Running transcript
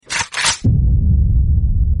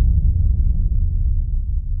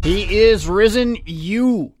He is risen.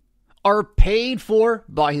 You are paid for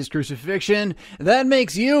by his crucifixion. That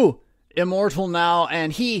makes you immortal now,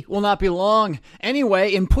 and he will not be long.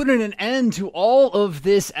 Anyway, in putting an end to all of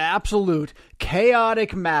this absolute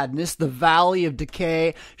chaotic madness, the valley of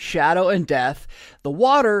decay, shadow, and death, the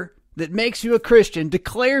water that makes you a Christian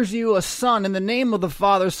declares you a son in the name of the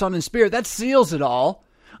Father, Son, and Spirit. That seals it all.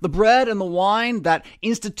 The bread and the wine, that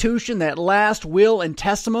institution, that last will and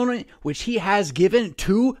testimony which he has given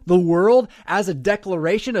to the world as a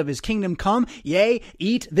declaration of his kingdom come. Yea,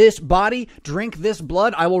 eat this body, drink this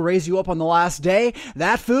blood, I will raise you up on the last day.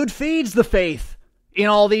 That food feeds the faith in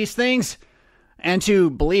all these things. And to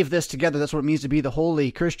believe this together, that's what it means to be the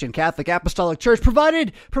holy Christian Catholic Apostolic Church,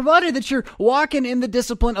 provided that you're walking in the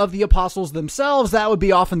discipline of the apostles themselves. That would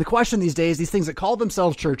be often the question these days, these things that call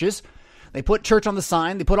themselves churches. They put church on the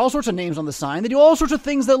sign. They put all sorts of names on the sign. They do all sorts of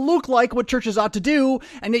things that look like what churches ought to do,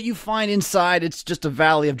 and yet you find inside it's just a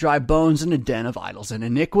valley of dry bones and a den of idols and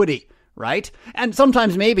iniquity, right? And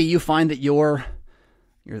sometimes maybe you find that you're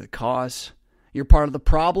the cause. You're part of the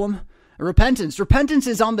problem. Repentance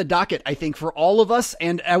is on the docket, I think, for all of us,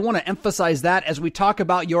 and I want to emphasize that as we talk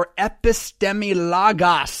about your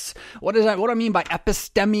epistemologos. What I mean by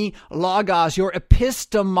epistemologos? Your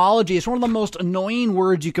epistemology. It's one of the most annoying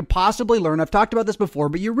words you could possibly learn. I've talked about this before,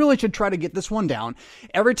 but you really should try to get this one down.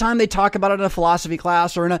 Every time they talk about it in a philosophy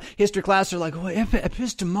class or in a history class, they're like, well,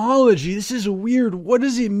 epistemology, this is weird. What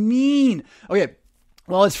does it mean? Okay.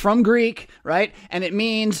 Well, it's from Greek, right? And it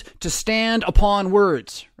means to stand upon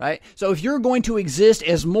words, right? So if you're going to exist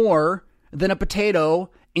as more than a potato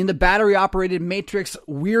in the battery-operated matrix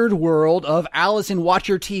weird world of Alice in Watch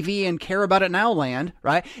Your TV and Care About It Now land,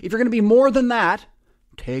 right? If you're going to be more than that,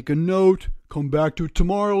 take a note. Come back to it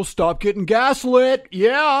tomorrow. Stop getting gaslit.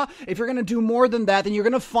 Yeah. If you're going to do more than that, then you're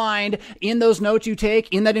going to find in those notes you take,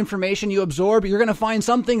 in that information you absorb, you're going to find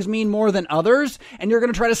some things mean more than others, and you're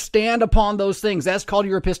going to try to stand upon those things. That's called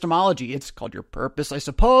your epistemology. It's called your purpose, I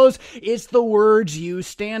suppose. It's the words you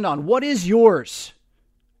stand on. What is yours?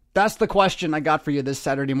 That's the question I got for you this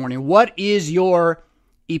Saturday morning. What is your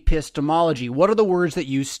epistemology? What are the words that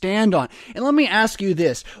you stand on? And let me ask you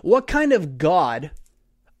this. What kind of God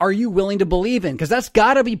are you willing to believe in? Because that's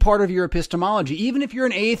got to be part of your epistemology. Even if you're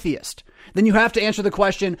an atheist, then you have to answer the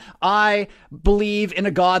question, I believe in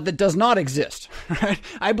a God that does not exist. Right?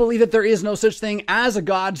 I believe that there is no such thing as a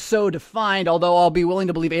God so defined, although I'll be willing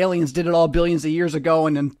to believe aliens did it all billions of years ago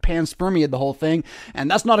and then panspermiated the whole thing. And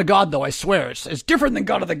that's not a God, though, I swear. It's different than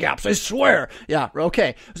God of the Gaps, I swear. Yeah,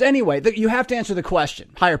 okay. So anyway, you have to answer the question,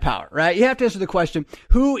 higher power, right? You have to answer the question,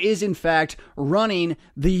 who is in fact running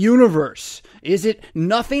the universe? Is it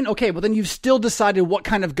nothing? Okay, well then you've still decided what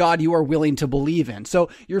kind of God you are willing to believe in. So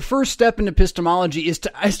your first step in epistemology is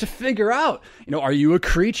to figure out, are you a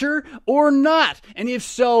creature or not? And if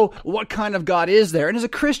so, what kind of God is there? And as a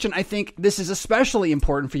Christian, I think this is especially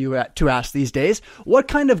important for you to ask these days. What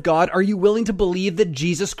kind of God are you willing to believe that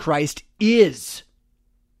Jesus Christ is?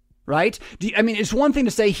 Right? It's one thing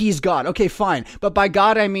to say he's God. Okay, fine. But by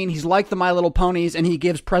God, I mean he's like the My Little Ponies and he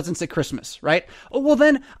gives presents at Christmas, right? Oh, well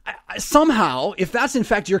then, somehow, if that's in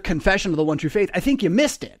fact your confession of the one true faith, I think you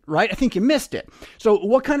missed it, right? I think you missed it. So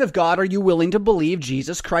what kind of God are you willing to believe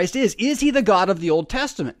Jesus Christ is? Is he the God of the Old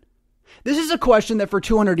Testament? This is a question that for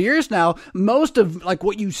 200 years now, most of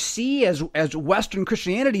what you see as Western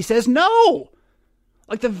Christianity says no.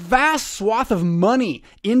 Like the vast swath of money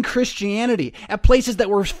in Christianity at places that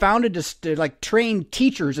were founded to train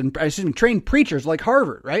teachers and train preachers like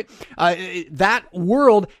Harvard, right? That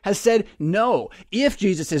world has said no. If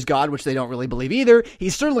Jesus is God, which they don't really believe either,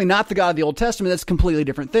 he's certainly not the God of the Old Testament. That's completely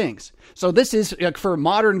different things. So this is for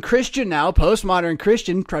modern Christian now, postmodern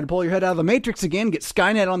Christian, try to pull your head out of the matrix again, get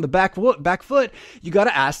Skynet on the back foot. You got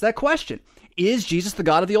to ask that question. Is Jesus the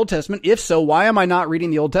God of the Old Testament? If so, why am I not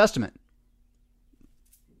reading the Old Testament?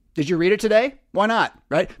 Did you read it today? Why not,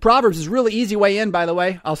 right? Proverbs is a really easy way in, by the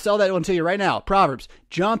way. I'll sell that one to you right now. Proverbs.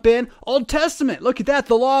 Jump in. Old Testament. Look at that.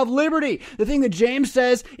 The law of liberty. The thing that James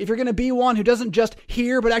says, if you're going to be one who doesn't just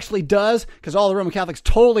hear, but actually does, because all the Roman Catholics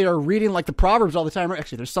totally are reading like the Proverbs all the time.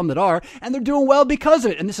 Actually, there's some that are, and they're doing well because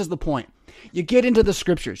of it. And this is the point. You get into the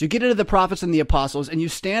scriptures, you get into the prophets and the apostles, and you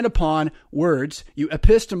stand upon words, you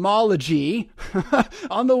epistemology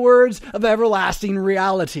on the words of everlasting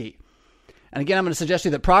reality. And again, I'm going to suggest to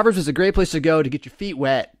you that Proverbs is a great place to go to get your feet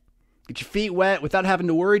wet. Get your feet wet without having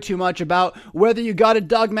to worry too much about whether you got it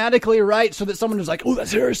dogmatically right so that someone is like, oh,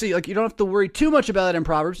 that's heresy. You don't have to worry too much about it in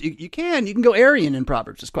Proverbs. You can go Arian in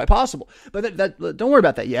Proverbs. It's quite possible. But don't worry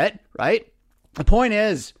about that yet, right? The point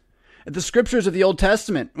is at the scriptures of the Old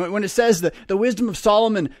Testament, when it says the wisdom of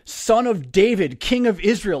Solomon, son of David, king of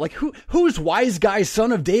Israel. Like, who's wise guy,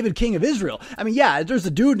 son of David, king of Israel? I mean, yeah, there's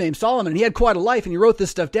a dude named Solomon, and he had quite a life, and he wrote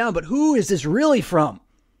this stuff down, but who is this really from?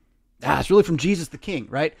 It's really from Jesus the King,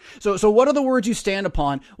 right? So what are the words you stand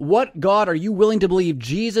upon? What God are you willing to believe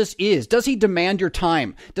Jesus is? Does he demand your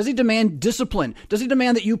time? Does he demand discipline? Does he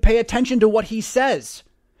demand that you pay attention to what he says?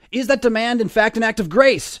 Is that demand, in fact, an act of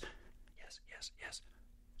grace?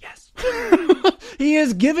 Yes. He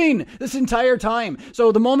is giving this entire time.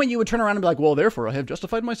 So the moment you would turn around and be like, well, therefore I have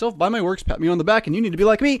justified myself by my works, pat me on the back, and you need to be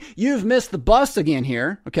like me, you've missed the bus again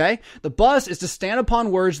here, okay? The bus is to stand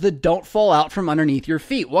upon words that don't fall out from underneath your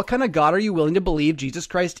feet. What kind of God are you willing to believe Jesus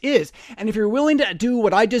Christ is? And if you're willing to do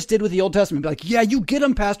what I just did with the Old Testament, be like, yeah, you get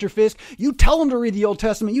them, Pastor Fisk. You tell them to read the Old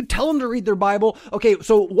Testament. You tell them to read their Bible. Okay,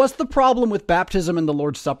 so what's the problem with baptism and the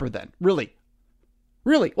Lord's Supper then? Really?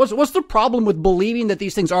 What's the problem with believing that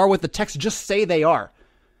these things are what the texts just say they are?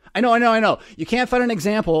 I know. You can't find an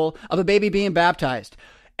example of a baby being baptized.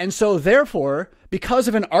 And so therefore, because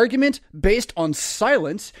of an argument based on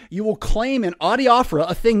silence, you will claim in adiaphora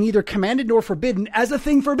a thing neither commanded nor forbidden as a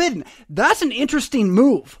thing forbidden. That's an interesting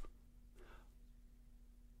move.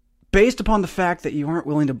 Based upon the fact that you aren't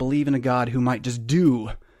willing to believe in a God who might just do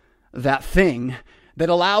that thing that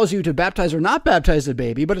allows you to baptize or not baptize a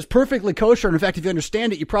baby, but it's perfectly kosher. And in fact, if you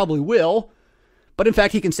understand it, you probably will. But in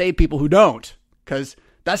fact, he can save people who don't, because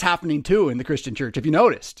that's happening too in the Christian church, if you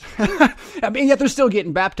noticed. I mean, yet they're still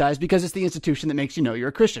getting baptized because it's the institution that makes you know you're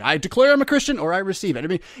a Christian. I declare I'm a Christian or I receive it. I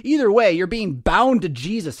mean, either way, you're being bound to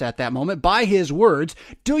Jesus at that moment by his words.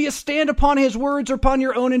 Do you stand upon his words or upon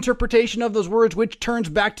your own interpretation of those words, which turns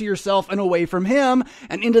back to yourself and away from him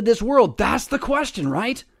and into this world? That's the question,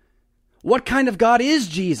 right? What kind of God is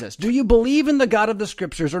Jesus? Do you believe in the God of the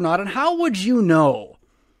scriptures or not? And how would you know?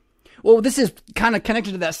 Well, this is kind of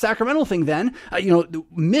connected to that sacramental thing then.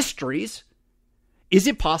 Mysteries. Is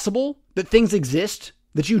it possible that things exist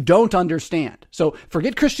that you don't understand? So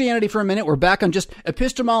forget Christianity for a minute. We're back on just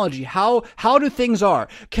epistemology. How do things are?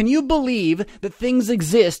 Can you believe that things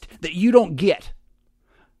exist that you don't get?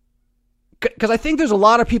 Because I think there's a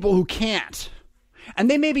lot of people who can't. And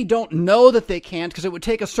they maybe don't know that they can't, because it would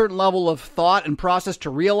take a certain level of thought and process to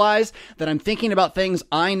realize that I'm thinking about things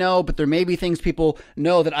I know, but there may be things people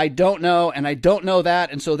know that I don't know, and I don't know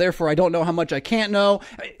that, and so therefore I don't know how much I can't know.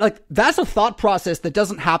 Like, that's a thought process that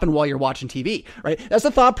doesn't happen while you're watching TV, right? That's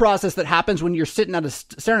a thought process that happens when you're staring at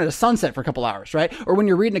a sunset for a couple hours, right? Or when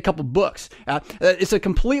you're reading a couple books. It's a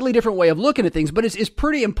completely different way of looking at things, but it's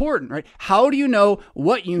pretty important, right? How do you know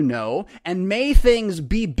what you know, and may things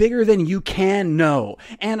be bigger than you can know?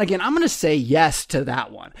 And again, I'm going to say yes to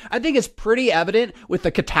that one. I think it's pretty evident with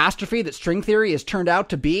the catastrophe that string theory has turned out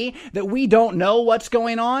to be that we don't know what's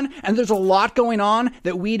going on, and there's a lot going on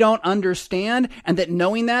that we don't understand, and that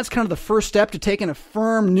knowing that's kind of the first step to taking a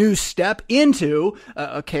firm new step into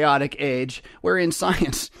a chaotic age wherein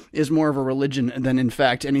science is more of a religion than in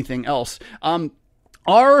fact anything else.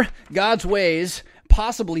 Are God's ways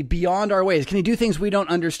possibly beyond our ways? Can he do things we don't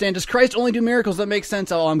understand? Does Christ only do miracles that make sense?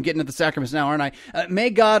 Oh, I'm getting at the sacraments now, aren't I?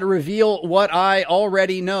 May God reveal what I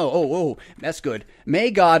already know. Oh, that's good. May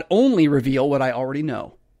God only reveal what I already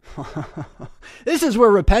know. This is where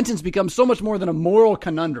repentance becomes so much more than a moral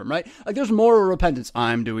conundrum, right? Like, there's moral repentance.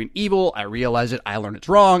 I'm doing evil. I realize it. I learn it's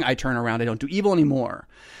wrong. I turn around. I don't do evil anymore.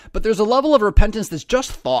 But there's a level of repentance that's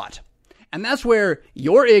just thought. And that's where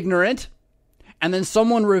you're ignorant, and then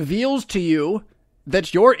someone reveals to you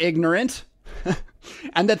that you're ignorant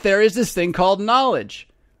and that there is this thing called knowledge.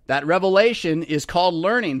 That revelation is called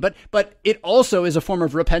learning, but it also is a form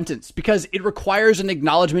of repentance because it requires an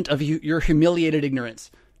acknowledgement of your humiliated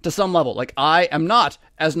ignorance to some level. Like, I am not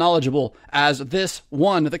as knowledgeable as this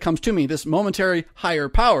one that comes to me, this momentary higher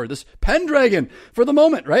power, this Pendragon for the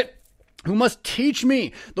moment, right? Who must teach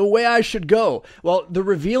me the way I should go. Well, the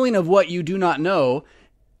revealing of what you do not know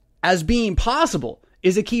as being possible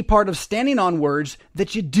is a key part of standing on words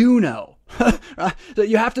that you do know. So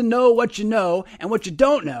you have to know what you know and what you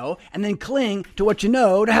don't know, and then cling to what you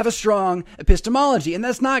know to have a strong epistemology. And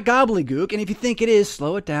that's not gobbledygook. And if you think it is,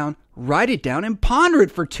 slow it down, write it down, and ponder it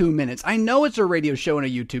for 2 minutes. I know it's a radio show and a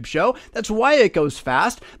YouTube show. That's why it goes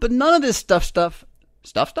fast. But none of this stuff,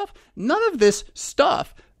 none of this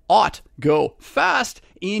stuff ought go fast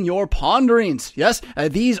in your ponderings. Yes,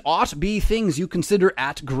 these ought be things you consider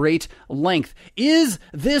at great length. Is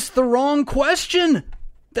this the wrong question?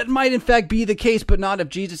 That might in fact be the case, but not if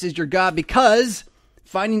Jesus is your God, because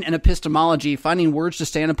finding an epistemology, finding words to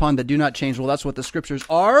stand upon that do not change, well, that's what the scriptures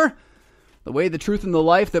are. the way, the truth, and the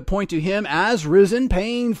life that point to him as risen,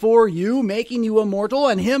 paying for you, making you immortal,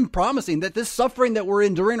 and him promising that this suffering that we're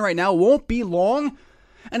enduring right now won't be long,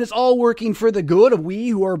 and it's all working for the good of we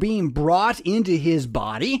who are being brought into his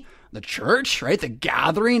body, the church, right? The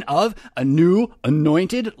gathering of a new,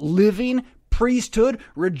 anointed, living priesthood,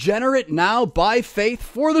 regenerate now by faith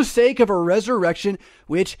for the sake of a resurrection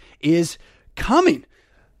which is coming.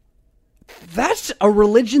 That's a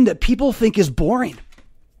religion that people think is boring.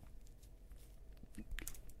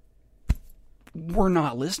 We're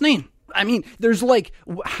not listening. I mean, there's like,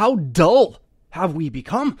 how dull have we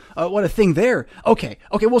become? What a thing there. Okay.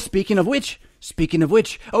 Well, speaking of which,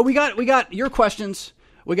 oh, we got your questions.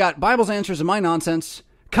 We got Bible's answers and my nonsense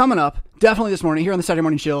coming up definitely this morning here on the Saturday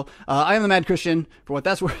Morning Chill. I am the Mad Christian, for what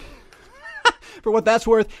that's worth. For what that's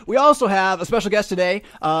worth. We also have a special guest today,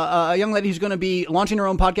 a young lady who's going to be launching her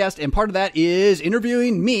own podcast, and part of that is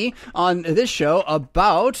interviewing me on this show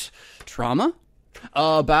about trauma,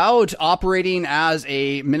 about operating as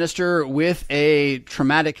a minister with a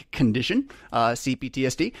traumatic condition,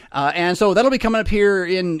 CPTSD. And so that'll be coming up here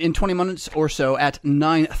in 20 minutes or so at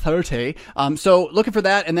 9:30. So looking for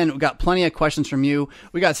that. And then we've got plenty of questions from you.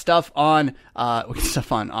 We got stuff on,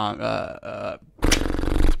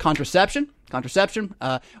 contraception.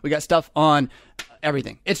 We got stuff on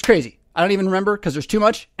everything. It's crazy. I don't even remember because there's too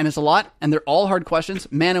much and it's a lot and they're all hard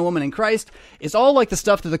questions. Man and woman in Christ. It's all like the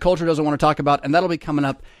stuff that the culture doesn't want to talk about, and that'll be coming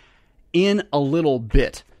up in a little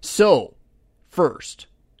bit. So first,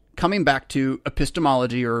 coming back to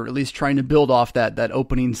epistemology, or at least trying to build off that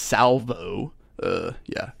opening salvo.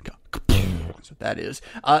 Yeah, that's what that is.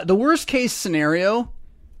 The worst case scenario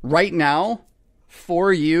right now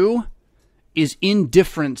for you is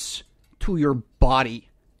indifference to your body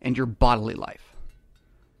and your bodily life.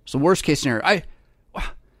 So worst case scenario,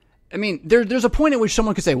 I mean, there's a point at which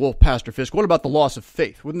someone could say, well, Pastor Fisk, what about the loss of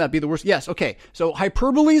faith? Wouldn't that be the worst? Yes. Okay. So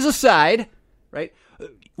hyperboles aside, right?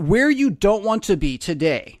 Where you don't want to be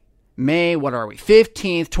today, May,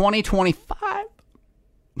 15th, 2025,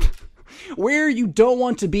 where you don't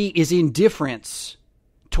want to be is indifference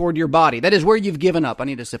toward your body. That is where you've given up. I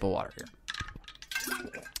need a sip of water here.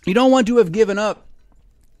 You don't want to have given up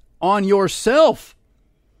on yourself.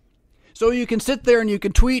 So you can sit there and you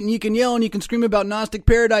can tweet and you can yell and you can scream about Gnostic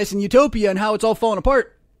paradise and utopia and how it's all falling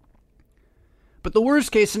apart. But the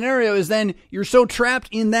worst case scenario is then you're so trapped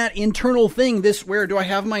in that internal thing. Where do I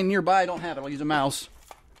have mine nearby? I don't have it. I'll use a mouse.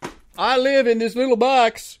 I live in this little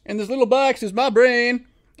box, and this little box is my brain,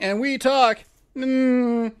 and we talk.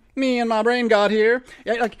 Me and my brain got here.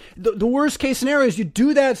 Like the worst case scenario is you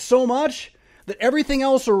do that so much that everything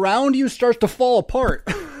else around you starts to fall apart.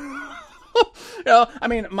 I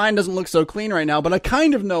mean, mine doesn't look so clean right now, but I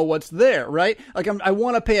kind of know what's there, right? Like I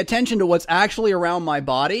want to pay attention to what's actually around my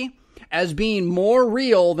body as being more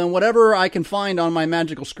real than whatever I can find on my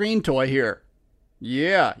magical screen toy here.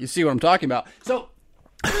 Yeah, you see what I'm talking about. So,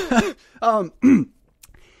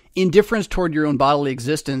 indifference toward your own bodily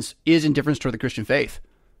existence is indifference toward the Christian faith.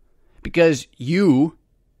 Because you,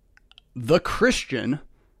 the Christian,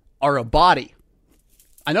 are a body.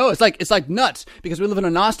 I know, it's like nuts, because we live in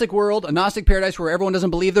a Gnostic world, a Gnostic paradise where everyone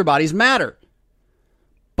doesn't believe their bodies matter.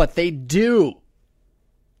 But they do.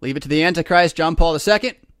 Leave it to the Antichrist, John Paul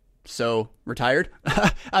II, so retired,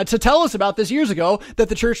 to tell us about this years ago, that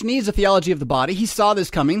the church needs a theology of the body. He saw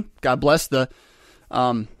this coming. God bless the...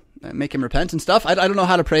 make him repent and stuff. I don't know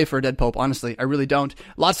how to pray for a dead pope, honestly. I really don't.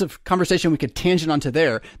 Lots of conversation we could tangent onto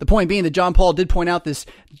there. The point being that John Paul did point out this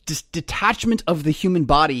detachment of the human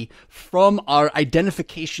body from our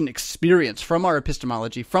identification experience, from our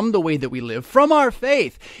epistemology, from the way that we live, from our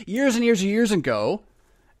faith, years and years and years ago,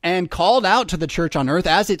 and called out to the church on earth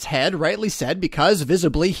as its head, rightly said, because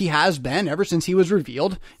visibly he has been ever since he was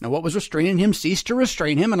revealed. What was restraining him ceased to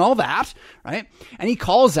restrain him and all that, right? And he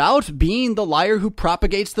calls out being the liar who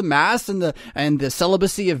propagates the mass and the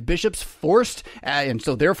celibacy of bishops forced, and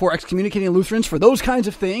so therefore excommunicating Lutherans for those kinds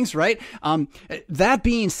of things, right? That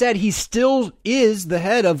being said, he still is the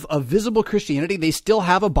head of visible Christianity. They still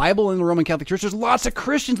have a Bible in the Roman Catholic Church. There's lots of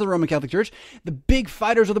Christians in the Roman Catholic Church. The big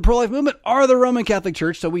fighters of the pro-life movement are the Roman Catholic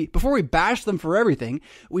Church. So before we bash them for everything,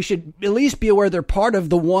 we should at least be aware they're part of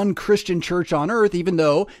the one Christian church on earth, even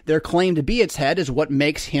though their claim to be its head is what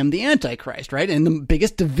makes him the Antichrist, right? And the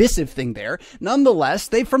biggest divisive thing there. Nonetheless,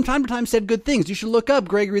 they've from time to time said good things. You should look up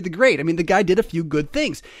Gregory the Great. I mean, the guy did a few good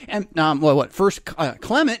things. And, first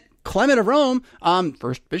Clement of Rome,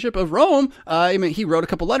 first bishop of Rome, he wrote a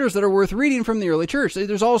couple letters that are worth reading from the early church.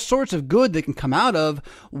 There's all sorts of good that can come out of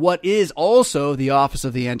what is also the office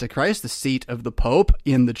of the Antichrist, the seat of the Pope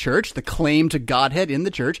in the church, the claim to Godhead in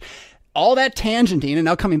the church. all that tangenting, and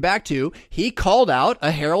now coming back to, he called out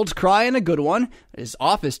a herald's cry and a good one, his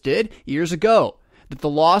office did, years ago, that the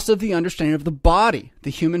loss of the understanding of the body, the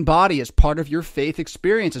human body, as part of your faith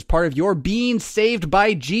experience, as part of your being saved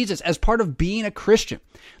by Jesus, as part of being a Christian.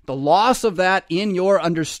 The loss of that in your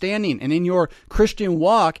understanding and in your Christian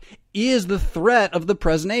walk is the threat of the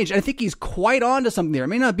present age. I think he's quite on to something there. It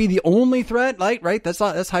may not be the only threat, right?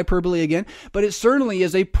 That's hyperbole again, but it certainly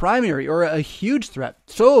is a primary or a huge threat,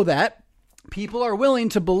 so that people are willing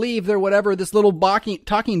to believe they're whatever this little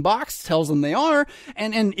talking box tells them they are,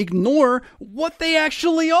 and ignore what they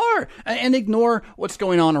actually are, and ignore what's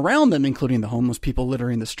going on around them, including the homeless people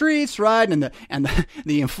littering the streets, right? And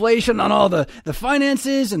the inflation on all the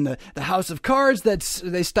finances, and the house of cards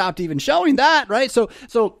they stopped even showing that, right? So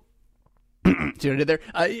see what I did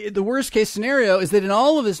there? The worst case scenario is that in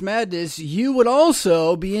all of this madness, you would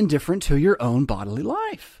also be indifferent to your own bodily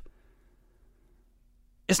life.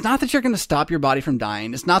 It's not that you're going to stop your body from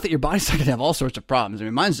dying. It's not that your body's not going to have all sorts of problems. I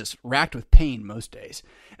mean, mine's just racked with pain most days.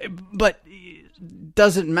 But it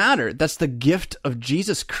doesn't matter. That's the gift of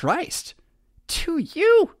Jesus Christ to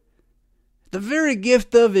you. The very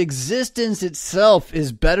gift of existence itself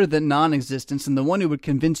is better than non-existence, and the one who would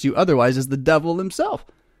convince you otherwise is the devil himself.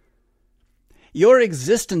 Your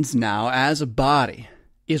existence now as a body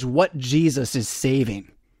is what Jesus is saving.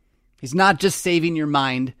 He's not just saving your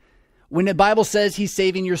mind. When the Bible says he's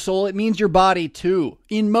saving your soul, it means your body too.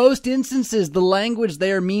 In most instances, the language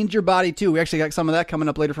there means your body too. We actually got some of that coming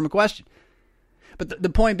up later from a question. But the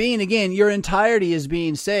point being, again, your entirety is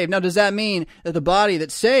being saved. Now, does that mean that the body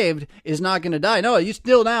that's saved is not going to die? No, you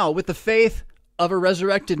still now, with the faith of a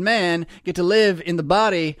resurrected man, get to live in the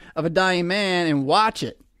body of a dying man and watch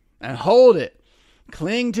it and hold it.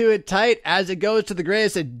 Cling to it tight as it goes to the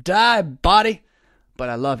grave. Say, die, body, but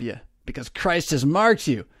I love you because Christ has marked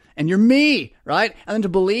you. And you're me, right? And then to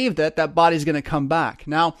believe that body's going to come back.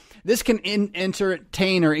 Now, this can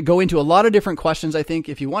entertain or go into a lot of different questions, I think,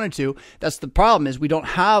 if you wanted to. That's the problem, is we don't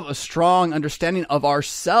have a strong understanding of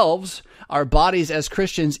ourselves, our bodies as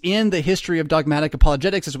Christians, in the history of dogmatic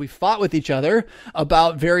apologetics as we fought with each other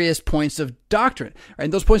about various points of doctrine. Right?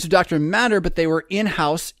 And those points of doctrine matter, but they were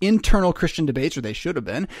in-house, internal Christian debates, or they should have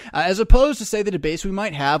been, as opposed to, say, the debates we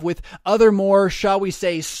might have with other more, shall we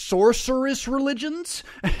say, sorcerous religions.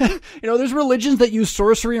 There's religions that use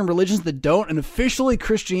sorcery and religions that don't, and officially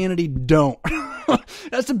Christianity don't.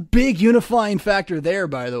 That's a big unifying factor there,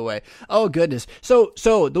 by the way. Oh, goodness. So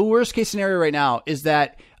the worst case scenario right now is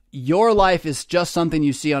that your life is just something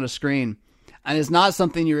you see on a screen, and is not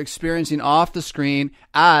something you're experiencing off the screen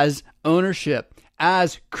as ownership,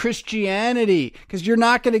 as Christianity, because you're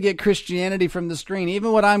not going to get Christianity from the screen.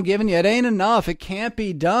 Even what I'm giving you, it ain't enough. It can't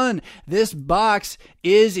be done. This box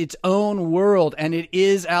is its own world, and it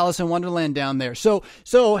is Alice in Wonderland down there. So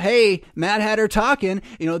hey, Mad Hatter talking,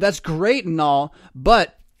 that's great and all,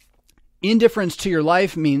 but indifference to your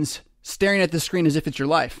life means staring at the screen as if it's your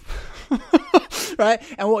life. Right?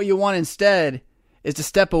 And what you want instead is to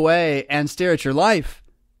step away and stare at your life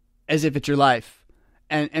as if it's your life.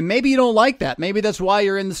 And maybe you don't like that. Maybe that's why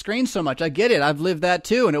you're in the screen so much. I get it. I've lived that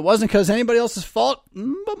too. And it wasn't because anybody else's fault,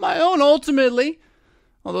 but my own ultimately.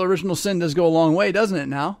 Although original sin does go a long way, doesn't it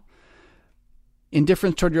now?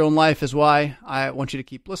 Indifference toward your own life is why I want you to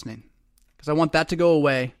keep listening. Because I want that to go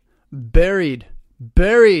away. Buried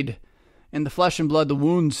in the flesh and blood, the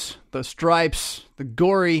wounds, the stripes, the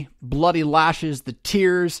gory, bloody lashes, the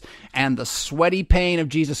tears, and the sweaty pain of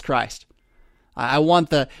Jesus Christ. I want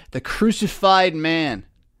the crucified man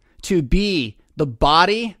to be the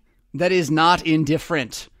body that is not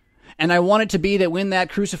indifferent. And I want it to be that when that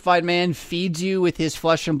crucified man feeds you with his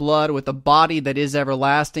flesh and blood, with a body that is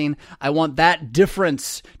everlasting, I want that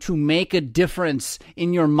difference to make a difference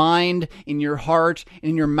in your mind, in your heart,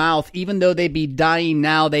 in your mouth. Even though they be dying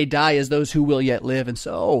now, they die as those who will yet live. And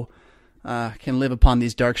so can live upon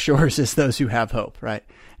these dark shores as those who have hope, right?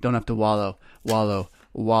 Don't have to wallow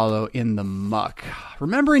in the muck.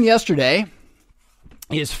 Remembering yesterday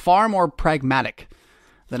is far more pragmatic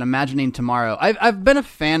than imagining tomorrow. I've been a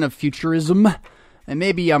fan of futurism, and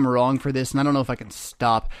maybe I'm wrong for this, and I don't know if I can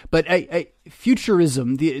stop, but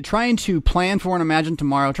futurism, trying to plan for and imagine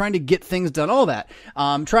tomorrow, trying to get things done, all that,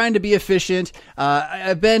 trying to be efficient,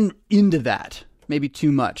 I've been into that. Maybe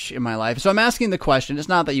too much in my life. So I'm asking the question. It's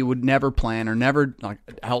not that you would never plan or never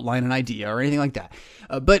outline an idea or anything like that.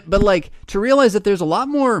 But like to realize that there's a lot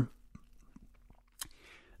more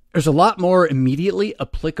immediately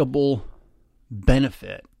applicable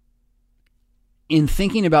benefit in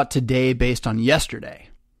thinking about today based on yesterday.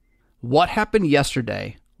 What happened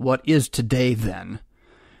yesterday? What is today then?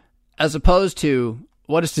 As opposed to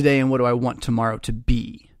what is today and what do I want tomorrow to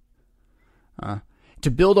be?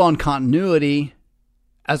 to build on continuity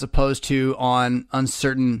as opposed to on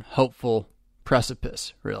uncertain, hopeful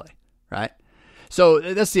precipice, really, right? So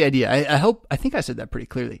that's the idea. I think I said that pretty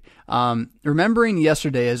clearly. Remembering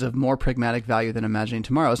yesterday is of more pragmatic value than imagining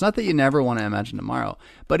tomorrow. It's not that you never want to imagine tomorrow,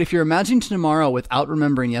 but if you're imagining tomorrow without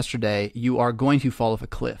remembering yesterday, you are going to fall off a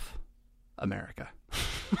cliff, America.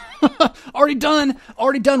 Already done.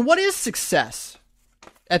 What is success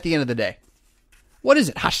at the end of the day? What is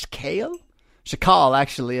it? Hashkel? Shakal,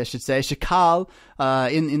 actually, I should say. Shakal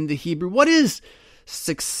in the Hebrew. What is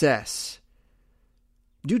success?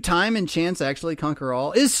 Do time and chance actually conquer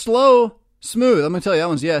all? Is slow smooth? I'm going to tell you that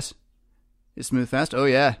one's yes. Is smooth fast? Oh,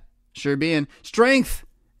 yeah. Sure being. Strength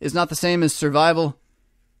is not the same as survival.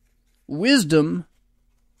 Wisdom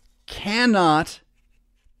cannot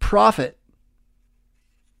profit.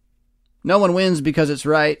 No one wins because it's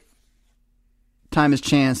right. Time is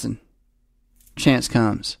chance, and chance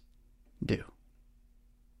comes due.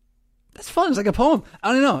 That's fun. It's like a poem.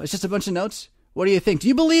 I don't know. It's just a bunch of notes. What do you think? Do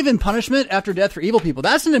you believe in punishment after death for evil people?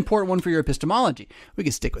 That's an important one for your epistemology. We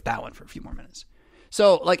can stick with that one for a few more minutes.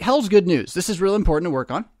 So, like, hell's good news. This is real important to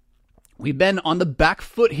work on. We've been on the back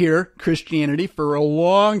foot here, Christianity, for a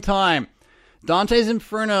long time. Dante's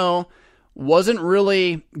Inferno wasn't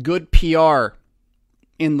really good PR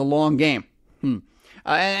in the long game.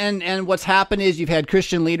 And what's happened is you've had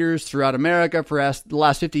Christian leaders throughout America for the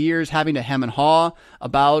last 50 years having to hem and haw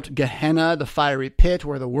about Gehenna, the fiery pit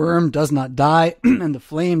where the worm does not die and the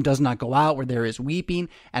flame does not go out, where there is weeping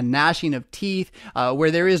and gnashing of teeth, where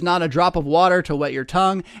there is not a drop of water to wet your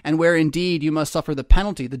tongue, and where indeed you must suffer the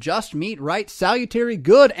penalty, the just, meet, right, salutary,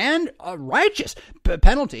 good, and righteous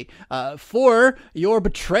penalty for your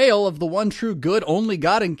betrayal of the one true good, only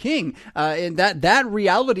God and King. And that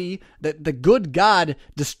reality that the good God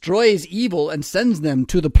destroys evil and sends them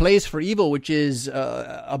to the place for evil, which is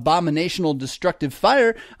abominational, destructive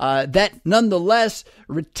fire, that nonetheless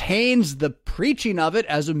retains the preaching of it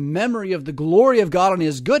as a memory of the glory of God and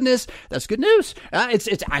His goodness. That's good news.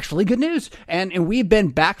 It's actually good news. And we've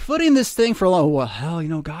been backfooting this thing for a long. Well, hell,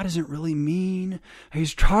 God isn't really mean.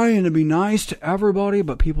 He's trying to be nice to everybody,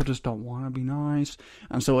 but people just don't want to be nice.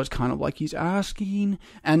 And so it's kind of like He's asking.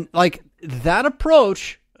 And like that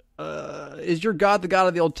approach. Is your God the God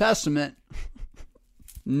of the Old Testament?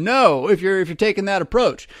 No, if you're taking that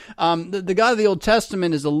approach. The God of the Old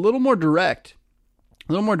Testament is a little more direct.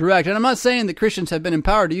 And I'm not saying that Christians have been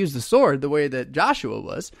empowered to use the sword the way that Joshua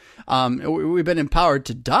was. We've been empowered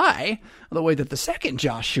to die the way that the second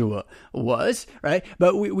Joshua was, right?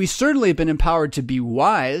 But we certainly have been empowered to be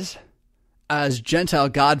wise as Gentile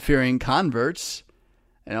God-fearing converts.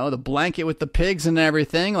 The blanket with the pigs and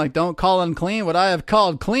everything, like don't call unclean what I have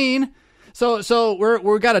called clean. So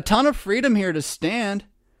we've got a ton of freedom here to stand.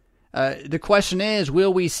 The question is,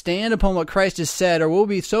 will we stand upon what Christ has said, or will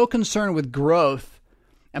we be so concerned with growth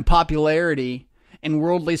and popularity and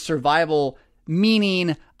worldly survival,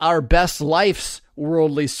 meaning our best life's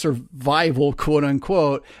worldly survival, quote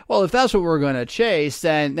unquote? Well, if that's what we're going to chase,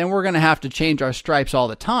 then we're going to have to change our stripes all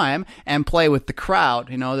the time and play with the crowd.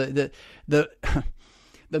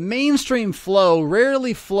 The mainstream flow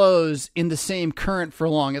rarely flows in the same current for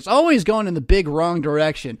long. It's always going in the big wrong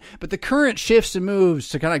direction. But the current shifts and moves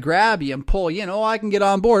to kind of grab you and pull you in. Oh, I can get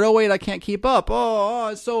on board. Oh, wait, I can't keep up. Oh,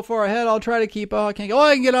 it's so far ahead. I'll try to keep up. Oh, I can't. Oh,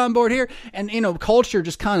 I can get on board here. And, culture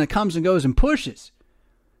just kind of comes and goes and pushes.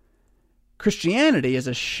 Christianity is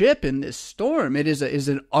a ship in this storm. It is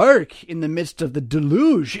an ark in the midst of the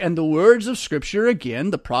deluge. And the words of Scripture, again,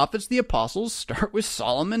 the prophets, the apostles, start with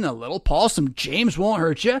Solomon, a little Paul, some James won't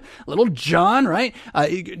hurt you, a little John, right?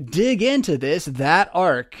 Dig into that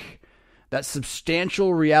ark, that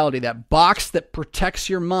substantial reality, that box that protects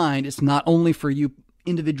your mind. It's not only for you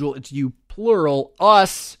individual, it's you plural,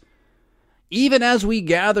 us, even as we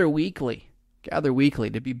gather weekly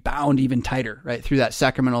to be bound even tighter, right, through that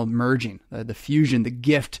sacramental merging, the fusion, the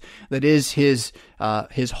gift that is his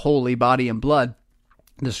holy body and blood.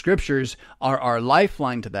 The Scriptures are our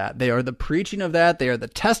lifeline to that. They are the preaching of that. They are the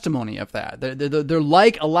testimony of that. They're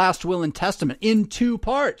like a last will and testament in two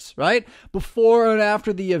parts, right, before and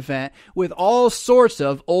after the event, with all sorts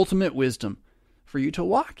of ultimate wisdom for you to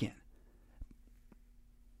walk in.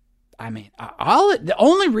 I mean, the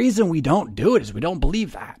only reason we don't do it is we don't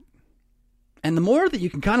believe that. And the more that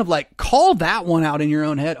you can kind of like call that one out in your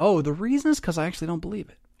own head, oh, the reason is because I actually don't believe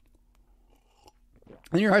it.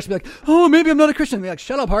 And your heart should be like, oh, maybe I'm not a Christian. And be like,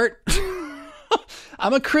 shut up, heart.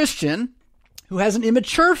 I'm a Christian who has an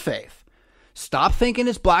immature faith. Stop thinking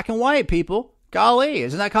it's black and white, people. Golly,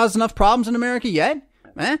 isn't that caused enough problems in America yet?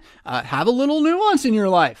 Have a little nuance in your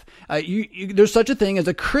life. There's such a thing as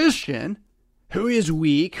a Christian who is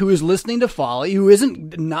weak, who is listening to folly, who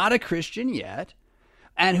isn't not a Christian yet,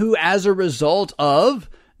 and who, as a result of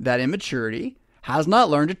that immaturity, has not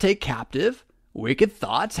learned to take captive wicked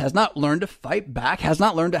thoughts, has not learned to fight back, has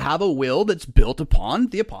not learned to have a will that's built upon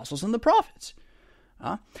the apostles and the prophets.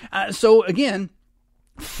 So again,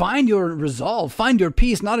 find your resolve, find your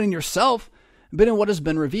peace, not in yourself, but in what has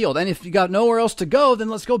been revealed. And if you got nowhere else to go, then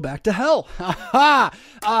let's go back to hell.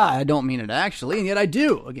 I don't mean it actually, and yet I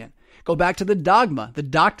do. Again, go back to the dogma, the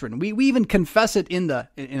doctrine. We even confess it in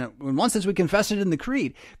one sense, we confess it in the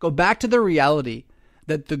creed. Go back to the reality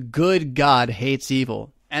that the good God hates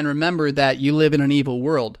evil. And remember that you live in an evil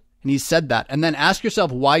world. And he said that. And then ask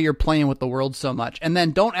yourself why you're playing with the world so much. And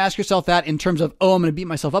then don't ask yourself that in terms of, oh, I'm going to beat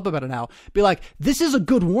myself up about it now. Be like, this is a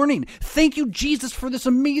good warning. Thank you, Jesus, for this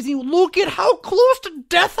amazing, look at how close to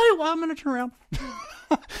death I was. I'm going to turn around.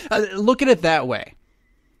 Look at it that way.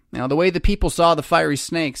 Now, the way the people saw the fiery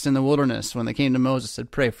snakes in the wilderness when they came to Moses and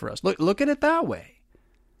said, pray for us. Look at it that way.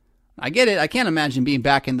 I get it. I can't imagine being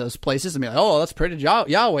back in those places and be like, oh, let's pray to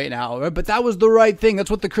Yahweh now. But that was the right thing. That's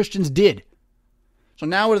what the Christians did. So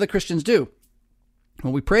now what do the Christians do?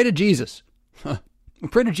 Well, we pray to Jesus. We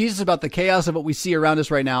pray to Jesus about the chaos of what we see around us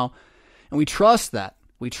right now. And we trust that.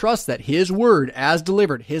 We trust that his word as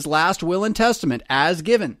delivered, his last will and testament as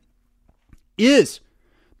given, is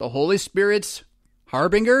the Holy Spirit's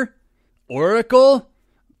harbinger, oracle,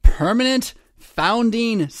 permanent,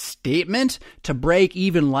 founding statement to break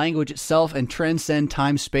even language itself and transcend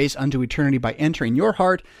time, space unto eternity by entering your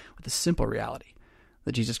heart with the simple reality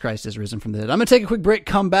that Jesus Christ is risen from the dead. I'm going to take a quick break,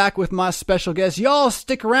 come back with my special guest. Y'all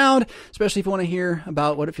stick around, especially if you want to hear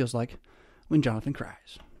about what it feels like when Jonathan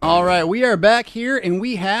cries. All right, we are back here, and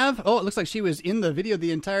we have, it looks like she was in the video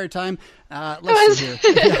the entire time. Let's see here.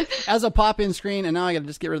 Yeah, as a pop-in screen, and now I got to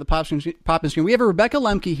just get rid of the pop-in screen. We have a Rebecca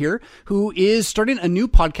Lemke here who is starting a new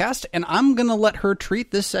podcast, and I'm going to let her treat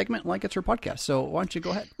this segment like it's her podcast. So why don't you go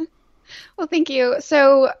ahead? Well, thank you.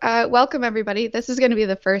 So welcome, everybody. This is going to be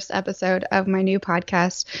the first episode of my new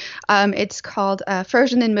podcast. It's called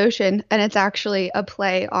Frozen in Motion, and it's actually a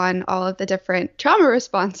play on all of the different trauma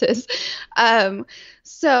responses.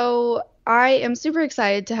 So I am super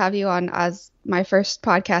excited to have you on as my first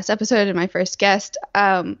podcast episode and my first guest,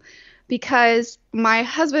 because my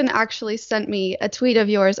husband actually sent me a tweet of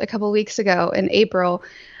yours a couple weeks ago in April,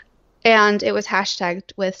 and it was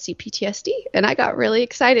hashtagged with CPTSD. And I got really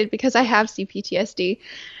excited because I have CPTSD,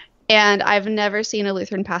 and I've never seen a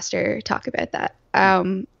Lutheran pastor talk about that.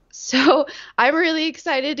 So I'm really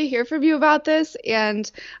excited to hear from you about this,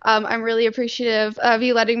 and I'm really appreciative of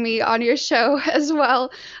you letting me on your show as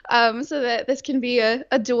well, so that this can be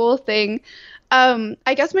a dual thing.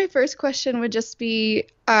 I guess my first question would just be,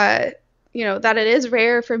 that it is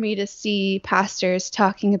rare for me to see pastors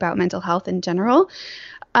talking about mental health in general.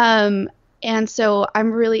 And so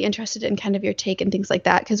I'm really interested in kind of your take and things like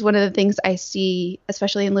that, because one of the things I see,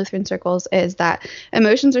 especially in Lutheran circles, is that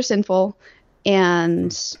emotions are sinful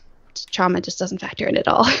and trauma just doesn't factor in at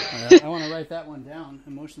all. I want to write that one down.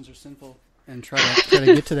 Emotions are sinful, and try to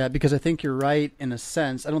get to that, because I think you're right in a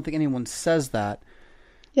sense. I don't think anyone says that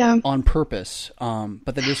on purpose, but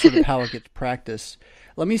that is sort of how it gets practiced.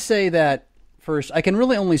 Let me say that first, I can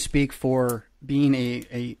really only speak for being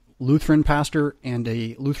a Lutheran pastor and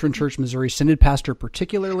a Lutheran Church Missouri Synod pastor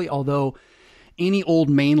particularly, although any old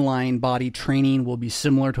mainline body training will be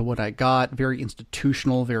similar to what I got, very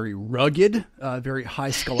institutional, very rugged, very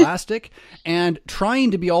high scholastic, and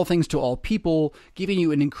trying to be all things to all people, giving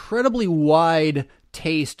you an incredibly wide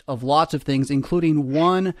taste of lots of things, including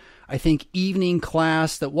one, I think, evening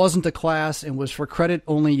class that wasn't a class and was for credit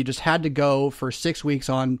only. You just had to go for 6 weeks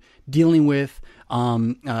on dealing with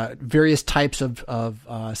various types of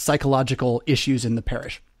psychological issues in the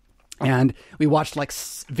parish. And we watched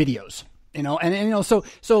videos,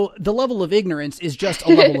 so the level of ignorance is just a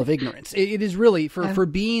level of ignorance. It is really for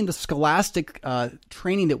being the scholastic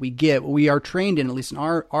training that we get. What we are trained in, at least in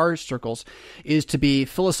our circles, is to be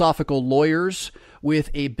philosophical lawyers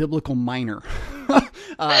with a biblical minor.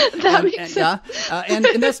 That makes sense. And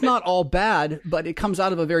that's not all bad, but it comes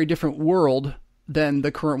out of a very different world than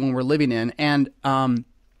the current one we're living in. And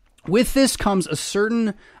with this comes a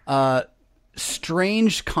certain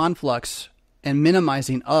strange conflux and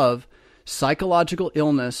minimizing of psychological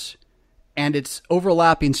illness and its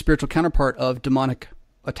overlapping spiritual counterpart of demonic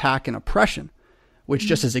attack and oppression, which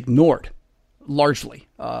just is ignored largely.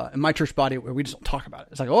 In my church body, we just don't talk about it.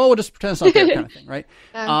 It's like, we'll just pretend it's not there kind of thing, right?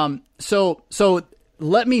 So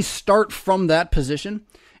let me start from that position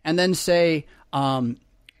and then say,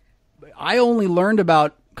 I only learned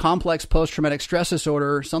about complex post-traumatic stress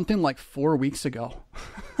disorder something like 4 weeks ago.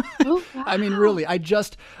 Oh, wow. I mean, really, I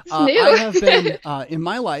new. have been, in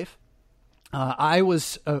my life,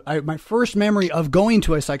 my first memory of going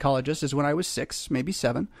to a psychologist is when I was 6, maybe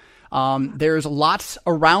 7. There's lots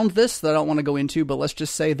around this that I don't want to go into, but let's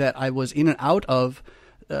just say that I was in and out of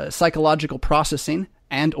psychological processing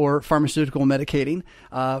and or pharmaceutical medicating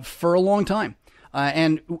for a long time.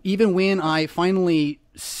 And even when I finally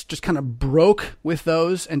just kind of broke with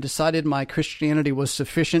those and decided my Christianity was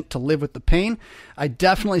sufficient to live with the pain, I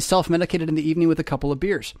definitely self-medicated in the evening with a couple of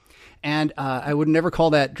beers. And I would never call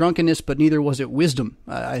that drunkenness, but neither was it wisdom,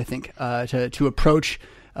 I think, to approach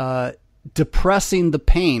depressing the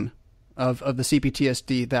pain of the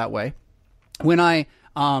CPTSD that way.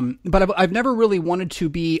 But I've never really wanted to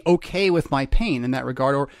be okay with my pain in that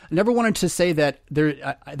regard, or I never wanted to say that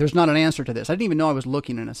there's not an answer to this. I didn't even know I was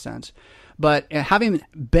looking, in a sense. But having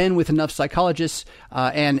been with enough psychologists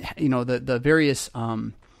and the various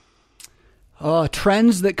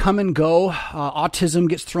trends that come and go, autism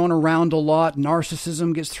gets thrown around a lot,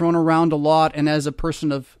 narcissism gets thrown around a lot, and as a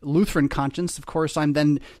person of Lutheran conscience, of course, I'm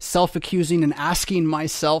then self-accusing and asking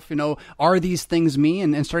myself, are these things me?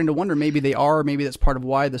 And starting to wonder, maybe they are, maybe that's part of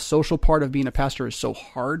why the social part of being a pastor is so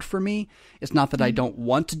hard for me. It's not that I don't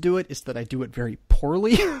want to do it, it's that I do it very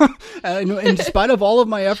poorly. And in spite of all of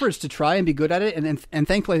my efforts to try and be good at it, and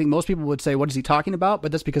thankfully I think most people would say, what is he talking about?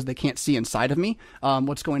 But that's because they can't see inside of me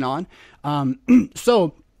what's going on.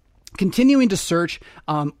 So continuing to search,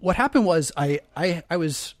 what happened was I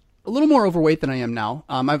was a little more overweight than I am now.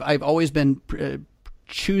 I've always been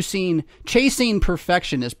chasing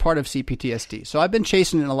perfection as part of CPTSD. So I've been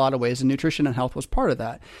chasing it in a lot of ways, and nutrition and health was part of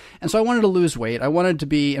that. And so I wanted to lose weight. I wanted to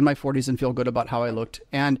be in my 40s and feel good about how I looked.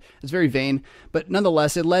 And it's very vain, but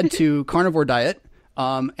nonetheless, it led to carnivore diet.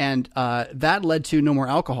 And that led to no more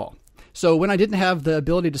alcohol. So when I didn't have the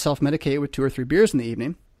ability to self-medicate with 2 or 3 beers in the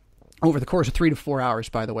evening, over the course of 3 to 4 hours,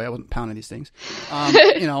 by the way, I wasn't pounding these things,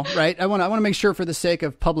 right? I want to make sure, for the sake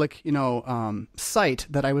of public, sight,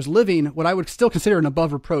 that I was living what I would still consider an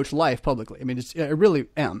above reproach life publicly. I mean, I really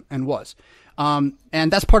am and was.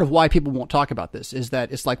 And that's part of why people won't talk about this, is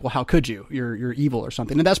that it's like, well, how could you? You're evil or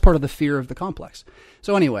something. And that's part of the fear of the complex.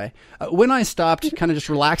 So anyway, when I stopped kind of just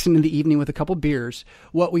relaxing in the evening with a couple beers,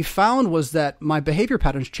 what we found was that my behavior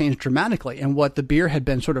patterns changed dramatically. And what the beer had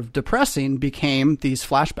been sort of depressing became these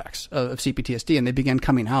flashbacks of CPTSD. And they began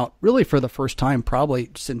coming out really for the first time, probably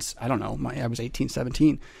since, I don't know, I was 18,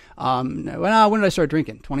 17. When did I start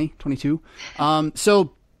drinking? 20, 22?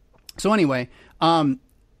 So anyway,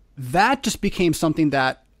 that just became something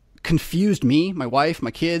that confused me, my wife,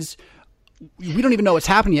 my kids. We don't even know what's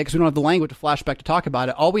happening yet because we don't have the language to flashback to talk about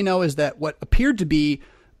it. All we know is that what appeared to be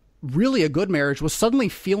really a good marriage was suddenly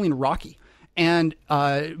feeling rocky. And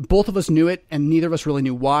both of us knew it, and neither of us really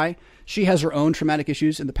knew why. She has her own traumatic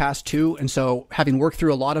issues in the past too. And so having worked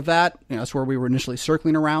through a lot of that, that's where we were initially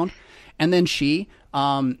circling around. And then she,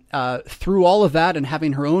 through all of that and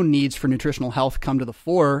having her own needs for nutritional health come to the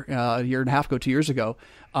fore a year and a half ago, 2 years ago,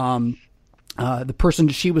 the person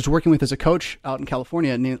she was working with as a coach out in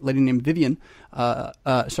California, a lady named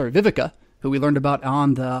Vivica, who we learned about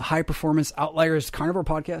on the High Performance Outliers Carnivore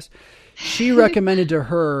podcast, she recommended to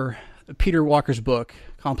her Peter Walker's book,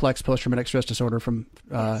 Complex Post-Traumatic Stress Disorder from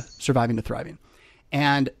Surviving to Thriving.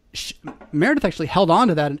 And Meredith actually held on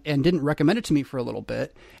to that and didn't recommend it to me for a little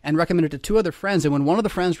bit, and recommended it to 2 other friends. And when one of the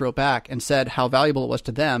friends wrote back and said how valuable it was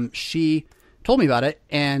to them, she told me about it,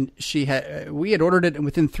 and we had ordered it, and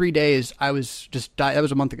within 3 days, that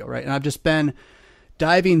was a month ago, right? And I've just been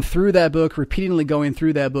diving through that book, repeatedly going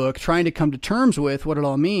through that book, trying to come to terms with what it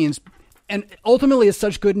all means. And ultimately, it's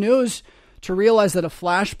such good news to realize that a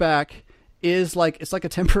flashback is it's like a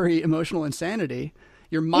temporary emotional insanity.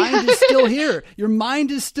 Your mind is still here. Your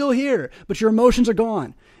mind is still here, but your emotions are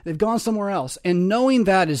gone. They've gone somewhere else. And knowing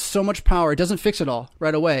that is so much power. It doesn't fix it all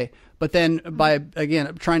right away. But then by,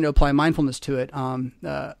 again, trying to apply mindfulness to it,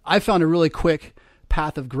 I found a really quick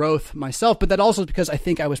path of growth myself. But that also is because I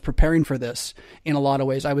think I was preparing for this in a lot of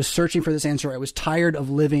ways. I was searching for this answer. I was tired of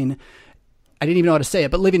living, I didn't even know how to say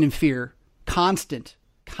it, but living in fear, constant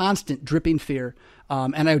dripping fear.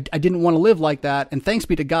 And I didn't want to live like that. And thanks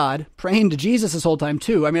be to God, praying to Jesus this whole time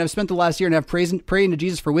too. I mean, I've spent the last year and a half praying to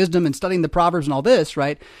Jesus for wisdom and studying the Proverbs and all this,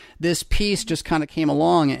 right? This piece just kind of came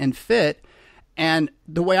along and fit. And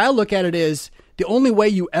the way I look at it is, the only way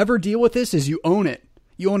you ever deal with this is you own it.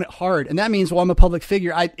 You own it hard. And that means, well, I'm a public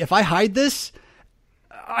figure. If I hide this,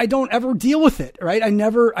 I don't ever deal with it, right? I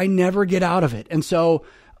never get out of it. And so,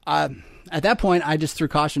 at that point, I just threw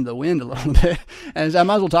caution to the wind a little bit, and I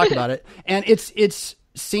might as well talk about it. And it's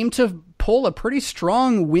seemed to pull a pretty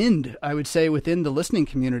strong wind, I would say, within the listening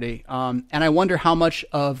community. And I wonder how much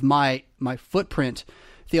of my footprint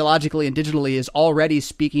theologically and digitally is already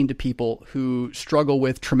speaking to people who struggle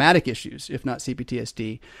with traumatic issues, if not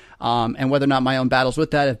CPTSD, and whether or not my own battles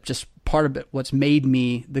with that, if just part of it, what's made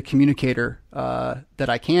me the communicator that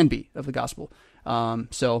I can be of the gospel.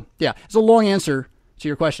 So yeah, it's a long answer to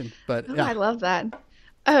your question, but yeah. I love that.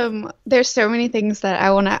 There's so many things that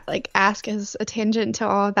I want to like ask as a tangent to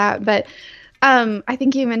all of that, but I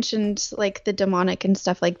think you mentioned like the demonic and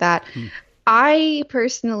stuff like that. I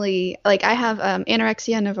personally, like, I have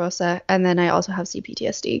anorexia nervosa, and then I also have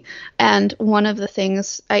CPTSD. And one of the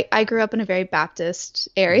things, I grew up in a very Baptist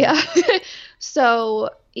area. So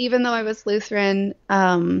even though I was Lutheran,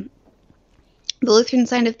 the Lutheran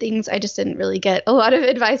side of things, I just didn't really get a lot of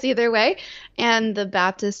advice either way. And the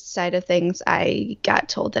Baptist side of things, I got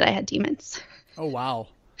told that I had demons. Oh, wow.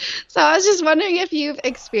 So I was just wondering if you've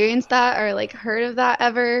experienced that or like heard of that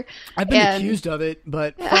ever. I've been accused of it,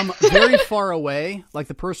 but from very far away, like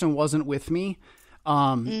the person wasn't with me,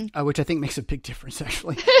 which I think makes a big difference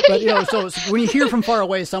actually. But you know, so when you hear from far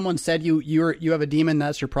away, someone said you have a demon,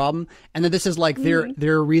 that's your problem, and then this is like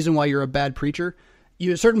their reason why you're a bad preacher. You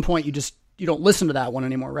at a certain point, you don't listen to that one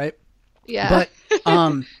anymore, right? Yeah.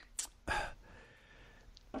 But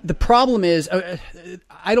the problem is,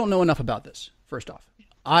 I don't know enough about this. First off.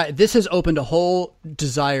 This has opened a whole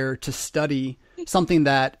desire to study something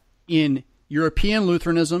that in European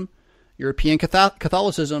Lutheranism, European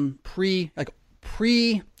Catholicism,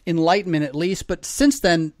 pre-Enlightenment at least, but since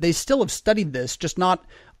then they still have studied this, just not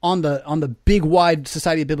on the big wide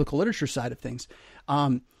Society of Biblical Literature side of things.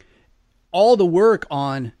 All the work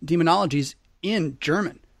on demonology is in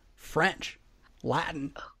German, French,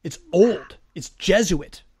 Latin. It's old. It's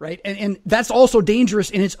Jesuit, right? And that's also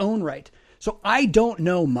dangerous in its own right. So I don't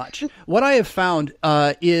know much. What I have found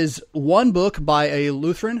is one book by a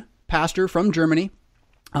Lutheran pastor from Germany,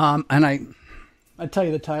 and I'd tell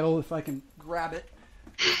you the title if I can grab it.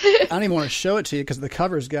 I don't even want to show it to you because the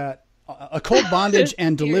cover's got Occult Bondage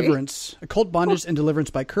and Deliverance. Occult Bondage and Deliverance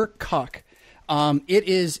by Kurt Koch. It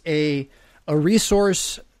is a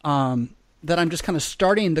resource that I'm just kind of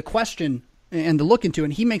starting the question and to look into.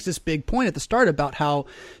 And he makes this big point at the start about how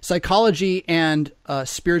psychology and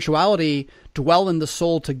spirituality dwell in the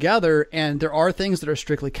soul together. And there are things that are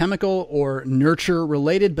strictly chemical or nurture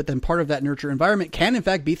related, but then part of that nurture environment can in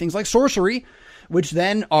fact be things like sorcery, which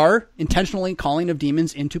then are intentionally calling of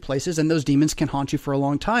demons into places. And those demons can haunt you for a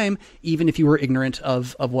long time, even if you were ignorant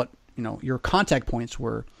of what, you know, your contact points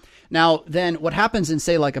were. Now, then what happens in,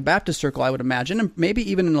 say, like a Baptist circle, I would imagine, and maybe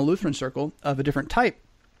even in a Lutheran circle of a different type,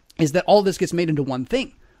 is that all this gets made into one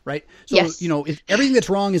thing, right? So, yes. You know, if everything that's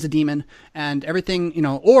wrong is a demon and everything, you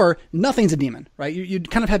know, or nothing's a demon, right? You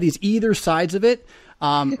kind of have these either sides of it,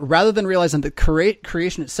 rather than realizing that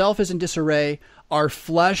creation itself is in disarray. Our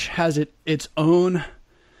flesh has its own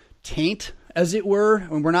taint, as it were,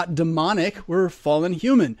 and we're not demonic, we're fallen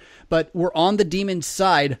human, but we're on the demon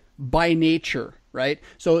side by nature, right?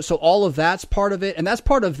 So all of that's part of it, and that's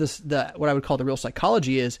part of this. What I would call the real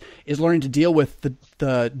psychology is learning to deal with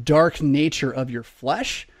the dark nature of your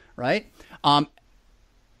flesh, right?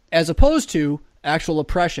 As opposed to actual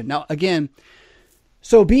oppression. Now, again,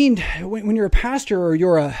 so when you're a pastor or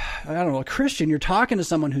you're a Christian, you're talking to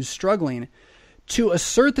someone who's struggling. To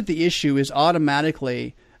assert that the issue is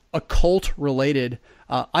automatically occult related,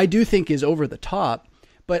 I do think is over the top,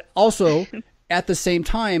 but also at the same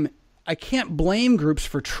time, I can't blame groups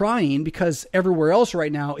for trying because everywhere else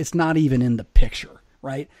right now, it's not even in the picture,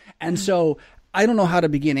 right? And so I don't know how to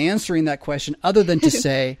begin answering that question other than to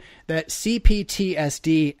say that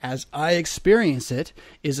CPTSD, as I experience it,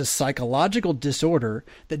 is a psychological disorder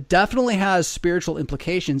that definitely has spiritual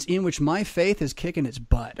implications in which my faith is kicking its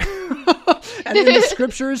butt. And then the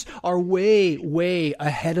scriptures are way, way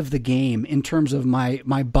ahead of the game in terms of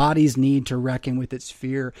my body's need to reckon with its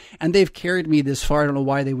fear. And they've carried me this far. I don't know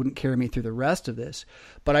why they wouldn't carry me through the rest of this.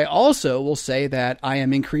 But I also will say that I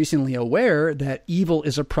am increasingly aware that evil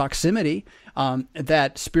is a proximity,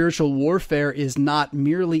 that spiritual warfare is not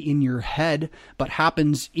merely in your head, but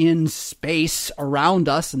happens in space around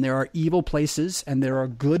us. And there are evil places and there are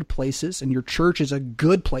good places, and your church is a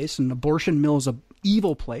good place, and an abortion mill is a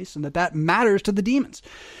evil place, and that matters to the demons,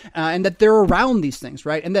 and that they're around these things,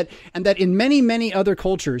 right? And that in many, many other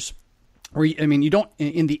cultures, you don't,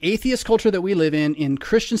 in the atheist culture that we live in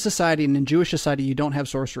Christian society and in Jewish society, you don't have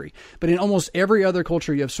sorcery. But in almost every other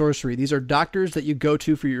culture, you have sorcery. These are doctors that you go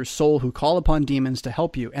to for your soul who call upon demons to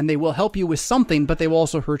help you, and they will help you with something, but they will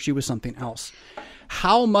also hurt you with something else.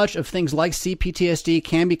 How much of things like CPTSD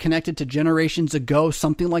can be connected to generations ago,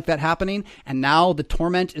 something like that happening, and now the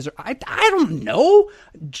torment is, I don't know.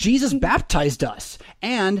 Jesus baptized us,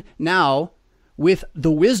 and now with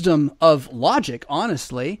the wisdom of logic,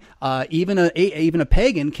 honestly, even a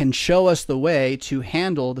pagan can show us the way to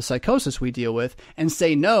handle the psychosis we deal with and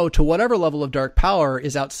say no to whatever level of dark power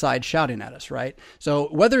is outside shouting at us, right? So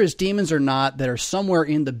whether it's demons or not that are somewhere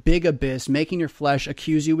in the big abyss, making your flesh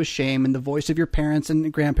accuse you with shame and the voice of your parents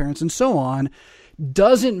and grandparents and so on,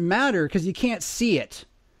 doesn't matter because you can't see it.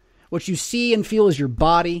 What you see and feel is your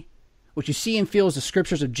body. What you see and feel is the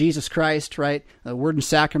scriptures of Jesus Christ, right? The word and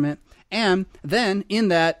sacrament. And then in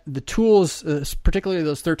that, the tools, particularly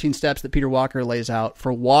those 13 steps that Peter Walker lays out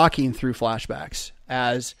for walking through flashbacks.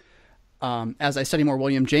 As I study more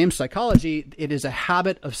William James psychology, it is a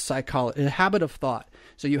habit of psychology, a habit of thought.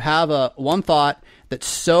 So you have one thought that's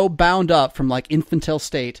so bound up from like infantile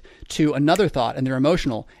state to another thought, and they're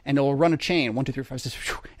emotional, and it will run a chain, 1, 2, 3, 5,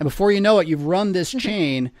 6, and before you know it, you've run this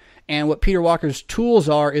chain. And what Peter Walker's tools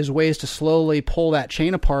are is ways to slowly pull that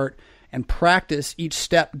chain apart and practice each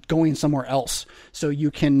step going somewhere else, so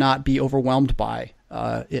you cannot be overwhelmed by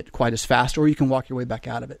it quite as fast, or you can walk your way back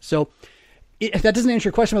out of it. So if that doesn't answer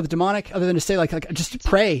your question about the demonic, other than to say like just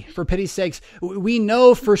pray for pity's sakes. We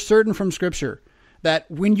know for certain from Scripture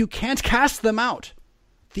that when you can't cast them out,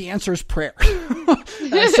 the answer is prayer.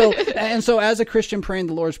 and so as a Christian, praying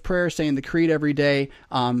the Lord's Prayer, saying the Creed every day,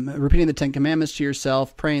 repeating the 10 Commandments to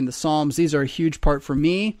yourself, praying the Psalms, these are a huge part for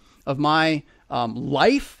me of my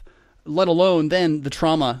life, let alone then the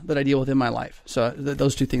trauma that I deal with in my life. So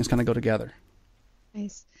those two things kind of go together.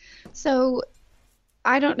 Nice. So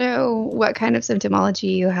I don't know what kind of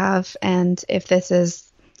symptomology you have, and if this is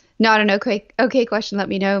not an okay question, let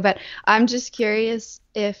me know. But I'm just curious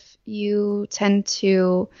if you tend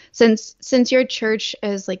to, since your church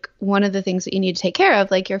is like one of the things that you need to take care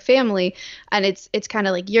of, like your family, and it's kind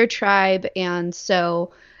of like your tribe, and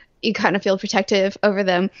so you kind of feel protective over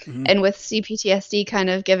them. Mm-hmm. And with CPTSD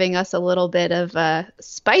kind of giving us a little bit of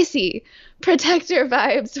spicy protector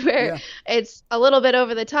vibes where it's a little bit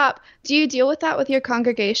over the top. Do you deal with that with your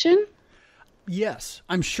congregation? Yes,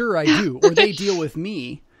 I'm sure I do. Or they deal with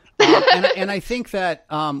me. And I think that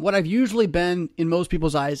what I've usually been in most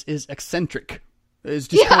people's eyes is eccentric. Is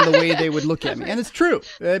just kind of the way they would look at me. And it's true.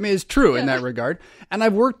 I mean, it's true in that regard. And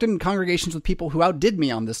I've worked in congregations with people who outdid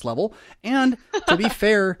me on this level. And to be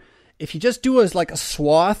fair, if you just do as like a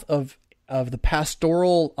swath of the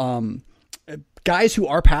pastoral guys who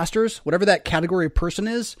are pastors, whatever that category of person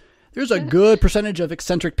is, there's a good percentage of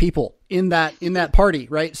eccentric people in that party,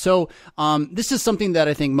 right? So this is something that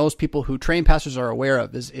I think most people who train pastors are aware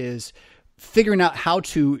of is figuring out how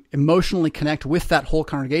to emotionally connect with that whole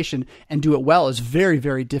congregation and do it well is very,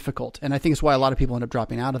 very difficult. And I think it's why a lot of people end up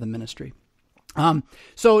dropping out of the ministry.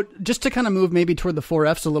 So just to kind of move maybe toward the 4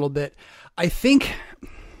 F's a little bit, I think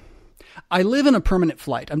I live in a permanent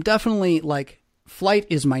flight. I'm definitely like, flight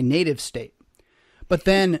is my native state. But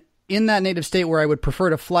then in that native state where I would prefer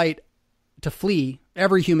to flee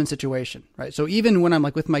every human situation, right? So even when I'm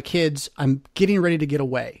like with my kids, I'm getting ready to get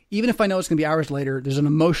away. Even if I know it's going to be hours later, there's an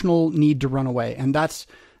emotional need to run away. And that's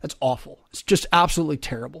awful. It's just absolutely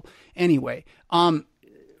terrible. Anyway, on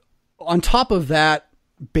top of that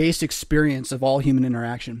base experience of all human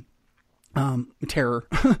interaction, terror,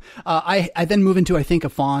 I then move into, I think, a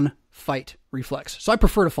fawn fight reflex. So I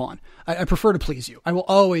prefer to fawn. I prefer to please you. I will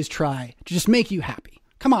always try to just make you happy.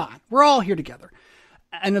 Come on, we're all here together.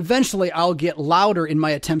 And eventually I'll get louder in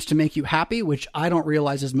my attempts to make you happy, which I don't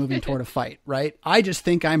realize is moving toward a fight, right? I just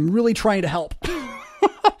think I'm really trying to help.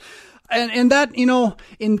 And that,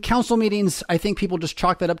 in council meetings, I think people just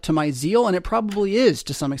chalk that up to my zeal, and it probably is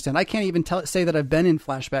to some extent. I can't even say that I've been in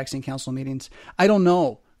flashbacks in council meetings. I don't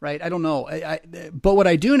know, right? I don't know. But what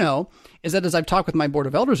I do know is that as I've talked with my board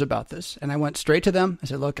of elders about this, and I went straight to them, I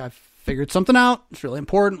said, look, I've figured something out. It's really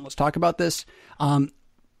important. Let's talk about this.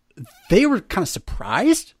 They were kind of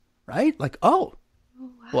surprised, right? Like, oh, wow.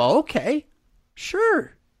 Well, okay,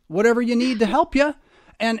 sure. Whatever you need to help you.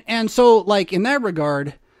 And so like in that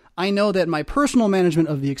regard, I know that my personal management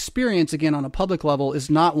of the experience, again, on a public level, is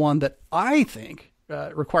not one that I think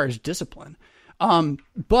requires discipline.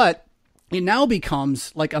 But it now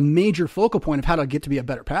becomes like a major focal point of how to get to be a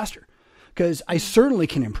better pastor. Because I certainly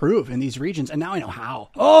can improve in these regions. And now I know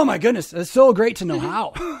how. Oh my goodness. It's so great to know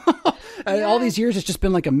how. All these years, it's just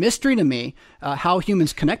been like a mystery to me, how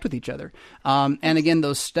humans connect with each other. And again,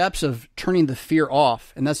 those steps of turning the fear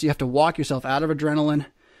off. And that's, you have to walk yourself out of adrenaline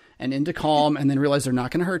and into calm, and then realize they're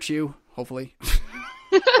not going to hurt you. Hopefully.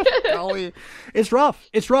 It's rough.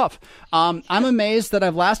 It's rough. I'm amazed that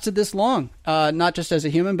I've lasted this long, not just as a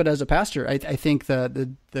human, but as a pastor. I think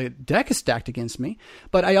the deck is stacked against me,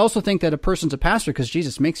 but I also think that a person's a pastor because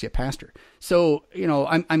Jesus makes you a pastor. So,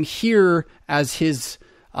 I'm here as his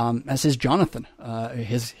Jonathan,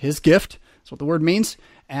 his gift That's what the word means.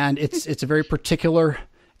 And it's a very particular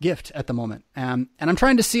gift at the moment. And I'm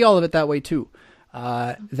trying to see all of it that way too.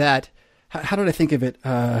 How did I think of it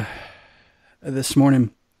this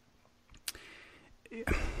morning?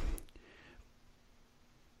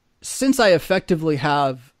 Since I effectively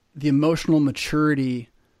have the emotional maturity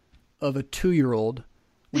of a 2-year-old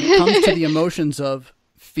when it comes to the emotions of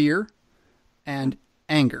fear and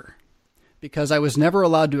anger, because I was never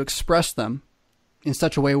allowed to express them in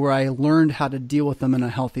such a way where I learned how to deal with them in a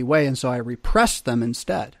healthy way. And so I repressed them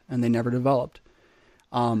instead, and they never developed.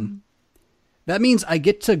 That means I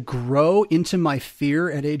get to grow into my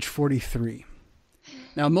fear at age 43.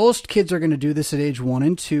 Now, most kids are going to do this at age 1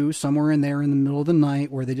 and 2, somewhere in there in the middle of the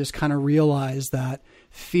night, where they just kind of realize that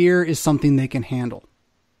fear is something they can handle.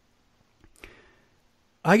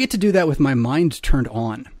 I get to do that with my mind turned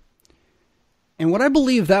on. And what I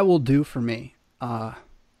believe that will do for me,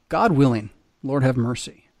 God willing, Lord have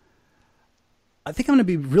mercy, I think I'm going to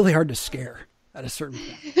be really hard to scare at a certain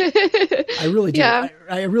point. I really do. Yeah.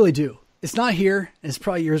 I really do. It's not here. It's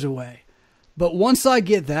probably years away. But once I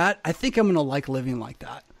get that, I think I'm going to like living like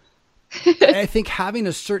that. I think having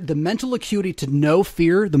the mental acuity to know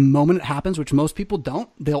fear the moment it happens, which most people don't,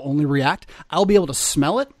 they'll only react. I'll be able to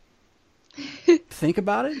smell it, think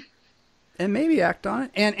about it, and maybe act on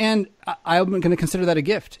it. And I'm going to consider that a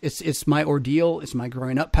gift. It's my ordeal. It's my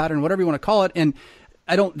growing up pattern, whatever you want to call it. And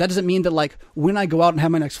that doesn't mean that like when I go out and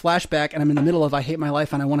have my next flashback and I'm in the middle of, I hate my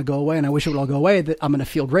life and I want to go away and I wish it would all go away, that I'm going to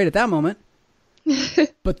feel great at that moment.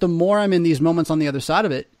 But the more I'm in these moments on the other side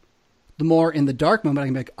of it, the more in the dark moment I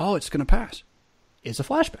can be like, oh, it's going to pass. It's a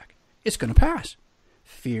flashback. It's going to pass.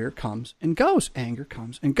 Fear comes and goes. Anger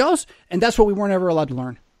comes and goes. And that's what we weren't ever allowed to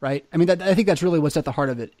learn, right? I mean, I think that's really what's at the heart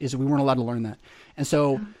of it, is that we weren't allowed to learn that. And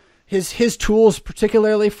so his tools,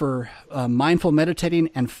 particularly for mindful meditating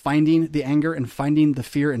and finding the anger and finding the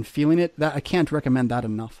fear and feeling it, that I can't recommend that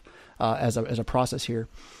enough as a process here.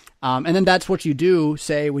 And then that's what you do,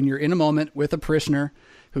 say, when you're in a moment with a parishioner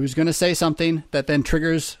who's going to say something that then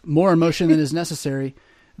triggers more emotion than is necessary.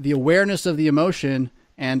 The awareness of the emotion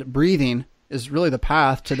and breathing is really the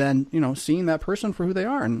path to then, seeing that person for who they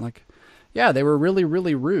are. And like, yeah, they were really,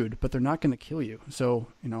 really rude, but they're not going to kill you. So,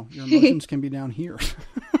 your emotions can be down here.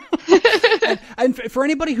 and for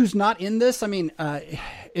anybody who's not in this, I mean,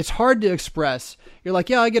 it's hard to express. You're like,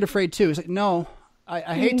 yeah, I get afraid too. It's like, no.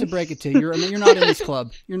 I hate to break it to you. You're not in this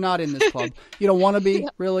club. You're not in this club. You don't want to be,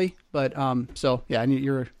 really. But so, yeah,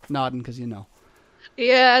 you're nodding because you know.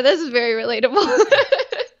 Yeah, this is very relatable.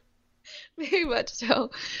 Very much so.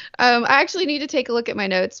 I actually need to take a look at my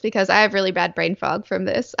notes because I have really bad brain fog from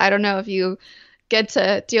this. I don't know if you get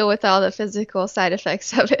to deal with all the physical side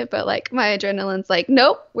effects of it, but like my adrenaline's like,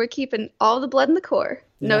 nope, we're keeping all the blood in the core.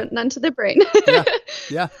 Yeah. None to the brain.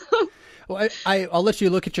 Yeah. Well, I'll let you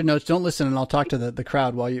look at your notes. Don't listen, and I'll talk to the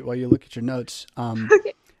crowd while you look at your notes.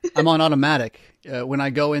 Okay. I'm on automatic. When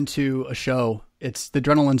I go into a show, the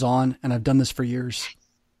adrenaline's on, and I've done this for years.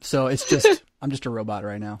 So it's just I'm just a robot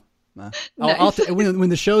right now. Nice. When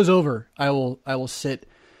the show's over, I will sit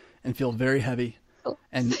and feel very heavy,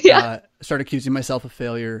 and start accusing myself of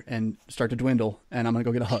failure and start to dwindle, and I'm gonna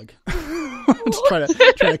go get a hug. Just try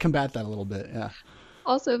to combat that a little bit. Yeah.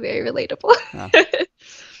 Also very relatable. Yeah.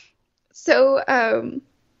 So,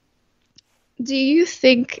 do you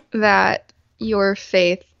think that your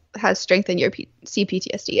faith has strengthened your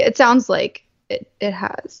CPTSD? It sounds like it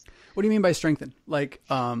has. What do you mean by strengthened? Like,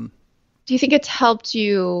 do you think it's helped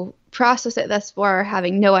you process it thus far,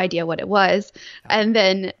 having no idea what it was, and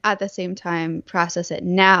then at the same time process it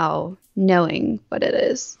now, knowing what it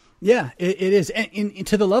is? Yeah, it is. And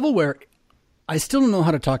to the level where I still don't know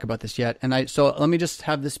how to talk about this yet. So let me just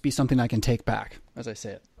have this be something I can take back as I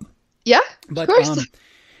say it. Yeah, but, of course.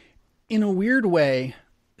 In a weird way,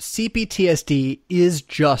 CPTSD is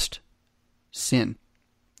just sin.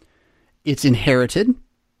 It's inherited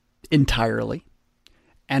entirely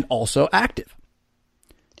and also active.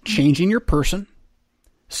 Changing your person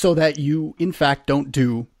so that you, in fact, don't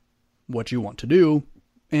do what you want to do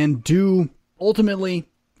and do ultimately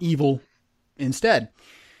evil instead.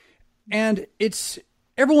 And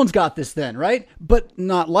everyone's got this then, right? But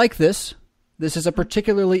not like this. This is a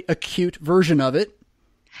particularly acute version of it,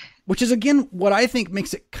 which is, again, what I think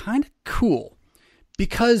makes it kind of cool,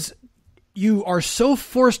 because you are so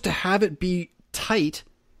forced to have it be tight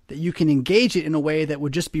that you can engage it in a way that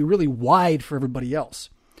would just be really wide for everybody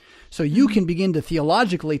else. So you can begin to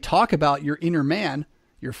theologically talk about your inner man,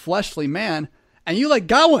 your fleshly man, and you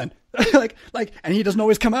got one. And he doesn't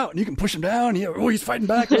always come out, and you can push him down. He's fighting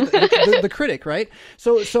back. The critic, right?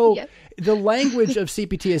 So yep. The language of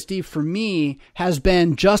CPTSD for me has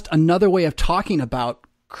been just another way of talking about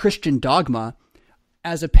Christian dogma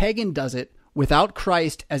as a pagan does it without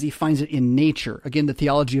Christ as he finds it in nature. Again, the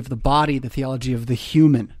theology of the body, the theology of the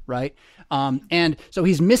human, right? And so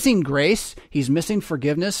he's missing grace. He's missing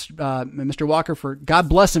forgiveness. Mr. Walker, for God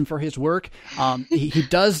bless him for his work. He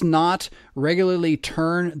does not regularly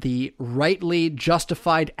turn the rightly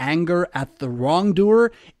justified anger at the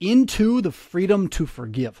wrongdoer into the freedom to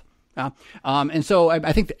forgive. And so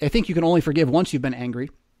I think you can only forgive once you've been angry.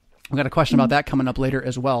 I've got a question about that coming up later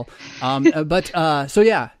as well. So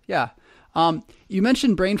yeah. You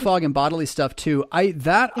mentioned brain fog and bodily stuff too.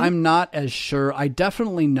 I'm not as sure. I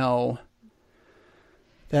definitely know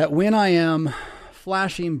that when I am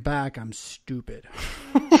flashing back, I'm stupid.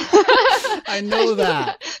 I know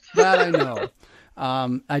that. That I know.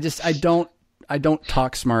 I don't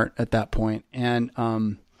talk smart at that point. And,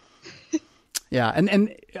 yeah.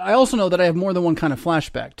 And I also know that I have more than one kind of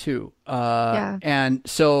flashback too. And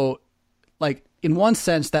so like in one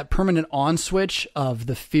sense, that permanent on switch of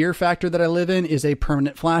the fear factor that I live in is a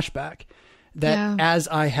permanent flashback that as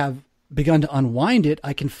I have begun to unwind it,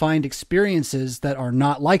 I can find experiences that are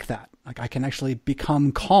not like that. Like I can actually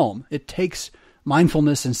become calm. It takes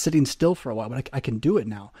mindfulness and sitting still for a while, but I can do it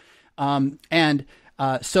now.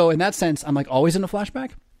 So in that sense, I'm like always in a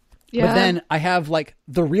flashback. Yeah. But then I have like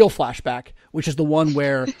the real flashback, which is the one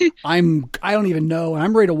where I don't even know, and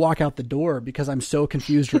I'm ready to walk out the door because I'm so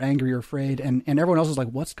confused or angry or afraid, and everyone else is like,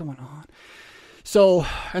 what's going on? So,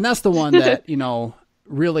 and that's the one that,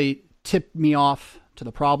 really tipped me off to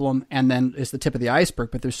the problem, and then is the tip of the iceberg,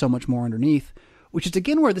 but there's so much more underneath, which is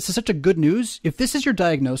again where this is such a good news. If this is your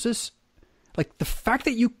diagnosis, like the fact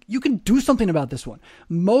that you can do something about this one.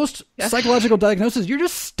 Most psychological diagnoses, you're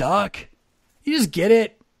just stuck. You just get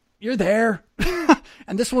it. You're there.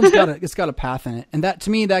 And this one's got a path in it. And that,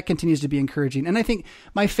 to me, that continues to be encouraging. And I think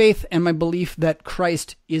my faith and my belief that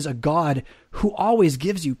Christ is a God who always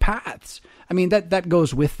gives you paths. I mean, that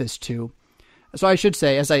goes with this too. So I should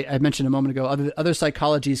say, as I mentioned a moment ago, other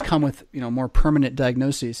psychologies come with, more permanent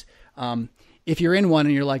diagnoses. If you're in one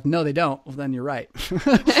and you're like, no, they don't, well, then you're right.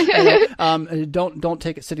 Don't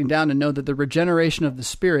take it sitting down and know that the regeneration of the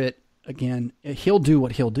Spirit, again, he'll do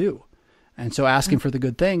what he'll do. And so ask him for the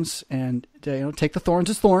good things and, take the thorns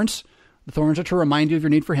as thorns. The thorns are to remind you of your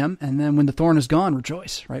need for him. And then when the thorn is gone,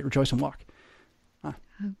 rejoice, right? Rejoice and walk. I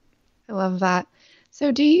love that.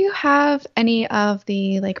 So do you have any of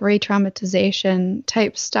the like re-traumatization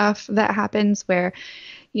type stuff that happens where,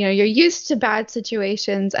 you're used to bad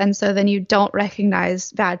situations, and so then you don't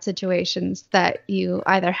recognize bad situations that you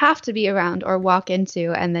either have to be around or walk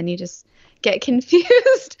into, and then you just get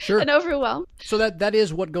confused and overwhelmed? So that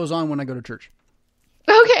is what goes on when I go to church.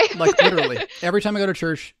 Okay. Like literally, every time I go to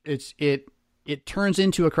church, it turns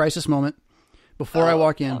into a crisis moment before I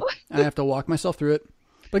walk in, and I have to walk myself through it.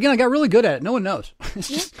 But again, I got really good at it. No one knows.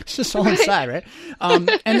 It's just all inside, right? And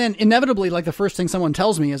then inevitably, like the first thing someone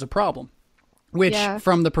tells me is a problem. Which,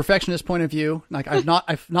 from the perfectionist point of view, like I've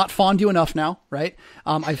not fawned you enough now, right?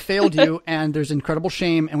 I've failed you, and there's incredible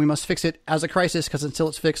shame, and we must fix it as a crisis because until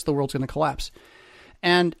it's fixed, the world's going to collapse.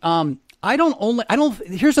 And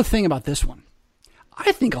here's the thing about this one.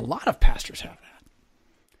 I think a lot of pastors have that.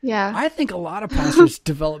 Yeah. I think a lot of pastors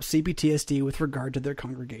develop CPTSD with regard to their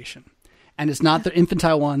congregation, and it's not the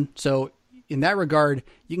infantile one. So in that regard,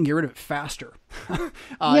 you can get rid of it faster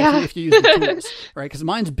if you use the tools, right? Because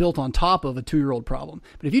mine's built on top of a 2-year-old problem.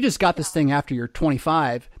 But if you just got this thing after you're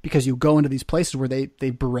 25, because you go into these places where they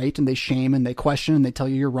berate and they shame and they question and they tell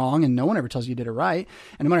you you're wrong, and no one ever tells you did it right.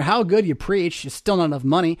 And no matter how good you preach, it's still not enough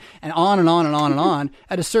money, and on and on and on and on.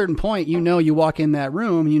 At a certain point, you walk in that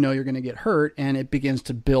room, you're going to get hurt, and it begins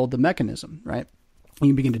to build the mechanism, right?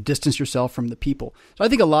 You begin to distance yourself from the people. So I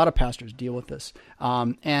think a lot of pastors deal with this.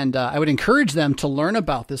 And I would encourage them to learn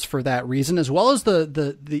about this for that reason, as well as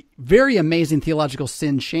the very amazing theological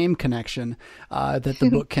sin-shame connection that the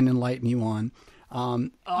book can enlighten you on.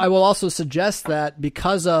 I will also suggest that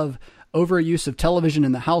because of overuse of television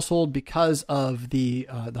in the household, because of the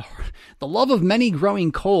love of many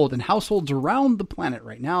growing cold in households around the planet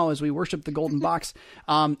right now as we worship the golden box,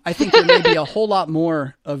 I think there may be a whole lot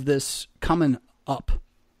more of this coming up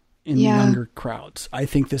in the younger crowds. I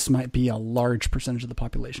think this might be a large percentage of the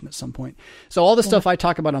population at some point. So all the stuff I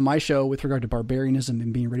talk about on my show with regard to barbarianism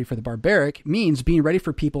and being ready for the barbaric means being ready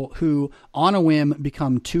for people who on a whim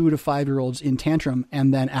become 2 to 5-year-olds in tantrum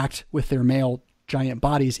and then act with their male giant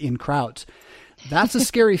bodies in crowds. That's a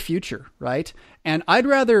scary future, right? And I'd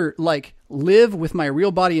rather live with my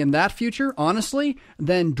real body in that future, honestly,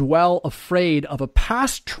 than dwell afraid of a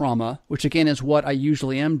past trauma, which again is what I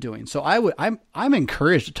usually am doing. So I'm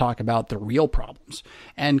encouraged to talk about the real problems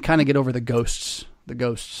and kind of get over the ghosts.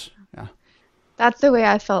 Yeah. That's the way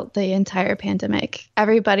I felt the entire pandemic.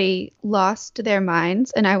 Everybody lost their minds,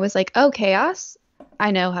 and I was like, "Oh, chaos! I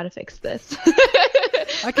know how to fix this.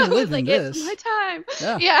 I can live in this. It's my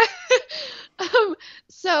time." Yeah.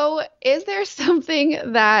 So, is there something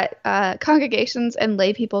that congregations and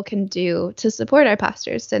lay people can do to support our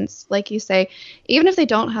pastors? Since, like you say, even if they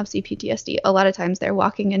don't have CPTSD, a lot of times they're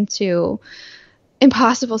walking into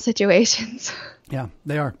impossible situations. Yeah,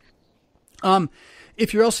 they are.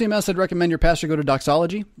 If you're LCMS, I'd recommend your pastor go to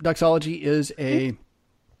Doxology. Doxology is a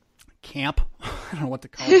camp, I don't know what to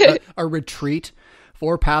call it, a retreat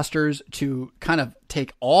for pastors to kind of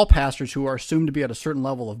take all pastors who are assumed to be at a certain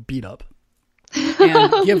level of beat up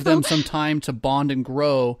and give them some time to bond and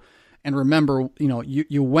grow. And remember,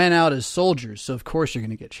 you went out as soldiers, so of course you're going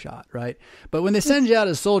to get shot, right? But when they send you out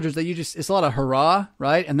as soldiers, it's a lot of hurrah,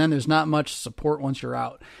 right? And then there's not much support once you're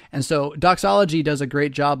out. And so Doxology does a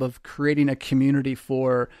great job of creating a community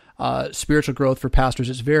for spiritual growth for pastors.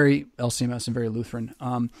 It's very LCMS and very Lutheran.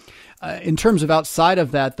 In terms of outside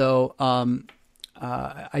of that, though,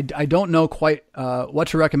 I don't know quite what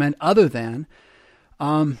to recommend other than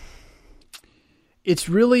it's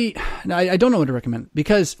really, I don't know what to recommend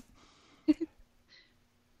because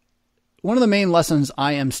one of the main lessons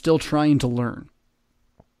I am still trying to learn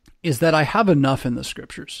is that I have enough in the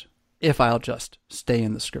scriptures if I'll just stay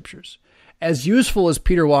in the scriptures. As useful as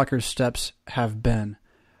Peter Walker's steps have been,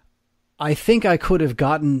 I think I could have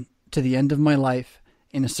gotten to the end of my life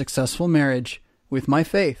in a successful marriage with my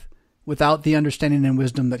faith without the understanding and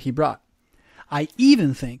wisdom that he brought. I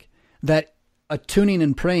even think that attuning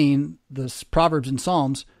and praying the Proverbs and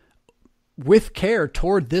Psalms with care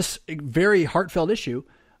toward this very heartfelt issue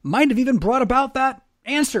might have even brought about that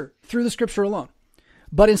answer through the scripture alone.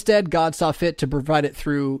 But instead, God saw fit to provide it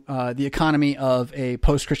through the economy of a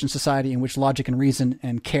post-Christian society in which logic and reason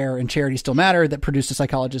and care and charity still matter, that produced a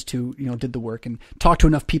psychologist who did the work and talked to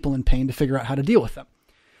enough people in pain to figure out how to deal with them.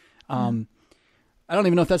 I don't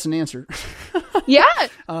even know if that's an answer. Yeah. Yeah.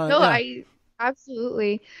 I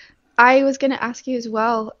absolutely. I was going to ask you as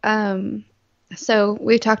well. So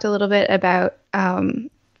we've talked a little bit about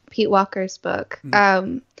Pete Walker's book.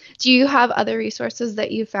 Do you have other resources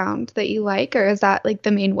that you found that you like, or is that like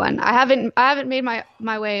the main one? I haven't made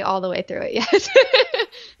my way all the way through it yet.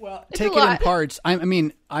 Well, take it in parts.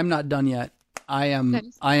 I'm not done yet. I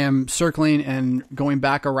am circling and going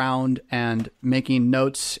back around and making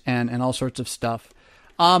notes and all sorts of stuff.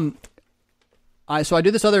 I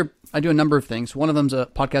do a number of things. One of them's a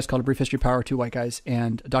podcast called A Brief History of Power, Two White Guys,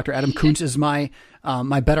 and Dr. Adam Kuntz is my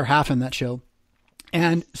better half in that show.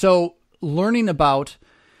 And so learning about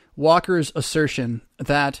Walker's assertion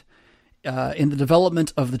that in the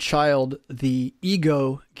development of the child, the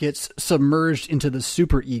ego gets submerged into the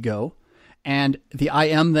superego, and the I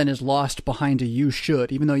am then is lost behind a you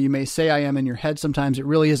should. Even though you may say I am in your head sometimes, it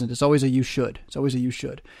really isn't. It's always a you should. It's always a you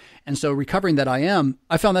should. And so recovering that I am,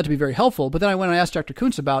 I found that to be very helpful. But then I went and I asked Dr.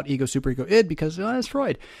 Kuntz about ego, superego, id, because that's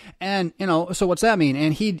Freud. And, so what's that mean?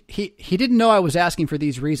 And he didn't know I was asking for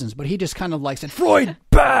these reasons, but he just kind of said, Freud,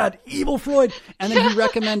 bad, evil Freud. And then he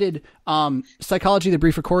recommended Psychology, the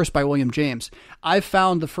Briefer Course by William James. I've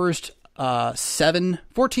found the first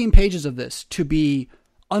 14 pages of this to be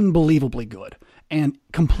unbelievably good and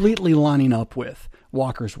completely lining up with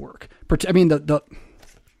Walker's work. The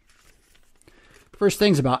first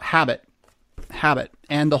thing's about habit.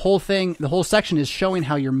 And the whole section is showing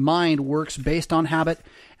how your mind works based on habit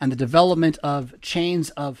and the development of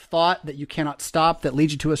chains of thought that you cannot stop that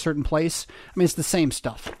lead you to a certain place. It's the same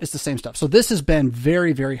stuff. So this has been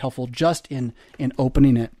very, very helpful just in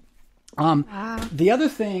opening it. Wow. The other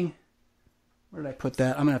thing, where did I put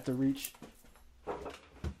that? I'm going to have to reach.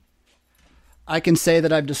 I can say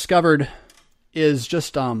that I've discovered is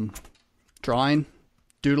just drawing,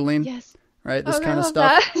 doodling. Yes. Right, this kind of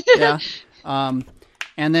stuff. Yeah.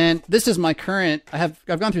 And then this is my current. I've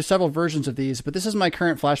gone through several versions of these, but this is my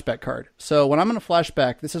current flashback card. So when I'm in a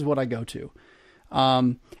flashback, this is what I go to.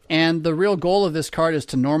 And the real goal of this card is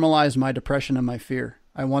to normalize my depression and my fear.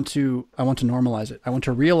 I want to normalize it. I want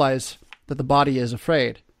to realize that the body is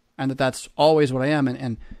afraid, and that that's always what I am.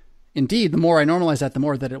 And indeed, the more I normalize that, the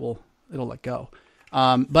more that it'll let go.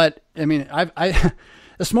 But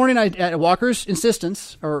this morning, at Walker's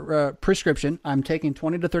insistence or prescription, I'm taking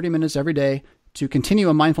 20 to 30 minutes every day to continue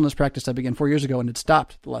a mindfulness practice I began 4 years ago, and it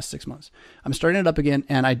stopped the last 6 months. I'm starting it up again,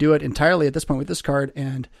 and I do it entirely at this point with this card.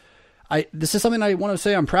 And this is something I want to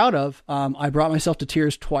say I'm proud of. I brought myself to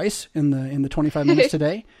tears twice in the 25 minutes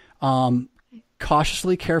today,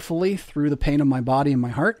 cautiously, carefully through the pain of my body and my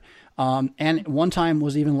heart. And one time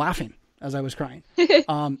was even laughing as I was crying.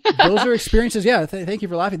 Those are experiences. Yeah. Thank you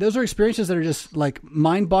for laughing. Those are experiences that are just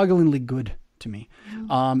mind-bogglingly good to me.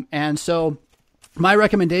 And so my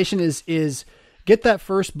recommendation is get that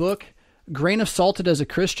first book, grain of salt it as a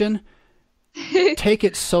Christian, take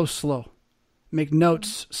it so slow. Make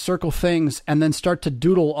notes, circle things, and then start to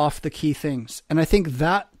doodle off the key things. And I think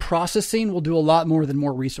that processing will do a lot more than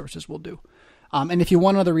more resources will do. And if you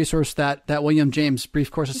want another resource, that William James Brief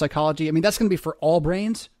Course of Psychology, I mean, that's going to be for all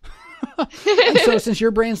brains. And so since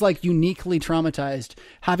your brain's like uniquely traumatized,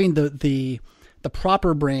 having the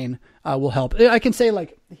proper brain will help. I can say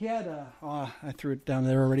like he had I threw it down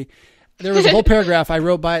there already. There was a whole paragraph I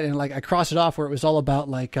wrote by it and like I crossed it off where it was all about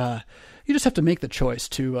like, you just have to make the choice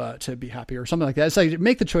to be happy or something like that. It's like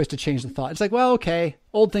make the choice to change the thought. It's like, well, okay,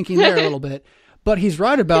 old thinking there a little bit, but he's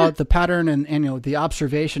right about the pattern and you know, the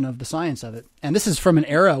observation of the science of it. And this is from an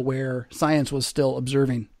era where science was still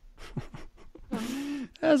observing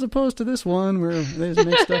as opposed to this one where they just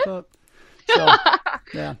make stuff up. So,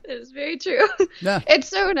 yeah. It's very true. Yeah. It's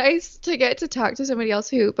so nice to get to talk to somebody else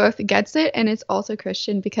who both gets it and is also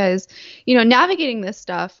Christian because, you know, navigating this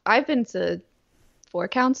stuff, I've been to 4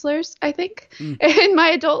 counselors, I think, in my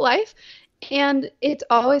adult life. And it's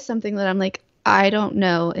always something that I'm like, I don't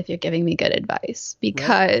know if you're giving me good advice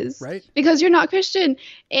because you're not Christian.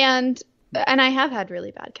 And I have had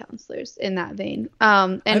really bad counselors in that vein.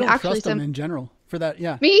 And I don't actually trust them in general for that.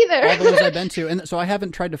 Yeah. Me either. All those I've been to. And so I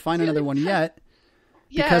haven't tried to find another one yet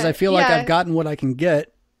because I feel like I've gotten what I can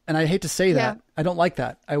get. And I hate to say that. I don't like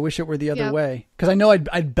that. I wish it were the other way because I know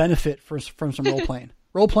I'd benefit from some role playing.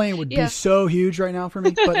 Role playing would be so huge right now for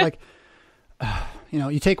me, but like, you know,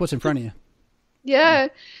 you take what's in front of you. Yeah.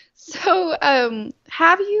 So,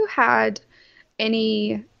 have you had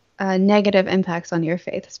any negative impacts on your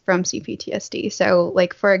faith from CPTSD? So,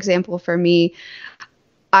 like, for example, for me,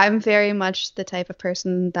 I'm very much the type of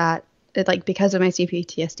person that, like, because of my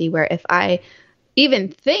CPTSD, where if I even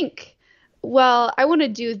think, well, I want to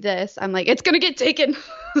do this, I'm like, it's going to get taken.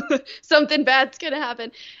 Something bad's going to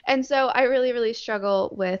happen. And so I really, really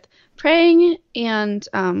struggle with praying and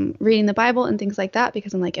reading the Bible and things like that,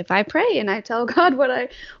 because I'm like, if I pray and I tell God what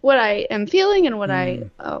I am feeling and what I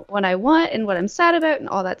want and what I'm sad about and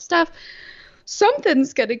all that stuff,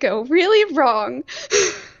 something's going to go really wrong.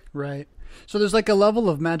 Right. So there's like a level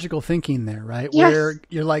of magical thinking there, right? Yes. Where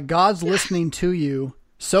you're like, God's listening to you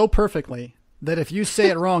so perfectly that if you say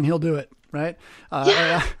it wrong, he'll do it. Right.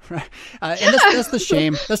 Right. And that's the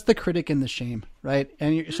shame. That's the critic and the shame. Right.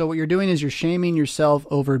 And so what you're doing is you're shaming yourself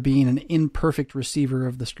over being an imperfect receiver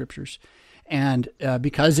of the scriptures. And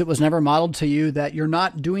because it was never modeled to you that you're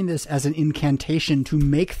not doing this as an incantation to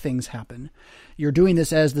make things happen. You're doing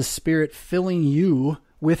this as the Spirit filling you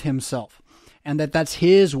with himself, and that's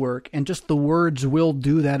his work. And just the words will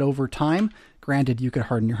do that over time. Granted, you could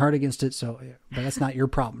harden your heart against it. But that's not your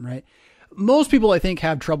problem. Right. Most people, I think,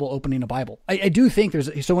 have trouble opening a Bible. I do think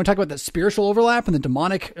so when we talk about that spiritual overlap and the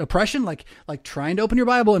demonic oppression, like trying to open your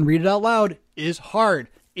Bible and read it out loud is hard.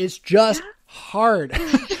 It's just hard.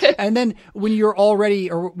 And then when you're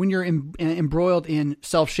when you're embroiled in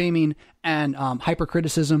self-shaming and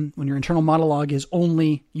hypercriticism, when your internal monologue is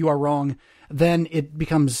only you are wrong, then it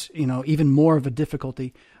becomes, even more of a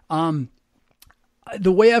difficulty.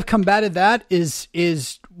 The way I've combated that is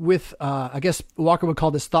with, I guess Walker would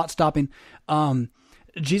call this thought stopping.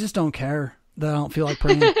 Jesus don't care that I don't feel like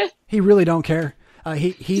praying. He really don't care.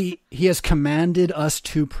 He has commanded us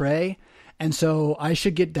to pray. And so I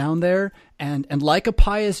should get down there and like a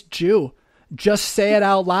pious Jew, just say it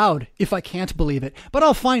out loud if I can't believe it. But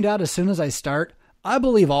I'll find out as soon as I start. I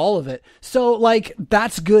believe all of it. So like,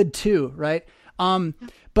 that's good too, right?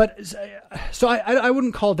 But so I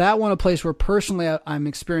wouldn't call that one a place where personally I'm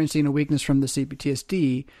experiencing a weakness from the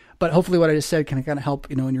CPTSD, but hopefully what I just said can kind of help,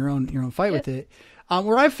 in your own fight with it.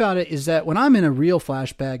 Where I've found it is that when I'm in a real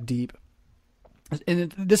flashback deep,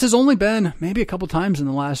 and this has only been maybe a couple times in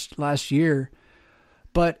the last year,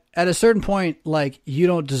 but at a certain point, like, you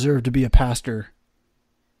don't deserve to be a pastor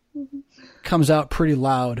comes out pretty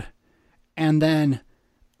loud. And then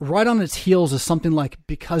right on its heels is something like,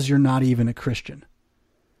 because you're not even a Christian.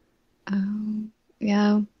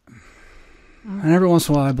 Yeah. And every once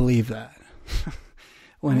in a while I believe that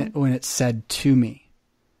when it's said to me.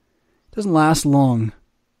 It doesn't last long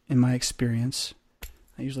in my experience.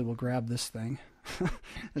 I usually will grab this thing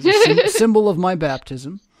as a symbol of my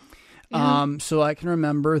baptism. Yeah. So I can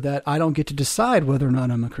remember that I don't get to decide whether or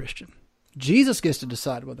not I'm a Christian. Jesus gets to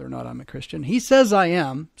decide whether or not I'm a Christian. He says I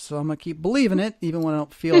am, so I'm going to keep believing it, even when I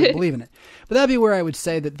don't feel like believing it. But that'd be where I would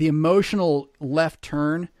say that the emotional left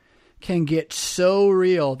turn can get so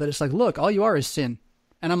real that it's like, look, all you are is sin.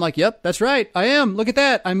 And I'm like, yep, that's right. I am. Look at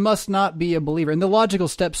that. I must not be a believer. And the logical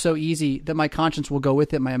step's so easy that my conscience will go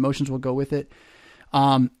with it. My emotions will go with it.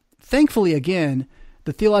 thankfully, again,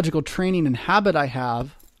 the theological training and habit I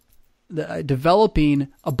have, developing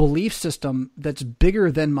a belief system that's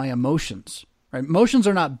bigger than my emotions, right? Emotions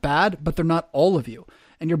are not bad, but they're not all of you.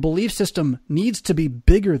 And your belief system needs to be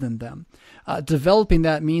bigger than them. Developing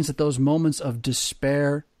that means that those moments of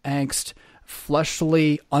despair, angst,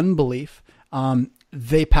 fleshly unbelief,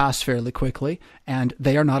 they pass fairly quickly, and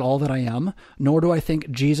they are not all that I am, nor do I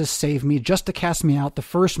think Jesus saved me just to cast me out the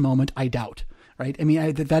first moment I doubt. Right? I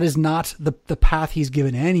mean, that is not the path he's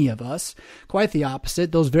given any of us. Quite the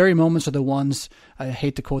opposite. Those very moments are the ones, I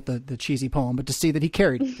hate to quote the cheesy poem, but to see that he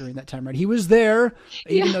carried during that time, right? He was there,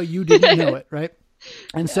 even though you didn't know it, right?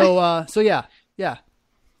 And so yeah.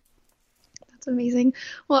 That's amazing.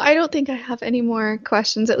 Well, I don't think I have any more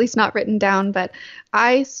questions, at least not written down, but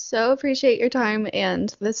I so appreciate your time,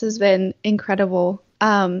 and this has been incredible.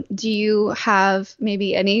 Do you have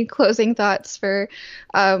maybe any closing thoughts for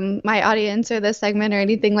my audience or this segment or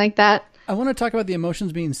anything like that? I want to talk about the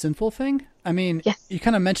emotions being sinful thing. I mean, yes. You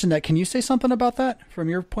kind of mentioned that. Can you say something about that from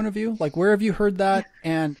your point of view? Like, where have you heard that,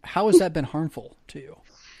 and how has that been harmful to you?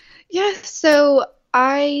 Yeah, so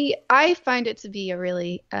I find it to be a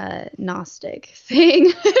really Gnostic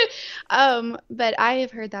thing, but I have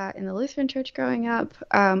heard that in the Lutheran Church growing up.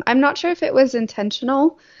 I'm not sure if it was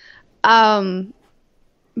intentional,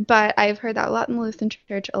 but I've heard that a lot in the Lutheran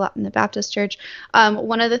Church, a lot in the Baptist Church.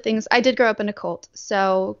 One of the things, I did grow up in a cult,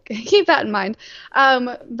 so keep that in mind,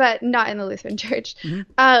 but not in the Lutheran Church.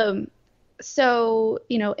 Mm-hmm. So,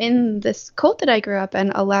 in this cult that I grew up in,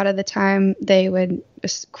 a lot of the time they would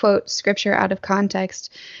quote scripture out of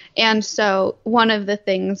context. And so one of the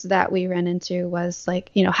things that we ran into was like,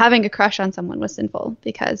 having a crush on someone was sinful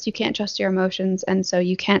because you can't trust your emotions. And so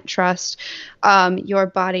you can't trust your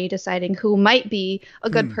body deciding who might be a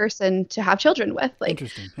good person to have children with. Like,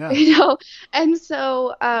 interesting. Yeah. And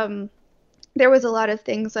so there was a lot of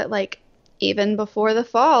things that even before the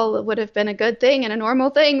fall would have been a good thing and a normal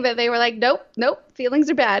thing that they were like, nope, feelings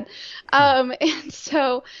are bad. And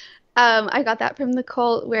so I got that from the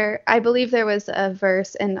cult, where I believe there was a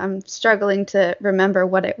verse, and I'm struggling to remember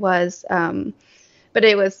what it was, but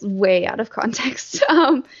it was way out of context.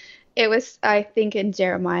 It was, I think, in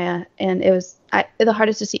Jeremiah, and it was, the heart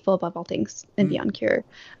is deceitful above all things and beyond cure.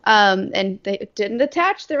 And they didn't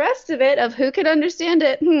attach the rest of it of who could understand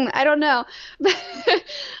it. I don't know.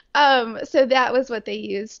 So that was what they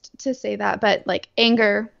used to say that. But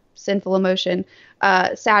anger, sinful emotion,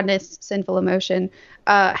 sadness, sinful emotion,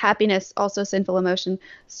 happiness, also sinful emotion.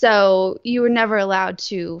 So you were never allowed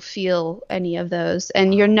to feel any of those,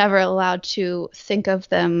 and you're never allowed to think of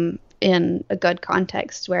them in a good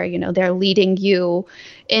context where, they're leading you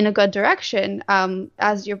in a good direction,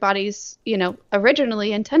 as your body's,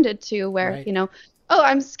 originally intended to, where, right. Oh,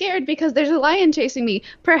 I'm scared because there's a lion chasing me.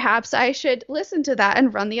 Perhaps I should listen to that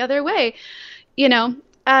and run the other way, Yeah.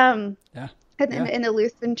 And in the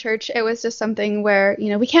Lutheran Church, it was just something where,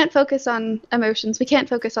 we can't focus on emotions. We can't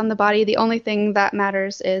focus on the body. The only thing that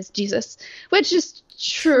matters is Jesus, which is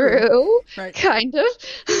true, right. Kind of.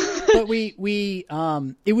 But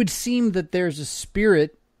it would seem that there's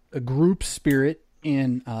a group spirit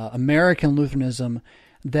in American Lutheranism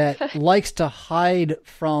that likes to hide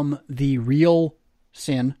from the real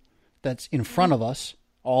sin that's in front of us,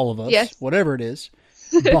 all of us, yes. Whatever it is,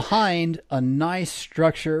 behind a nice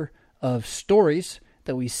structure of stories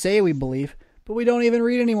that we say we believe, but we don't even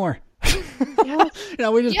read anymore. Yes.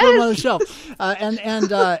 We just put them on the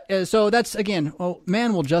shelf. So that's, again,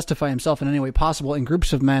 man will justify himself in any way possible, and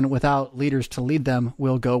groups of men without leaders to lead them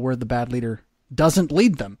will go where the bad leader doesn't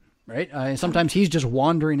lead them, right? Sometimes he's just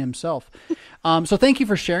wandering himself. So thank you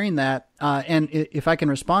for sharing that. And if I can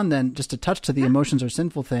respond then, just to touch to the emotions are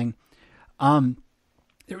sinful thing,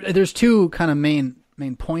 there's two kind of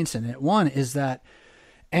main points in it. One is that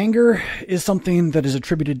anger is something that is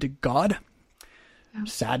attributed to God. Yeah.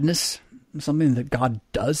 Sadness is something that God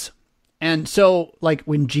does. And so,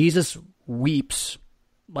 when Jesus weeps,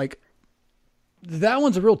 that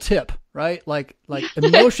one's a real tip, right?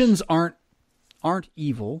 Emotions aren't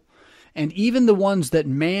evil. And even the ones that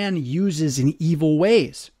man uses in evil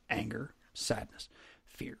ways, anger, sadness,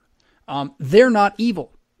 fear, they're not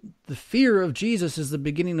evil. The fear of Jesus is the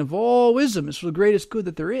beginning of all wisdom. It's for the greatest good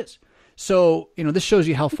that there is. So, this shows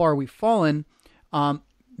you how far we've fallen.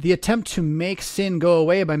 The attempt to make sin go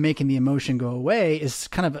away by making the emotion go away is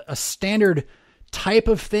kind of a standard type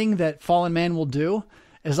of thing that fallen man will do.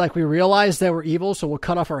 Is we realize that we're evil, so we'll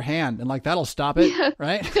cut off our hand, and that'll stop it, yeah,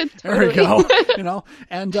 right? Totally. There we go.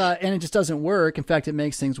 And it just doesn't work. In fact, it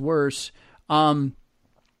makes things worse. Your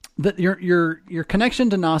connection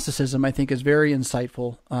to Gnosticism, I think, is very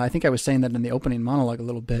insightful. I think I was saying that in the opening monologue a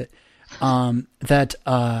little bit.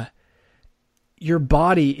 that your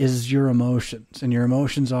body is your emotions, and your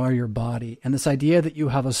emotions are your body. And this idea that you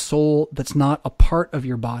have a soul that's not a part of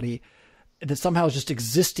your body, that somehow is just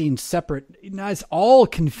existing separate, it's all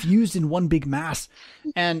confused in one big mass.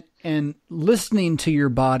 And listening to your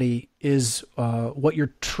body is what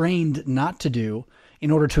you're trained not to do in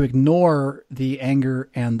order to ignore the anger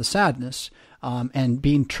and the sadness. And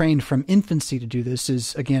being trained from infancy to do this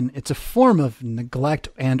is, again, it's a form of neglect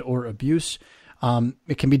and or abuse.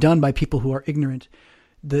 It can be done by people who are ignorant.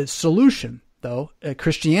 The solution, though,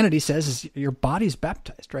 Christianity says, is your body's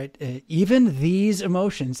baptized, right? Even these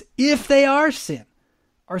emotions, if they are sin,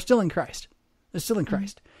 are still in Christ. They're still in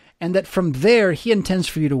Christ. And that from there, he intends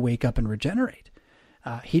for you to wake up and regenerate.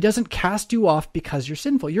 He doesn't cast you off because you're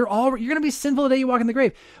sinful. You're going to be sinful the day you walk in the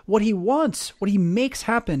grave. What he wants, what he makes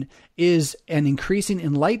happen, is an increasing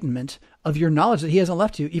enlightenment of your knowledge that he hasn't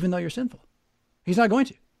left you, even though you're sinful. He's not going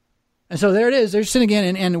to. And so there it is. There's sin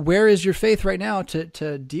again. And where is your faith right now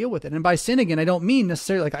to deal with it? And by sin again, I don't mean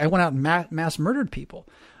necessarily like I went out and mass murdered people.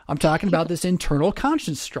 I'm talking about this internal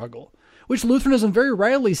conscience struggle, which Lutheranism very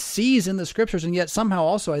rarely sees in the scriptures, and yet somehow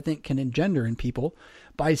also I think can engender in people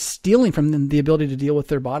by stealing from them the ability to deal with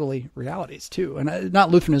their bodily realities too. And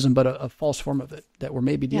not Lutheranism, but a false form of it that we're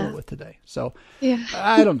maybe dealing with today. So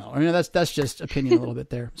I don't know. I mean, that's just opinion a little bit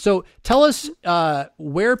there. So tell us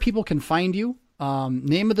where people can find you.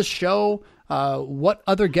 Name of the show, what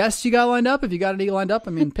other guests you got lined up? If you got any lined up,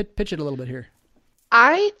 I mean, pitch it a little bit here.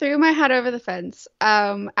 I threw my head over the fence,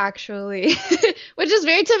 actually, which is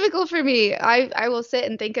very typical for me. I will sit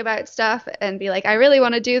and think about stuff and be like, I really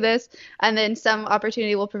want to do this. And then some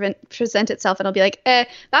opportunity will present itself and I'll be like,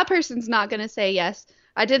 that person's not going to say yes.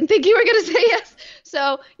 I didn't think you were going to say yes.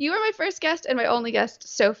 So you were my first guest and my only guest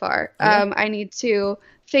so far. Okay. I need to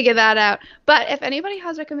figure that out. But if anybody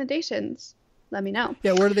has recommendations, let me know.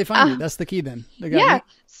 Yeah, where do they find you? That's the key then.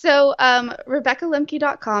 So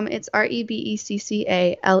RebeccaLemke.com. It's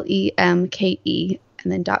RebeccaLemke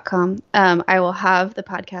and then .com. I will have the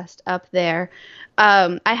podcast up there.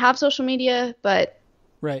 I have social media, but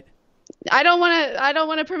right. I don't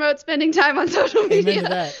want to promote spending time on social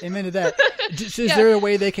media. Amen to that. Is there a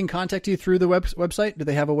way they can contact you through the website? Do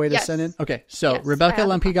they have a way to send in? Okay, so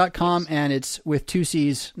RebeccaLemke.com, and it's with 2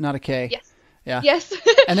 C's, not a K. Yes. Yeah. Yes.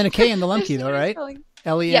 And then a K in the Lemke, though, right?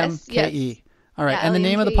 Lemke. Yes. All right. And the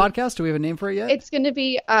name of the podcast? Do we have a name for it yet? It's going to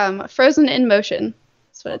be Frozen in Motion.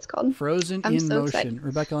 That's what it's called. Frozen in Motion. Excited.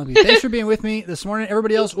 Rebecca Lemke. Thanks for being with me this morning.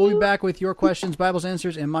 Everybody else, we'll be back with your questions, Bible's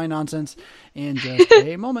answers, and my nonsense in just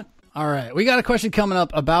a moment. All right. We got a question coming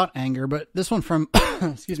up about anger, but this one from,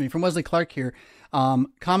 from Wesley Clark here,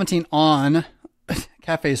 commenting on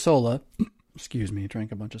Cafe Sola.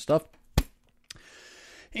 Drank a bunch of stuff.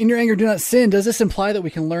 In your anger, do not sin. Does this imply that we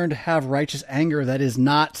can learn to have righteous anger that is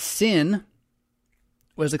not sin?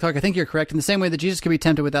 Wesley Clark, I think you're correct. In the same way that Jesus can be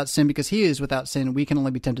tempted without sin because he is without sin, we can only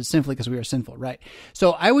be tempted sinfully because we are sinful, right?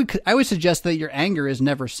 So I would suggest that your anger is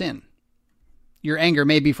never sin. Your anger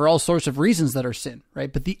may be for all sorts of reasons that are sin,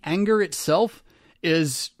 right? But the anger itself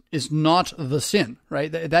is not the sin, right?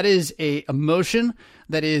 That is a emotion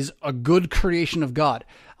that is a good creation of God.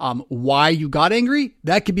 Why you got angry,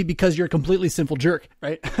 that could be because you're a completely sinful jerk,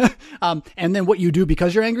 right? And then what you do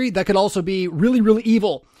because you're angry, that could also be really, really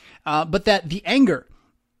evil. But that the anger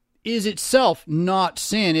is itself not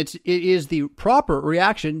sin. It is the proper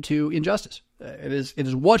reaction to injustice. It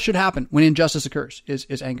is what should happen when injustice occurs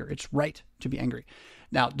is anger. It's right to be angry.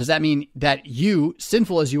 Now, does that mean that you,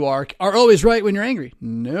 sinful as you are always right when you're angry?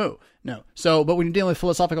 No. So, but when you're dealing with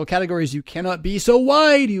philosophical categories, you cannot be so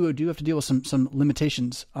wide. You do have to deal with some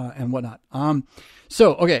limitations and whatnot.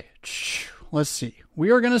 So, okay, let's see.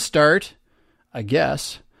 We are going to start, I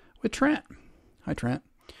guess, with Trent. Hi, Trent.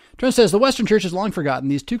 Trent says, the Western Church has long forgotten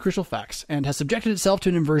these two crucial facts and has subjected itself to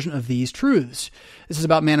an inversion of these truths. This is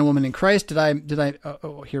about man and woman in Christ.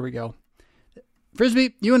 Here we go.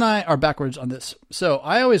 Frisbee, you and I are backwards on this. So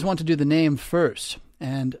I always want to do the name first,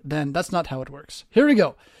 and then that's not how it works. Here we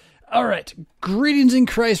go. All right. Greetings in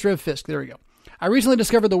Christ, Rev Fisk. There we go. I recently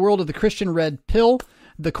discovered the world of the Christian red pill.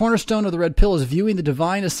 The cornerstone of the red pill is viewing the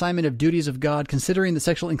divine assignment of duties of God, considering the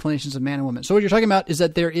sexual inclinations of man and woman. So what you're talking about is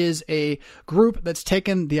that there is a group that's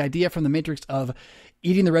taken the idea from the matrix of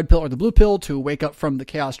eating the red pill or the blue pill to wake up from the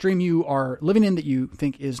chaos dream you are living in that you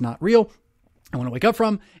think is not real and want to wake up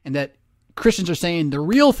from, and that Christians are saying the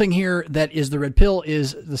real thing here that is the red pill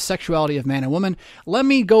is the sexuality of man and woman. Let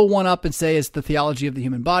me go one up and say it's the theology of the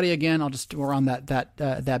human body again. We're on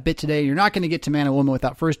that bit today. You're not going to get to man and woman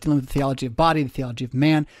without first dealing with the theology of body, the theology of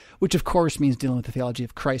man. which of course means dealing with the theology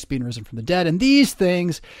of Christ being risen from the dead and these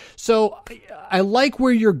things. So I like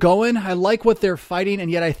where you're going. I like what they're fighting,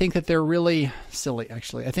 and yet I think that they're really silly,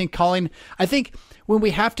 actually. I think when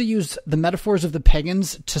we have to use the metaphors of the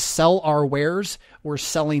pagans to sell our wares, we're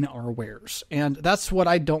selling our wares. And that's what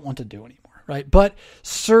I don't want to do anymore, right? But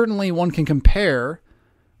certainly one can compare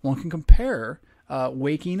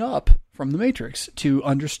waking up from the Matrix to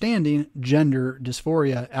understanding gender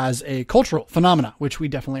dysphoria as a cultural phenomena, which we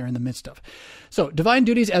definitely are in the midst of. So divine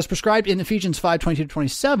duties as prescribed in Ephesians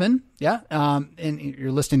 5:22-27. Yeah. And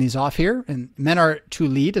you're listing these off here. And men are to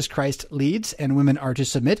lead as Christ leads, and women are to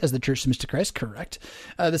submit as the church submits to Christ. Correct.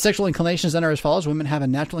 The sexual inclinations then are as follows. Women have a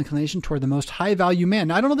natural inclination toward the most high value man.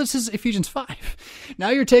 Now, I don't know if this is Ephesians 5. Now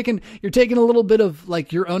you're taking a little bit of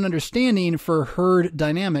like your own understanding for herd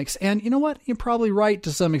dynamics. And you know what? You're probably right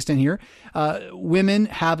to some extent here. Women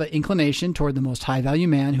have an inclination toward the most high value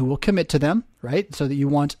man who will commit to them, right? So that you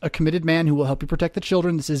want a committed man who will help you protect the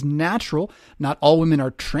children. This is natural. Not all women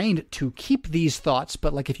are trained to keep these thoughts,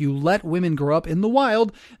 but like if you let women grow up in the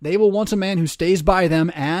wild, they will want a man who stays by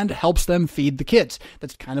them and helps them feed the kids.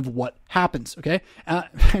 That's kind of what happens. Okay.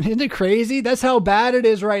 Isn't it crazy? That's how bad it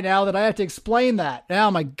is right now that I have to explain that.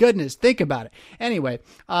 Oh my goodness. Think about it. Anyway,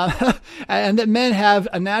 and that men have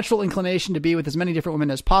a natural inclination to be with as many different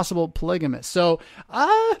women as possible, polygamous. So,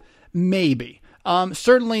 maybe.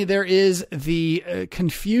 Certainly there is the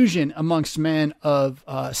confusion amongst men of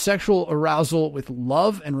sexual arousal with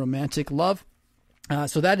love and romantic love.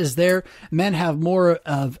 So that is there. Men have more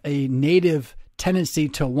of a native tendency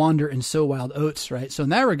to wander and sow wild oats, right? So in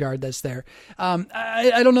that regard, that's there.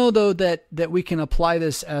 I don't know though that we can apply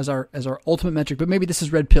this as our ultimate metric, but maybe this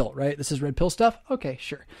is red pill, right? This is red pill stuff. Okay,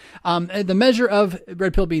 sure. The measure of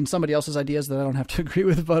red pill being somebody else's ideas that I don't have to agree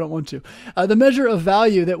with if I don't want to. The measure of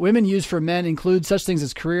value that women use for men includes such things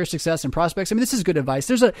as career success and prospects. I mean, this is good advice.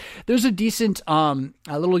 There's a decent a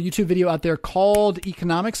little YouTube video out there called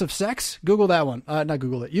Economics of Sex. Google that one. Not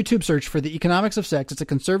Google it. YouTube search for the Economics of Sex. It's a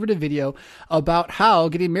conservative video about how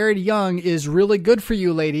getting married young is really good for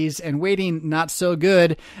you ladies and waiting not so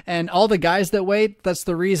good. And all the guys that wait, that's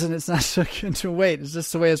the reason it's not so good to wait. It's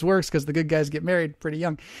just the way it works because the good guys get married pretty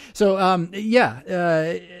young. So,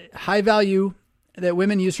 high value that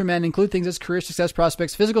women use for men include things as career success,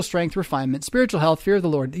 prospects, physical strength, refinement, spiritual health, fear of the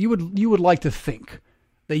Lord. You would like to think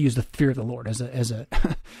they use the fear of the Lord as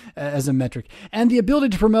a metric, and the ability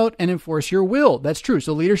to promote and enforce your will. That's true.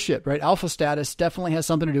 So leadership, right? Alpha status definitely has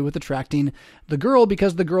something to do with attracting the girl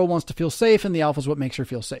because the girl wants to feel safe, and the alpha is what makes her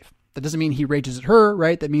feel safe. That doesn't mean he rages at her,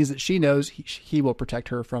 right? That means that she knows he will protect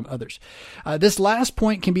her from others. This last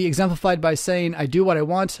point can be exemplified by saying, I do what I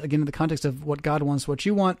want. Again, in the context of what God wants, what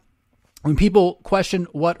you want. When people question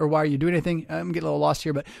what or why are you doing anything, I'm getting a little lost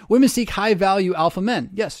here, but women seek high value alpha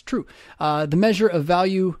men. Yes, true. The measure of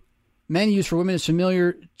value men use for women is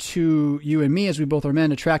familiar to you and me as we both are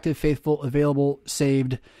men: attractive, faithful, available,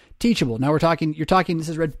 saved, teachable. Now you're talking, this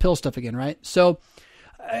is red pill stuff again, right? So,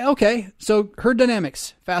 okay. So herd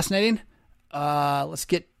dynamics, fascinating. Let's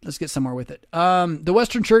get somewhere with it. The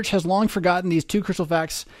Western church has long forgotten these two crucial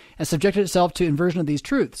facts and subjected itself to inversion of these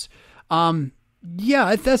truths.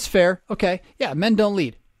 Yeah, that's fair. Okay. Yeah, men don't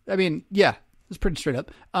lead. I mean, yeah, it's pretty straight up.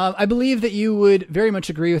 I believe that you would very much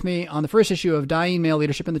agree with me on the first issue of dying male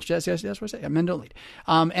leadership in the church. Yes, that's what I say. Yeah, men don't lead.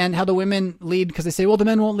 And how the women lead because they say, well, the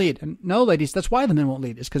men won't lead. And no, ladies, that's why the men won't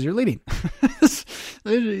lead. It's because you're leading.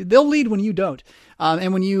 They'll lead when you don't.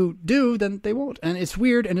 And when you do, then they won't. And it's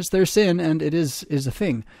weird, and it's their sin, and it is a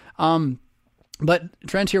thing. But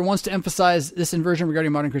Trent here wants to emphasize this inversion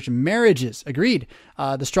regarding modern Christian marriages. Agreed.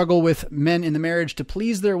 The struggle with men in the marriage to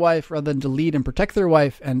please their wife rather than to lead and protect their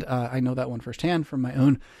wife. And I know that one firsthand from my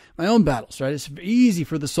own battles, right? It's easy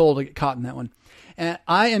for the soul to get caught in that one. And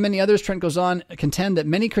I and many others, Trent goes on, contend that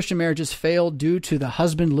many Christian marriages fail due to the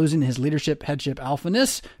husband losing his leadership, headship,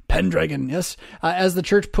 alphaness, Pendragon, yes, as the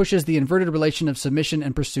church pushes the inverted relation of submission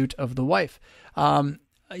and pursuit of the wife.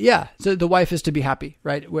 Yeah. So the wife is to be happy,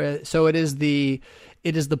 right? So it is the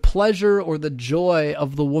pleasure or the joy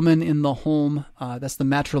of the woman in the home. That's the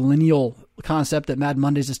matrilineal concept that Mad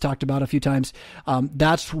Mondays has talked about a few times.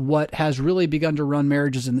 That's what has really begun to run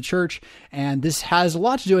marriages in the church. And this has a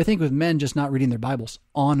lot to do, I think, with men just not reading their Bibles,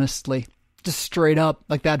 honestly. Just straight up,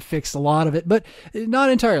 like that fixed a lot of it, but not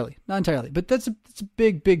entirely, but that's a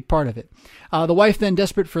big, big part of it. The wife then,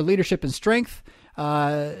 desperate for leadership and strength,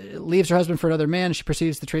 leaves her husband for another man. She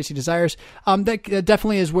perceives the traits he desires. That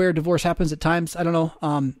definitely is where divorce happens at times. I don't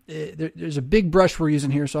know. There's a big brush we're using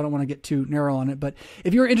here, so I don't want to get too narrow on it. But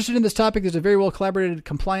if you're interested in this topic, there's a very well collaborated,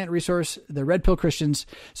 compliant resource, the Red Pill Christians.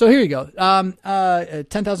 So here you go.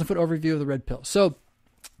 10,000 foot overview of the Red Pill. So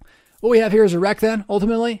what we have here is a rec then,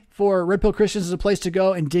 ultimately, for Red Pill Christians is a place to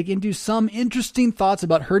go and dig into some interesting thoughts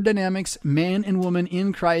about herd dynamics, man and woman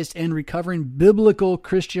in Christ, and recovering biblical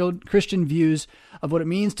Christian views of what it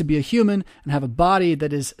means to be a human and have a body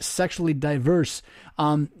that is sexually diverse.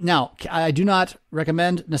 Now, I do not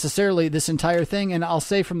recommend necessarily this entire thing, and I'll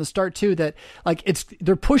say from the start too that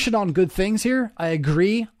they're pushing on good things here. I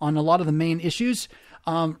agree on a lot of the main issues.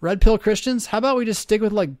 Red Pill Christians, how about we just stick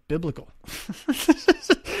with biblical,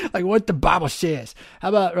 like what the Bible says? How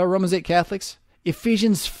about Romans 8 Catholics,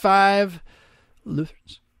 Ephesians 5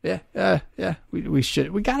 Lutherans? Yeah. We should.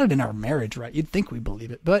 We got it in our marriage, right? You'd think we believe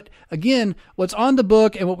it. But again, what's on the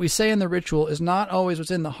book and what we say in the ritual is not always what's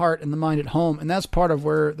in the heart and the mind at home. And that's part of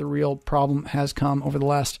where the real problem has come over the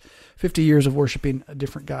last 50 years of worshiping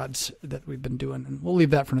different gods that we've been doing. And we'll leave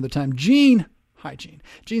that for another time. Gene. Hi, Gene.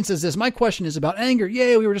 Gene says this, my question is about anger.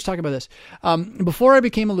 Yay, we were just talking about this. Before I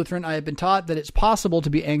became a Lutheran, I had been taught that it's possible to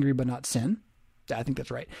be angry but not sin. I think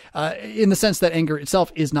that's right. In the sense that anger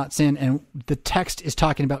itself is not sin, and the text is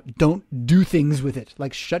talking about don't do things with it.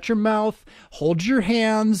 Like shut your mouth, hold your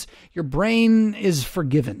hands, your brain is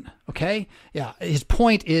forgiven. Okay? Yeah. His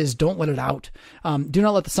point is don't let it out. Do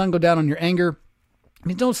not let the sun go down on your anger. I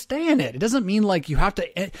mean, don't stay in it. It doesn't mean you have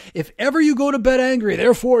to, if ever you go to bed angry,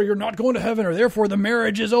 therefore you're not going to heaven, or therefore the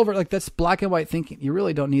marriage is over. That's black and white thinking. You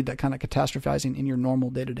really don't need that kind of catastrophizing in your normal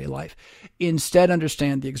day-to-day life. Instead,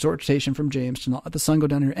 understand the exhortation from James to not let the sun go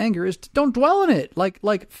down in your anger is to don't dwell in it.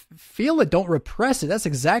 Feel it. Don't repress it. That's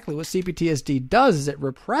exactly what CPTSD does, is it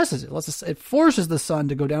represses it. It forces the sun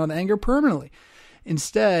to go down in the anger permanently.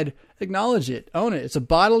 Instead, acknowledge it, own it. It's a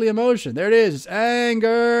bodily emotion. There it is. It's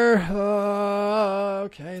anger.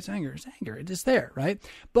 Okay, it's anger. It's anger. It is there, right?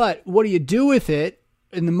 But what do you do with it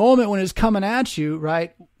in the moment when it's coming at you,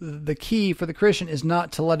 right? The key for the Christian is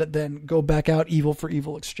not to let it then go back out evil for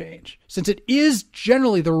evil exchange. Since it is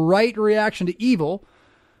generally the right reaction to evil,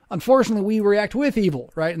 unfortunately, we react with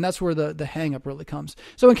evil, right? And that's where the hang-up really comes.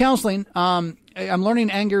 So in counseling, I'm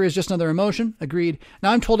learning anger is just another emotion. Agreed.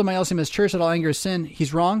 Now I'm told in my LCMS church that all anger is sin.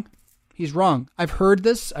 He's wrong. He's wrong. I've heard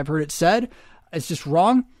this. I've heard it said. It's just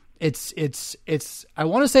wrong. It's, I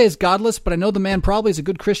want to say it's godless, but I know the man probably is a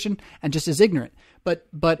good Christian and just is ignorant. But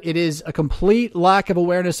it is a complete lack of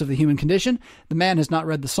awareness of the human condition. The man has not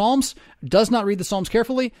read the Psalms, does not read the Psalms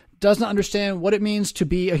carefully, does not understand what it means to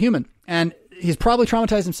be a human. And he's probably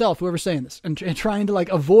traumatized himself, whoever's saying this, and trying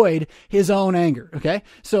to avoid his own anger. Okay.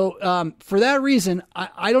 So, for that reason,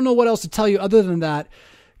 I don't know what else to tell you other than that.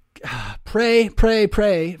 Pray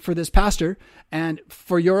for this pastor, and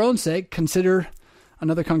for your own sake, consider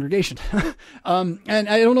another congregation. And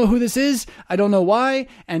I don't know who this is. I don't know why.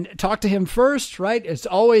 And talk to him first, right? It's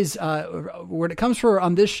always, when it comes for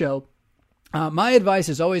on this show, my advice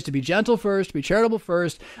is always to be gentle first, to be charitable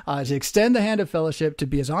first, to extend the hand of fellowship, to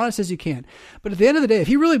be as honest as you can. But at the end of the day, if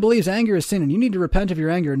he really believes anger is sin and you need to repent of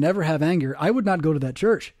your anger and never have anger, I would not go to that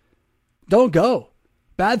church. Don't go.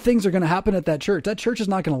 Bad things are going to happen at that church. That church is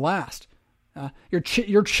not going to last.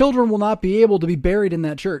 Your children will not be able to be buried in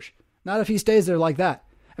that church. Not if he stays there like that.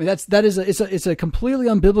 I mean, it's a completely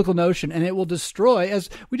unbiblical notion, and it will destroy, as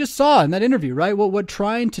we just saw in that interview, right? What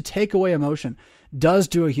trying to take away emotion does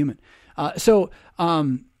to a human. I don't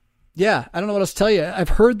know what else to tell you. I've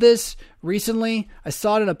heard this recently. I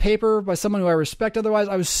saw it in a paper by someone who I respect. Otherwise,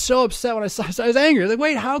 I was so upset when I saw it. I was angry. Like,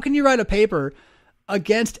 wait, how can you write a paper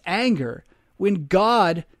against anger when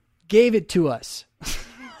God gave it to us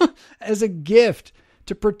as a gift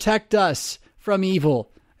to protect us from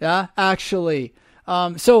evil? Yeah, actually.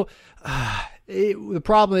 The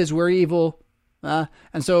problem is we're evil. And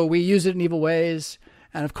so we use it in evil ways.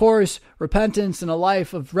 And of course, repentance and a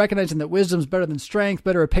life of recognizing that wisdom is better than strength,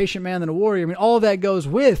 better a patient man than a warrior. I mean, all of that goes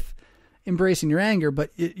with embracing your anger,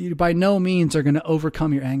 but you by no means are going to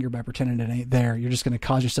overcome your anger by pretending it ain't there. You're just going to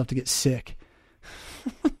cause yourself to get sick.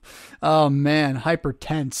 Oh man,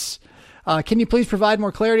 hypertense. Can you please provide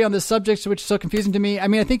more clarity on this subject, which is so confusing to me? I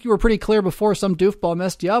mean, I think you were pretty clear before some doofball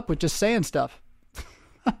messed you up with just saying stuff.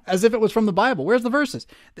 As if it was from the Bible. Where's the verses?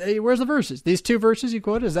 These two verses you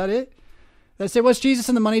quoted, is that it? They say, what's Jesus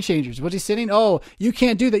and the money changers? Was he sinning? Oh, you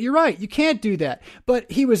can't do that. You're right. You can't do that.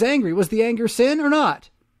 But he was angry. Was the anger sin or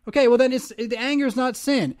not? Okay, well then the anger is not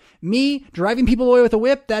sin. Me driving people away with a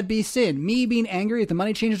whip, that'd be sin. Me being angry at the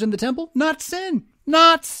money changers in the temple, not sin.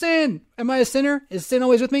 Not sin. Am I a sinner? Is sin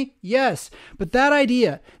always with me? Yes. But that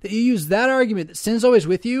idea that you use that argument that sin's always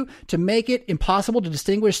with you to make it impossible to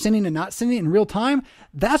distinguish sinning and not sinning in real time,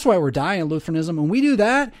 that's why we're dying in Lutheranism. When we do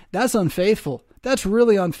that, that's unfaithful. That's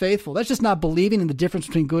really unfaithful. That's just not believing in the difference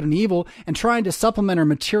between good and evil and trying to supplement our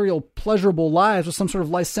material, pleasurable lives with some sort of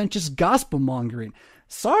licentious gospel mongering.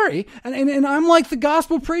 Sorry. And I'm like the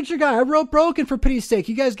gospel preacher guy. I wrote broken for pity's sake.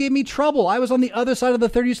 You guys gave me trouble. I was on the other side of the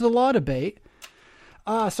 30 use of the law debate.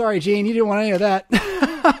 Sorry, Gene, you didn't want any of that.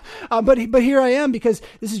 But here I am, because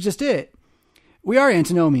this is just it. We are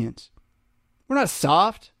antinomians. We're not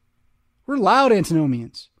soft. We're loud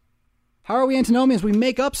antinomians. How are we antinomians? We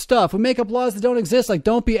make up stuff. We make up laws that don't exist, like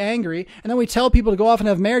don't be angry. And then we tell people to go off and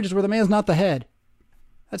have marriages where the man's not the head.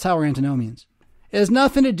 That's how we're antinomians. It has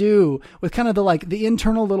nothing to do with kind of the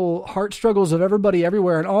internal little heart struggles of everybody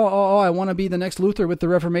everywhere. And, I want to be the next Luther with the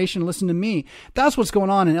Reformation. Listen to me. That's what's going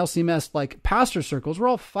on in LCMS, like pastor circles. We're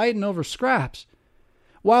all fighting over scraps.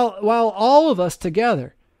 While all of us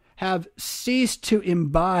together have ceased to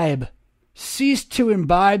imbibe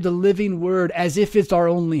the living word as if it's our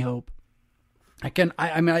only hope. I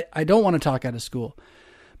don't want to talk out of school,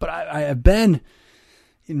 but I have been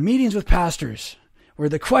in meetings with pastors where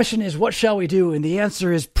the question is, what shall we do? And the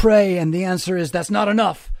answer is pray. And the answer is, that's not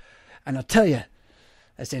enough. And I'll tell you,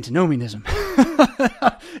 that's antinomianism.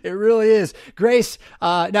 It really is. Grace,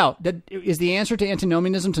 now, is the answer to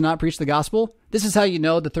antinomianism to not preach the gospel? This is how you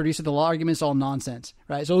know the 30 use of the law argument is all nonsense,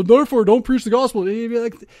 right? So therefore, don't preach the gospel. You'd be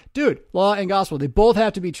like, dude, law and gospel, they both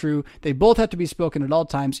have to be true. They both have to be spoken at all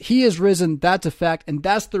times. He is risen. That's a fact. And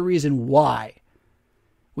that's the reason why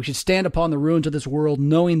we should stand upon the ruins of this world,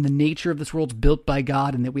 knowing the nature of this world's built by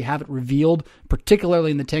God and that we have it revealed,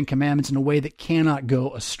 particularly in the Ten Commandments, in a way that cannot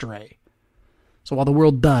go astray. So while the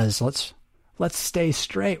world does, let's stay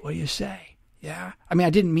straight. What do you say? Yeah. I mean, I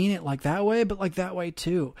didn't mean it like that way, but like that way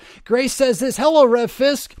too. Grace says this, hello, Rev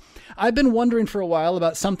Fisk. I've been wondering for a while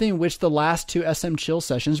about something which the last two SM Chill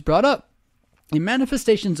sessions brought up. In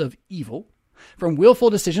manifestations of evil, from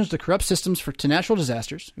willful decisions to corrupt systems to natural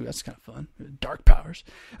disasters. Ooh, that's kind of fun. Dark powers.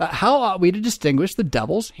 How ought we to distinguish the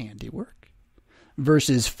devil's handiwork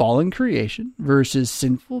versus fallen creation versus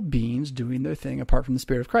sinful beings doing their thing apart from the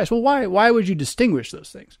Spirit of Christ? Well, why would you distinguish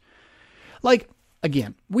those things? Like,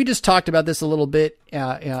 again, we just talked about this a little bit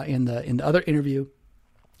in the other interview.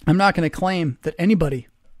 I'm not going to claim that anybody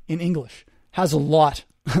in English has a lot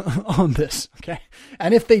on this, okay?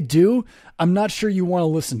 And if they do, I'm not sure you want to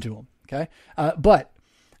listen to them. Okay. But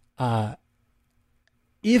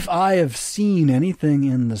if I have seen anything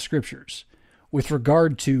in the scriptures with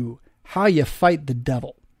regard to how you fight the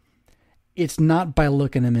devil, it's not by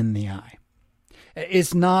looking him in the eye.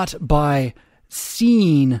 It's not by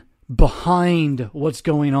seeing behind what's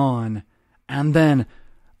going on and then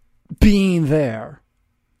being there.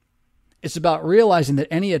 It's about realizing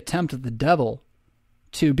that any attempt of the devil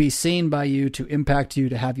to be seen by you, to impact you,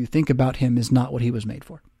 to have you think about him is not what he was made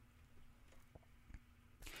for.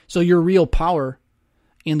 So your real power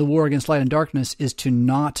in the war against light and darkness is to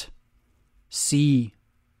not see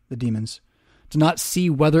the demons, to not see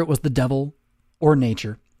whether it was the devil or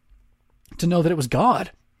nature, to know that it was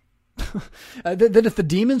God. That if the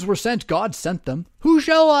demons were sent, God sent them. Who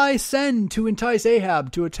shall I send to entice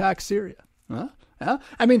Ahab to attack Syria? Huh? Yeah?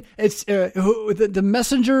 I mean, it's the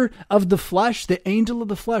messenger of the flesh, the angel of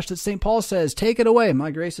the flesh that St. Paul says, take it away,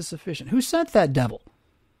 my grace is sufficient. Who sent that devil,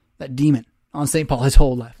 that demon? On St. Paul his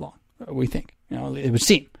whole life long, we think. It would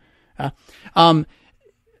seem. The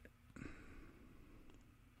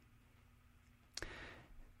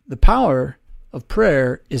power of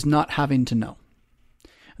prayer is not having to know.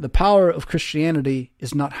 The power of Christianity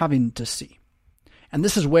is not having to see. And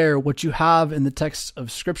this is where what you have in the texts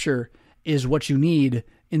of Scripture is what you need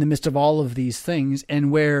in the midst of all of these things,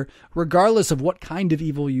 and where, regardless of what kind of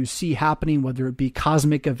evil you see happening, whether it be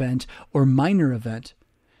cosmic event or minor event,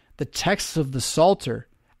 the texts of the Psalter,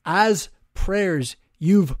 as prayers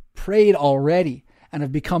you've prayed already and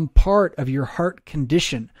have become part of your heart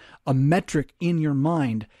condition, a metric in your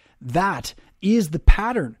mind, that is the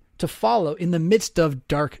pattern to follow in the midst of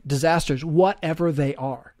dark disasters, whatever they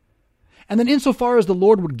are. And then insofar as the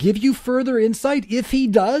Lord would give you further insight, if he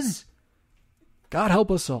does, God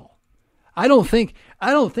help us all. I don't think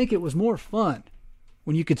it was more fun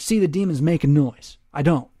when you could see the demons making noise. I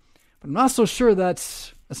don't. But I'm not so sure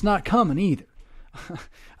that's not coming either.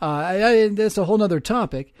 That's a whole nother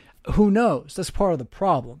topic. Who knows? That's part of the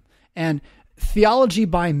problem. And theology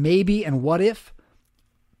by maybe and what if,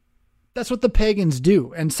 that's what the pagans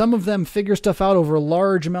do. And some of them figure stuff out over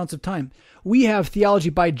large amounts of time. We have theology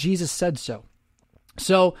by Jesus said so.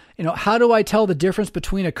 So, how do I tell the difference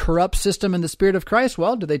between a corrupt system and the Spirit of Christ?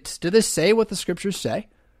 Well, do they say what the scriptures say?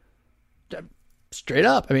 Straight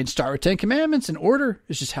up. I mean, start with 10 Commandments and order.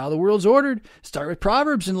 It's just how the world's ordered. Start with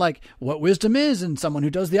Proverbs and what wisdom is and someone who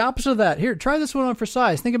does the opposite of that. Here, try this one on for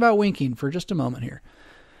size. Think about winking for just a moment here.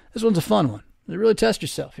 This one's a fun one. You really test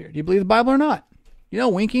yourself here. Do you believe the Bible or not?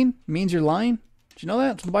 Winking means you're lying. Did you know that?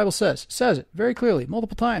 That's what the Bible says. It says it very clearly,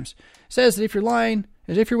 multiple times. It says that if you're lying,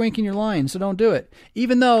 as if you're winking, you're lying, so don't do it.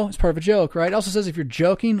 Even though it's part of a joke, right? It also says if you're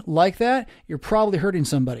joking like that, you're probably hurting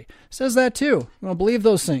somebody. It says that too. You don't believe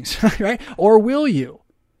those things, right? Or will you?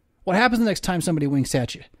 What happens the next time somebody winks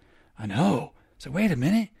at you? I know. So wait a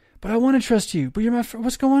minute, but I want to trust you. But you're my friend.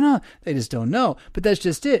 What's going on? They just don't know. But that's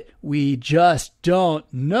just it. We just don't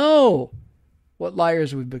know what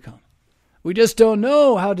liars we've become. We just don't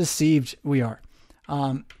know how deceived we are.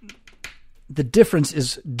 The difference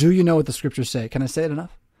is, do you know what the scriptures say? Can I say it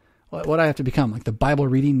enough? What I have to become, like the Bible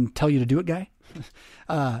reading, tell you to do it guy?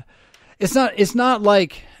 It's not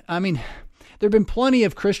like, I mean, there have been plenty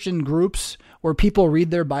of Christian groups where people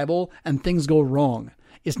read their Bible and things go wrong.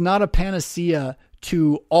 It's not a panacea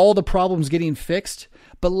to all the problems getting fixed,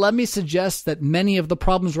 but let me suggest that many of the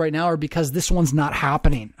problems right now are because this one's not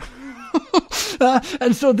happening.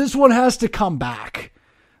 And so this one has to come back.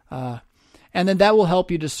 And then that will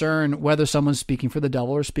help you discern whether someone's speaking for the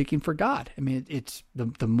devil or speaking for God. I mean, it's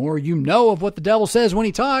the more you know of what the devil says when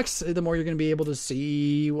he talks, the more you're going to be able to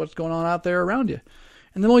see what's going on out there around you.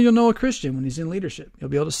 And the more you'll know a Christian when he's in leadership. You'll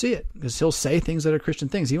be able to see it because he'll say things that are Christian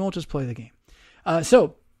things. He won't just play the game.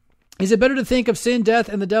 So is it better to think of sin, death,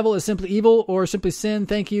 and the devil as simply evil or simply sin?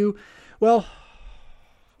 Thank you. Well,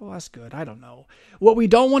 that's good. I don't know. What we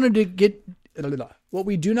don't want to get... What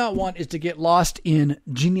we do not want is to get lost in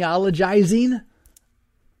genealogizing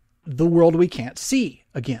the world we can't see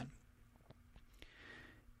again.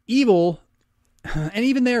 Evil, and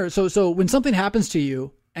even there, so when something happens to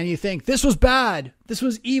you and you think, this was bad, this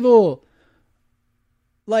was evil,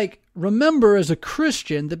 like, remember as a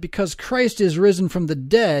Christian that because Christ is risen from the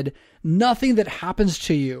dead, nothing that happens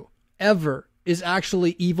to you ever is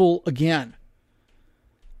actually evil again.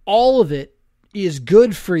 All of it is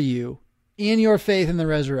good for you in your faith in the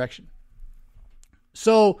resurrection.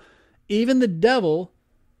 So even the devil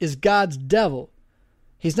is God's devil.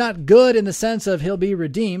 He's not good in the sense of he'll be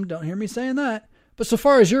redeemed. Don't hear me saying that. But so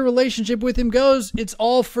far as your relationship with him goes, it's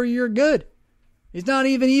all for your good. He's not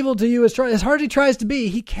even evil to you as hard as he tries to be.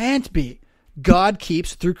 He can't be. God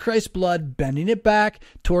keeps, through Christ's blood, bending it back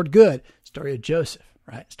toward good. Story of Joseph,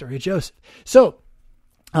 right? Story of Joseph. So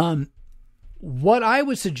what I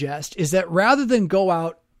would suggest is that rather than go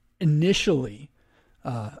out initially,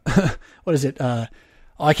 what is it? I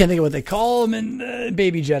can't think of what they call them in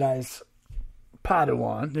Baby Jedi's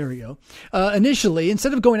Padawan. There we go. Initially,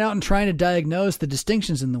 instead of going out and trying to diagnose the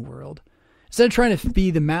distinctions in the world, instead of trying to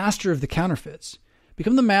be the master of the counterfeits,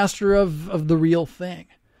 become the master of the real thing.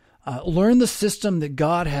 Learn the system that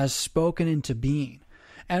God has spoken into being.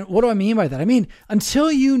 And what do I mean by that? I mean,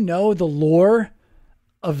 until you know the lore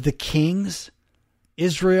of the kings,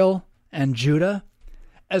 Israel and Judah,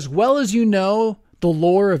 as well as you know the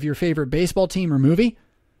lore of your favorite baseball team or movie,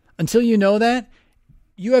 until you know that,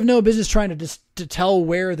 you have no business trying to tell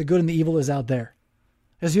where the good and the evil is out there.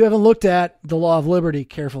 Because you haven't looked at the law of liberty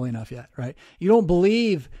carefully enough yet, right? You don't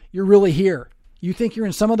believe you're really here. You think you're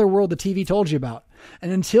in some other world the TV told you about.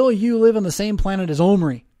 And until you live on the same planet as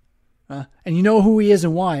Omri, and you know who he is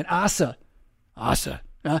and why, and Asa,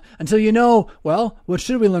 until you know, well, what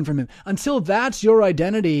should we learn from him? Until that's your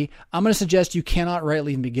identity, I'm going to suggest you cannot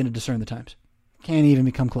rightly even begin to discern the times. Can't even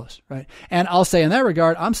become close, right? And I'll say in that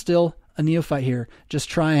regard, I'm still a neophyte here, just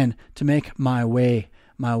trying to make my way.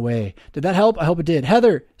 Did that help? I hope it did.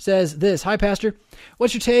 Heather says this. Hi, Pastor.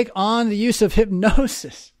 What's your take on the use of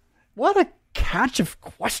hypnosis? What a catch of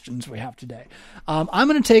questions we have today. I'm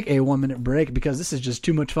going to take a 1-minute break because this is just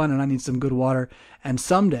too much fun and I need some good water. And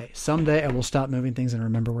someday I will stop moving things and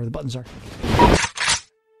remember where the buttons are.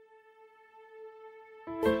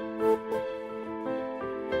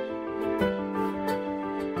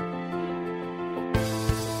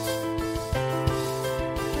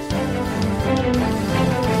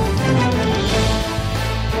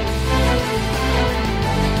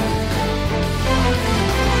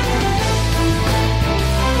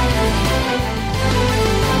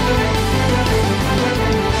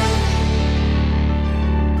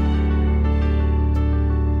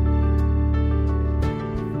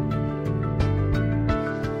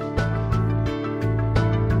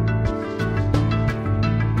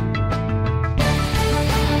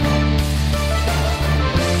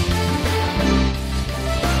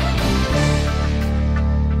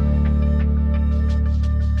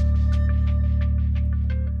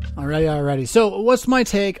 Alrighty. So what's my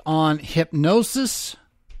take on hypnosis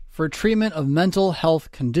for treatment of mental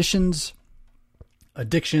health conditions,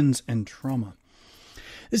 addictions, and trauma?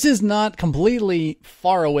 This is not completely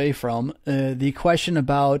far away from the question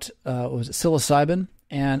about psilocybin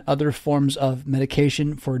and other forms of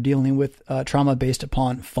medication for dealing with trauma based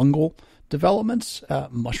upon fungal developments,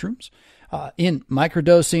 mushrooms, in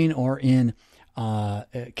microdosing or in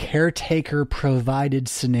caretaker provided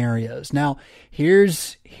scenarios. Now,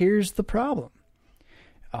 here's the problem.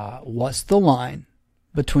 What's the line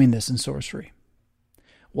between this and sorcery?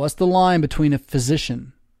 What's the line between a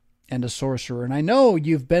physician and a sorcerer? And I know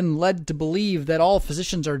you've been led to believe that all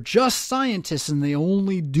physicians are just scientists and they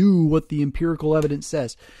only do what the empirical evidence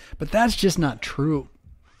says. But that's just not true.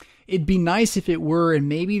 It'd be nice if it were, and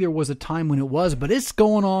maybe there was a time when it was, but it's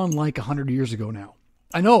going on like 100 years ago now.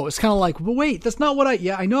 I know, it's kind of like, well, wait, that's not what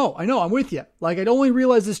I know, I'm with you. Like, I'd only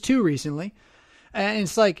realized this too recently. And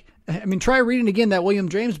it's like, I mean, try reading again that William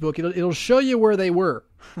James book. It'll show you where they were.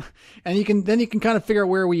 And you can kind of figure out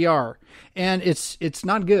where we are. And it's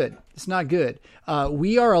not good. It's not good.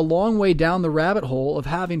 We are a long way down the rabbit hole of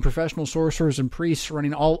having professional sorcerers and priests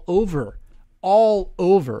running all over,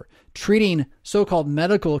 treating so-called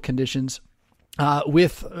medical conditions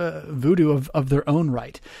with voodoo of their own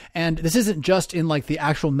right. And this isn't just in like the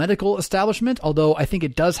actual medical establishment, although I think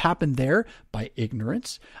it does happen there by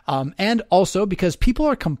ignorance. And also because people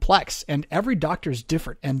are complex and every doctor is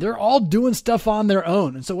different and they're all doing stuff on their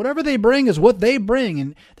own. And so whatever they bring is what they bring.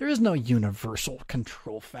 And there is no universal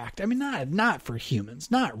control factor. I mean, not for humans,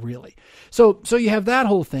 not really. So you have that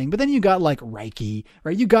whole thing, but then you got like Reiki,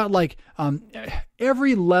 right? You got like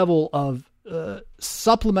every level of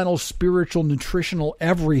supplemental, spiritual, nutritional,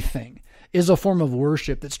 everything is a form of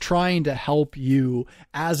worship that's trying to help you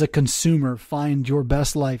as a consumer find your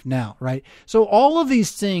best life now, right? So all of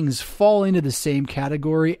these things fall into the same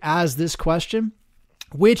category as this question,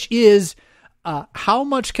 which is how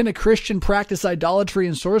much can a Christian practice idolatry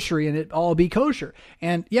and sorcery and it all be kosher?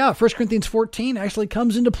 And yeah, 1 Corinthians 14 actually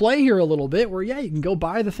comes into play here a little bit where, yeah, you can go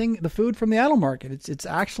buy the food from the idol market. It's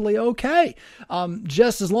actually okay.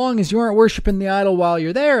 Just as long as you aren't worshiping the idol while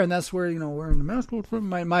you're there. And that's where, wearing the mask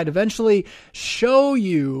might eventually show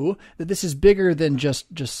you that this is bigger than just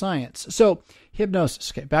science. So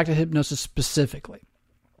hypnosis, okay, back to hypnosis specifically.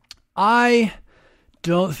 I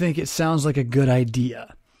don't think it sounds like a good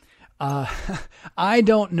idea. I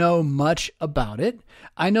don't know much about it.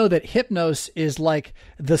 I know that hypnosis is like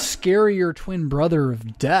the scarier twin brother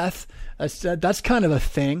of death. That's kind of a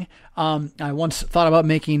thing. I once thought about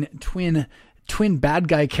making twin bad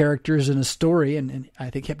guy characters in a story, and I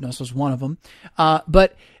think hypnosis was one of them.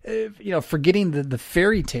 But forgetting the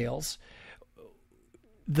fairy tales,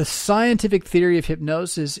 the scientific theory of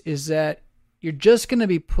hypnosis is that you're just going to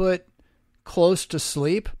be put close to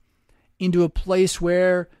sleep into a place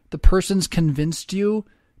where the person's convinced you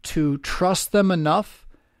to trust them enough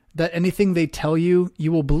that anything they tell you,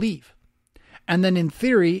 you will believe. And then in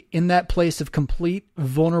theory, in that place of complete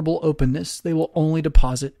vulnerable openness, they will only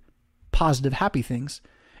deposit positive, happy things.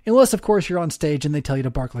 Unless, of course, you're on stage and they tell you to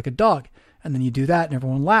bark like a dog. And then you do that and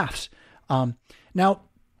everyone laughs. Now,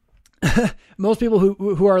 most people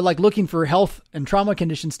who are like looking for health and trauma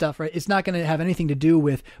condition stuff, right? It's not going to have anything to do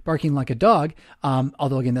with barking like a dog.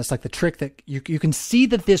 Although again, that's like the trick that you can see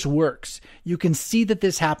that this works. You can see that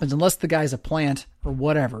this happens unless the guy's a plant or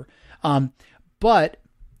whatever. But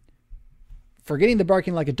forgetting the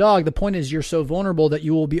barking like a dog, the point is you're so vulnerable that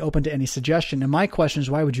you will be open to any suggestion. And my question is,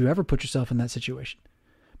 why would you ever put yourself in that situation?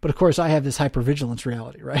 But of course, I have this hypervigilance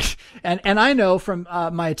reality, right? And I know from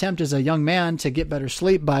my attempt as a young man to get better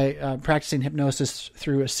sleep by practicing hypnosis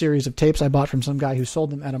through a series of tapes I bought from some guy who sold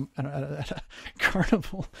them at a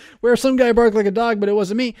carnival, where some guy barked like a dog, but it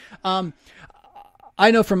wasn't me. I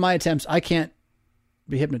know from my attempts, I can't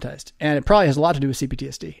be hypnotized. And it probably has a lot to do with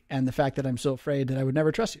CPTSD and the fact that I'm so afraid that I would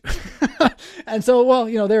never trust you. And so,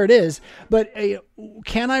 well, there it is. But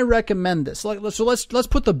can I recommend this? So let's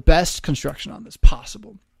put the best construction on this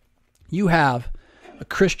possible. You have a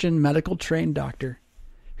Christian medical trained doctor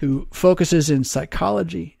who focuses in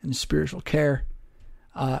psychology and spiritual care.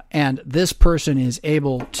 And this person is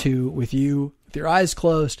able to, with your eyes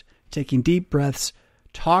closed, taking deep breaths,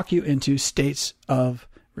 talk you into states of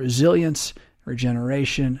resilience,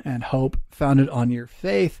 regeneration, and hope founded on your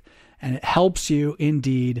faith. And it helps you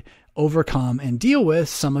indeed overcome and deal with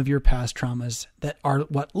some of your past traumas that are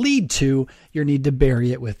what lead to your need to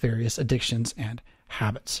bury it with various addictions and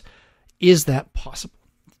habits. Is that possible?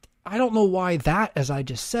 I don't know why that, as I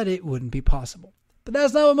just said, it wouldn't be possible. But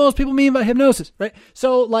that's not what most people mean by hypnosis, right?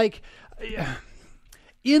 So like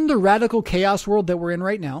in the radical chaos world that we're in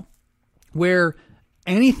right now, where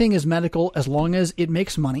anything is medical as long as it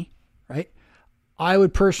makes money, right? I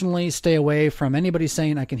would personally stay away from anybody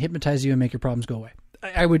saying I can hypnotize you and make your problems go away.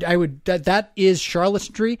 I would, that is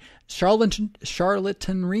charlatanry.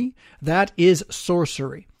 That is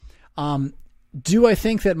sorcery. Do I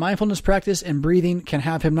think that mindfulness practice and breathing can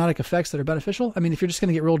have hypnotic effects that are beneficial? I mean, if you're just going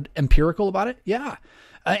to get real empirical about it, yeah.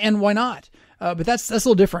 And why not? But that's a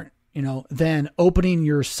little different, than opening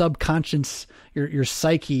your subconscious, your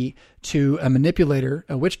psyche to a manipulator,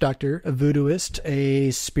 a witch doctor, a voodooist,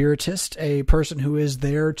 a spiritist, a person who is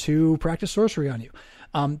there to practice sorcery on you.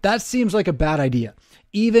 That seems like a bad idea.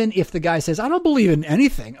 Even if the guy says, I don't believe in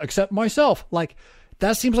anything except myself. Like,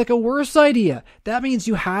 that seems like a worse idea. That means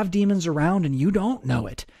you have demons around and you don't know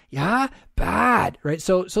it. Yeah? Bad, right?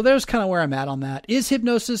 So there's kind of where I'm at on that. Is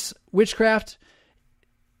hypnosis witchcraft?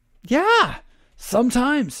 Yeah,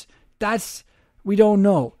 sometimes. We don't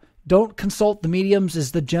know. Don't consult the mediums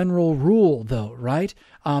is the general rule though, right?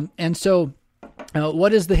 And so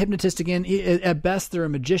what is the hypnotist again? At best, they're a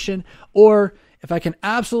magician. Or if I can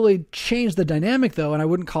absolutely change the dynamic though, and I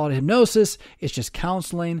wouldn't call it hypnosis, it's just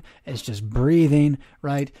counseling, it's just breathing,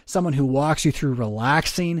 right? Someone who walks you through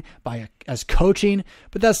relaxing as coaching,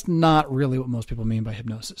 but that's not really what most people mean by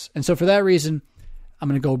hypnosis. And so for that reason, I'm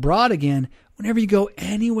going to go broad again. Whenever you go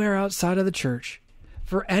anywhere outside of the church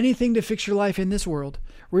for anything to fix your life in this world,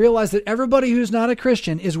 realize that everybody who's not a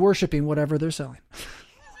Christian is worshiping whatever they're selling.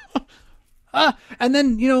 And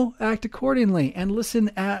then, act accordingly and listen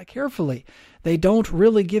carefully. They don't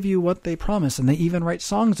really give you what they promise, and they even write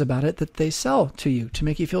songs about it that they sell to you to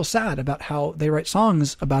make you feel sad about how they write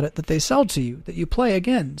songs about it that they sell to you, that you play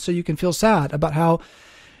again, so you can feel sad about how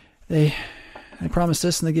they promise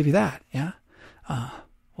this and they give you that. Yeah.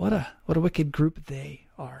 What a wicked group they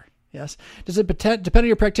are. Yes. Does it depend on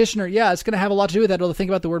your practitioner? Yeah, it's going to have a lot to do with that. Well, think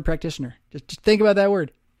about the word practitioner. Just think about that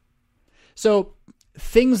word. So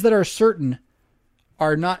things that are certain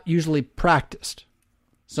are not usually practiced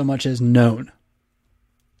so much as known.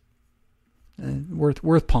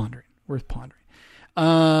 Worth pondering.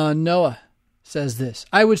 Noah says this.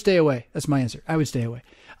 I would stay away. That's my answer. I would stay away.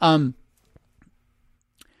 I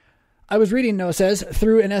was reading, Noah says,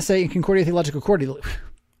 through an essay in Concordia Theological Quarterly.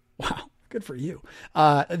 Wow, good for you.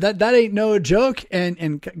 That ain't no joke,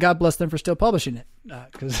 and God bless them for still publishing it,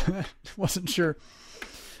 because I wasn't sure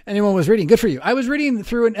anyone was reading. Good for you. I was reading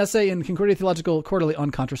through an essay in Concordia Theological Quarterly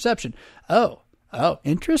on contraception. Oh,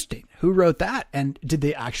 interesting. Who wrote that? And did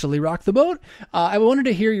they actually rock the boat? I wanted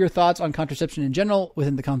to hear your thoughts on contraception in general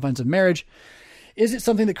within the confines of marriage. Is it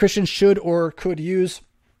something that Christians should or could use?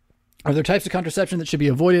 Are there types of contraception that should be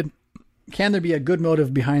avoided? Can there be a good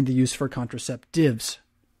motive behind the use for contraceptives?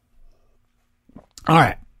 All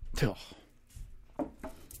right.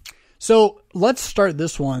 So let's start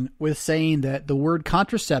this one with saying that the word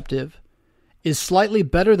contraceptive is slightly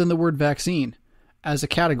better than the word vaccine as a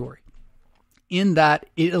category, in that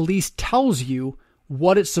it at least tells you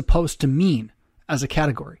what it's supposed to mean as a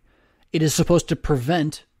category. It is supposed to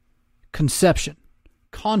prevent conception.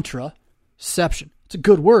 Contraception. It's a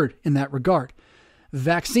good word in that regard.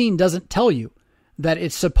 Vaccine doesn't tell you that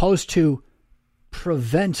it's supposed to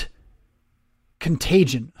prevent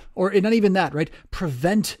contagion, or not even that, right?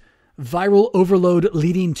 Prevent viral overload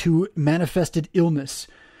leading to manifested illness.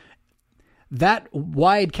 That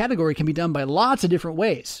wide category can be done by lots of different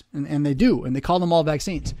ways, and they do, and they call them all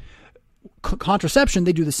vaccines. Contraception,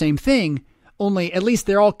 they do the same thing, only at least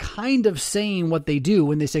they're all kind of saying what they do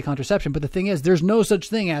when they say contraception. But the thing is, there's no such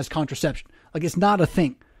thing as contraception. Like, it's not a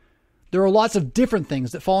thing. There are lots of different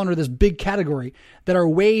things that fall under this big category that are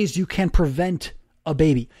ways you can prevent a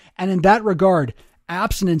baby. And in that regard,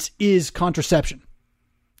 abstinence is contraception.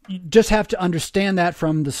 You just have to understand that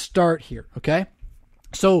from the start here, okay?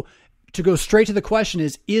 So to go straight to the question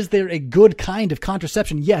is there a good kind of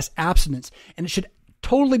contraception? Yes, abstinence. And it should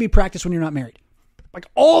totally be practiced when you're not married. Like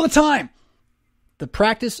all the time. The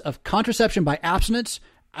practice of contraception by abstinence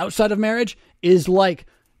outside of marriage is like,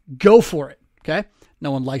 go for it, okay?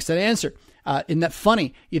 No one likes that answer. Isn't that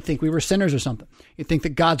funny? You'd think we were sinners or something. You'd think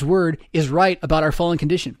that God's word is right about our fallen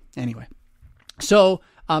condition. Anyway, so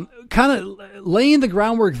kind of laying the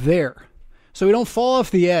groundwork there so we don't fall off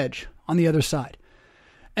the edge on the other side.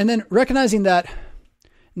 And then recognizing that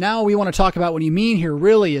now we want to talk about what you mean here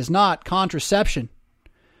really is not contraception.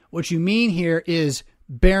 What you mean here is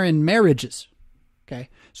barren marriages. Okay.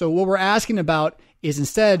 So what we're asking about is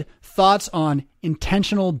instead thoughts on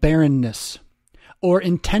intentional barrenness or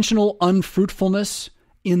intentional unfruitfulness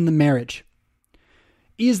in the marriage.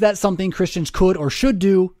 Is that something Christians could or should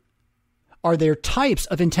do? Are there types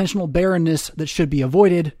of intentional barrenness that should be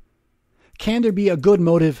avoided? Can there be a good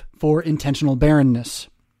motive for intentional barrenness?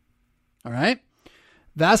 All right.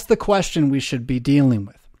 That's the question we should be dealing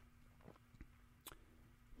with.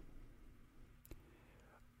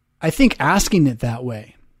 I think asking it that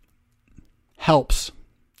way helps,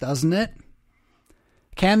 doesn't it?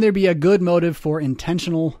 Can there be a good motive for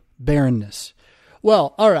intentional barrenness?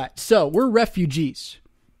 Well, all right. So we're refugees.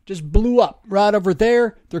 Just blew up right over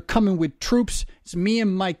there. They're coming with troops. It's me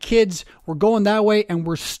and my kids. We're going that way and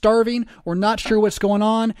we're starving. We're not sure what's going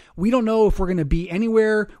on. We don't know if we're going to be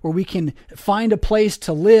anywhere where we can find a place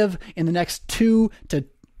to live in the next 2 to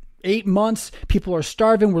 8 months. People are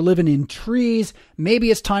starving. We're living in trees.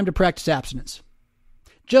 Maybe it's time to practice abstinence.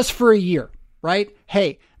 Just for a year, right?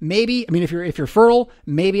 Hey, maybe, if you're fertile,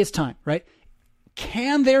 maybe it's time, right?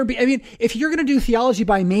 Can there be, if you're going to do theology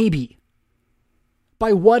by maybe,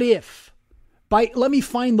 by what if, by let me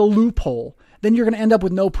find the loophole, then you're going to end up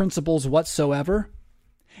with no principles whatsoever.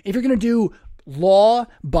 If you're going to do law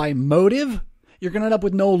by motive, you're going to end up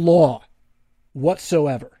with no law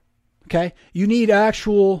whatsoever. Okay? You need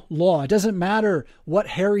actual law. It doesn't matter what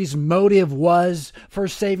Harry's motive was for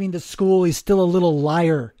saving the school. He's still a little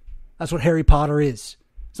liar. That's what Harry Potter is.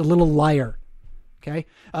 He's a little liar. Okay?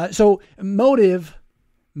 So motive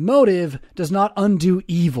does not undo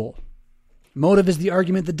evil. Motive is the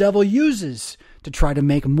argument the devil uses to try to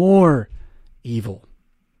make more evil.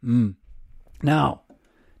 Now,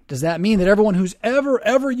 does that mean that everyone who's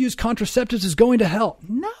ever used contraceptives is going to hell?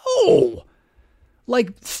 No!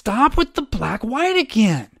 Stop with the black white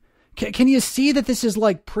again. Can you see that this is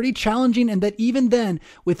pretty challenging, and that even then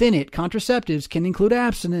within it, contraceptives can include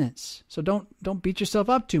abstinence. So don't beat yourself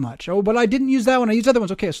up too much. Oh, but I didn't use that one. I used other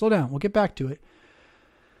ones. Okay, slow down. We'll get back to it.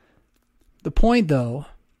 The point though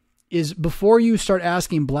is before you start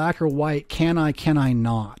asking black or white, can I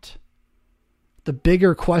not? The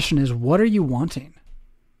bigger question is, what are you wanting?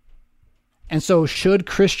 And so should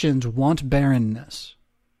Christians want barrenness?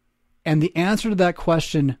 And the answer to that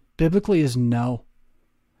question biblically is no.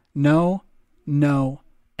 No, no,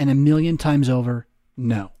 and 1,000,000 times over,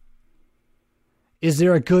 no. Is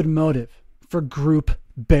there a good motive for group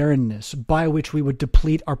barrenness by which we would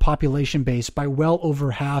deplete our population base by well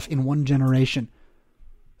over half in one generation?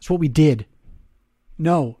 That's what we did.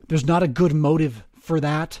 No, there's not a good motive for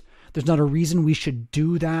that. There's not a reason we should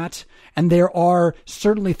do that. And there are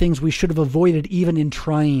certainly things we should have avoided even in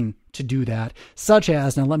trying to do that, such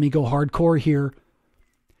as, now let me go hardcore here,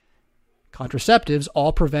 contraceptives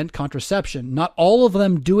all prevent contraception. Not all of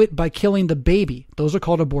them do it by killing the baby. Those are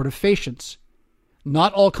called abortifacients.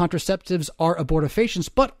 Not all contraceptives are abortifacients,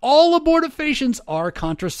 but all abortifacients are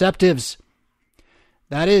contraceptives.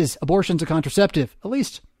 That is, abortion's a contraceptive. At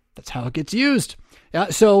least that's how it gets used.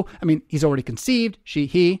 So, he's already conceived,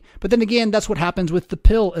 he. But then again, that's what happens with the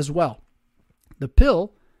pill as well. The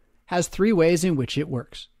pill has 3 ways in which it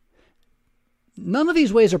works. None of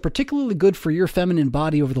these ways are particularly good for your feminine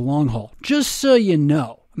body over the long haul, just so you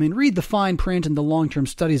know. Read the fine print and the long-term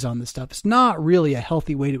studies on this stuff. It's not really a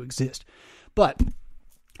healthy way to exist. But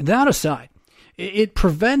that aside, it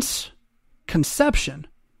prevents conception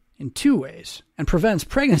in 2 ways and prevents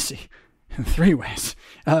pregnancy in 3 ways.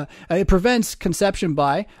 It prevents conception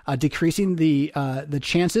by decreasing the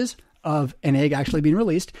chances of an egg actually being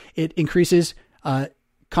released. It increases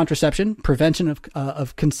contraception, prevention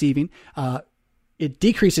of conceiving. It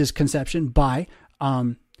decreases conception by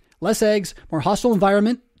less eggs, more hostile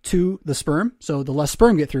environment to the sperm, so the less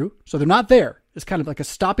sperm get through. So they're not there. It's kind of like a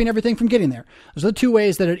stopping everything from getting there. Those are the 2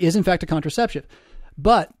 ways that it is in fact a contraceptive.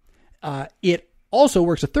 But it also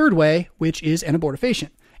works a 3rd way, which is an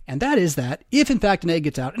abortifacient. And that is that if in fact an egg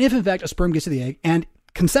gets out, and if in fact a sperm gets to the egg, and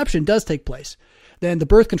conception does take place, then the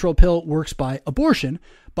birth control pill works by abortion,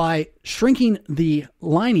 by shrinking the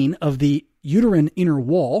lining of the uterine inner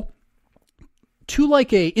wall to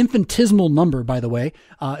like a infinitesimal number, by the way.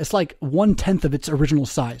 It's like 1/10 of its original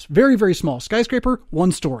size. Very, very small. Skyscraper,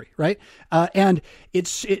 1 story, right? And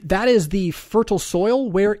that is the fertile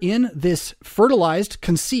soil wherein this fertilized,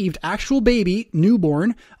 conceived, actual baby, new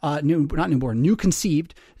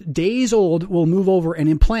conceived, days old, will move over and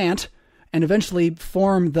implant and eventually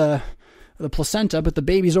form the placenta, but the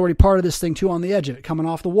baby's already part of this thing too on the edge of it, coming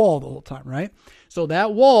off the wall the whole time, right? So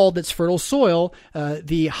that wall that's fertile soil,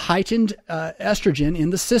 the heightened estrogen in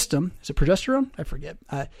the system, is it progesterone? I forget.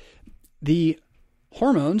 The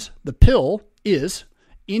hormones, the pill is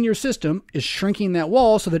in your system, is shrinking that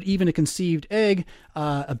wall so that even a conceived egg,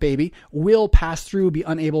 a baby, will pass through, be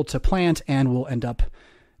unable to plant, and will end up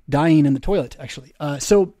dying in the toilet, actually.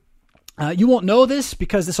 You won't know this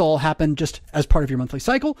because this all happened just as part of your monthly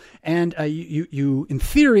cycle, and you in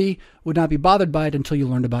theory would not be bothered by it until you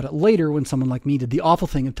learned about it later when someone like me did the awful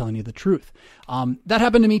thing of telling you the truth. That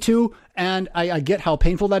happened to me too, and I get how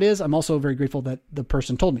painful that is. I'm also very grateful that the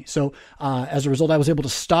person told me. So as a result, I was able to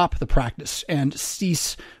stop the practice and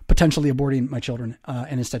cease potentially aborting my children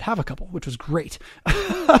and instead have a couple, which was great.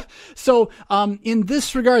 So in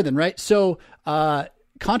this regard then, right? So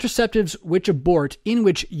contraceptives which abort, in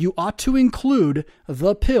which you ought to include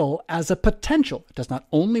the pill as a potential. It does not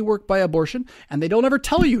only work by abortion, and they don't ever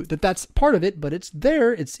tell you that that's part of it, but it's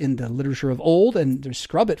there. It's in the literature of old, and they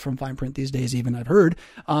scrub it from fine print these days, even, I've heard.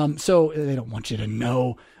 So they don't want you to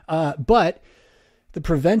know. But the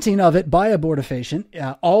preventing of it by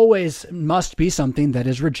abortifacient always must be something that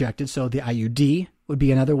is rejected. So the IUD would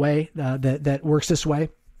be another way that works this way.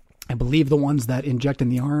 I believe the ones that inject in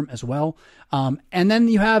the arm as well. And then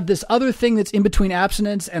you have this other thing that's in between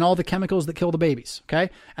abstinence and all the chemicals that kill the babies. Okay.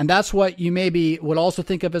 And that's what you maybe would also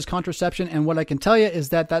think of as contraception. And what I can tell you is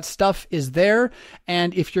that stuff is there.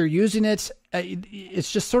 And if you're using it,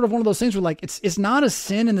 it's just sort of one of those things where like, it's not a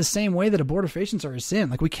sin in the same way that abortifacients are a sin.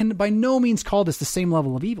 Like we can by no means call this the same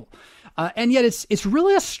level of evil. And yet it's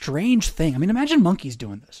really a strange thing. I mean, imagine monkeys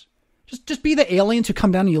doing this. Just be the aliens who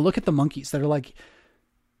come down and you look at the monkeys that are like,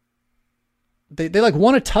 They like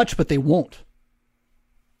want to touch, but they won't.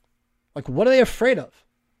 Like, what are they afraid of?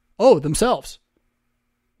 Oh, themselves.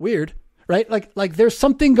 Weird, right? Like there's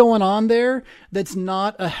something going on there that's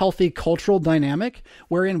not a healthy cultural dynamic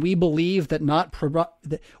wherein we believe that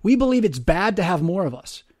we believe it's bad to have more of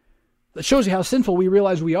us. That shows you how sinful we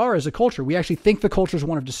realize we are as a culture. We actually think the culture is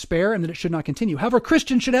one of despair and that it should not continue. However,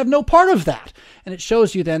 Christians should have no part of that. And it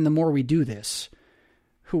shows you then the more we do this,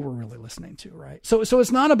 who we're really listening to, right? So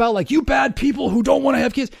it's not about like, you bad people who don't want to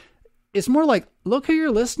have kids. It's more like, look who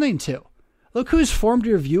you're listening to. Look who's formed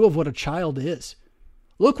your view of what a child is.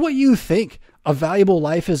 Look what you think a valuable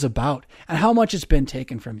life is about and how much it's been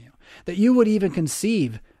taken from you. That you would even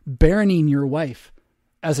conceive burying your wife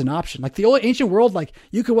as an option. Like the old ancient world, like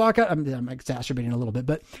you could walk out, I'm exacerbating a little bit,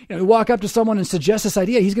 but you walk up to someone and suggest this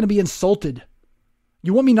idea, he's going to be insulted.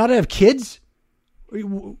 You want me not to have kids?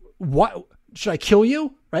 What? Should I kill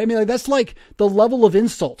you? Right? I mean, like that's like the level of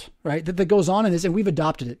insult, right? That goes on in this, and we've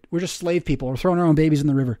adopted it. We're just slave people. We're throwing our own babies in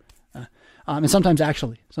the river. And sometimes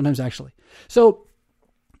actually. So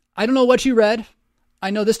I don't know what you read. I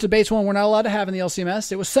know this debate's one we're not allowed to have in the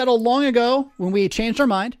LCMS. It was settled long ago when we changed our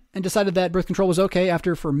mind and decided that birth control was okay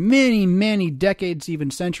after for many, many decades,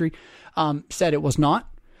 even century, said it was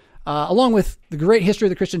not. Along with the great history of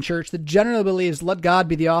the Christian church that generally believes let God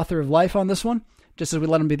be the author of life on this one, just as we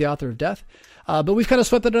let him be the author of death. But we've kind of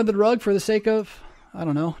swept it under the rug for the sake of, I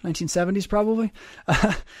don't know, 1970s probably,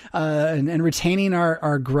 and retaining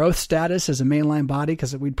our growth status as a mainline body,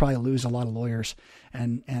 because we'd probably lose a lot of lawyers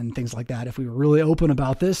and things like that if we were really open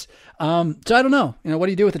about this. So I don't know. What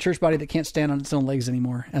do you do with a church body that can't stand on its own legs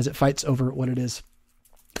anymore as it fights over what it is?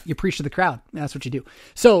 You preach to the crowd. That's what you do.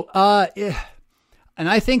 So, and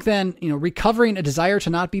I think then, recovering a desire to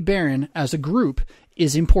not be barren as a group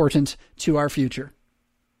is important to our future.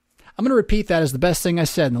 I'm going to repeat that as the best thing I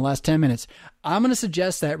said in the last 10 minutes. I'm going to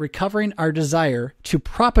suggest that recovering our desire to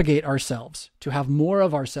propagate ourselves, to have more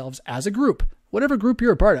of ourselves as a group, whatever group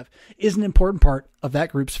you're a part of, is an important part of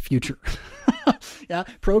that group's future. Yeah,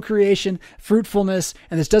 procreation, fruitfulness,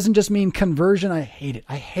 and this doesn't just mean conversion. I hate it.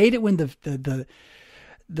 I hate it when the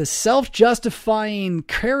self-justifying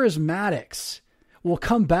charismatics will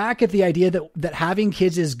come back at the idea that having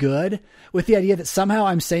kids is good with the idea that somehow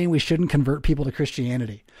I'm saying we shouldn't convert people to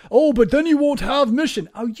Christianity. Oh, but then you won't have mission.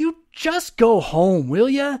 Oh, you just go home, will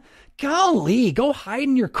ya? Golly, go hide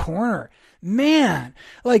in your corner. Man,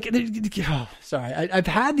 sorry. I've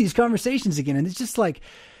had these conversations again, and it's just like,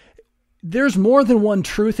 there's more than one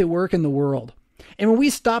truth at work in the world. And when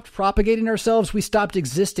we stopped propagating ourselves, we stopped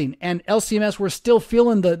existing. And LCMS, we're still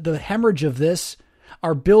feeling the hemorrhage of this.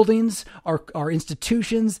 Our buildings, our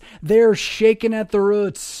institutions, they're shaking at the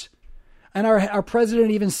roots. And our president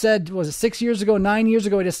even said, was it 6 years ago, 9 years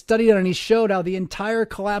ago, he just studied it and he showed how the entire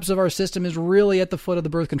collapse of our system is really at the foot of the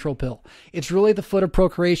birth control pill. It's really at the foot of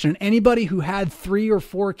procreation. And anybody who had 3 or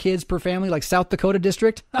 4 kids per family, like South Dakota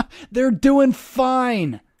district, they're doing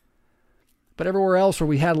fine. But everywhere else where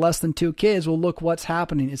we had less than 2 kids, well, look what's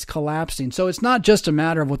happening. It's collapsing. So it's not just a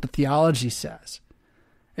matter of what the theology says.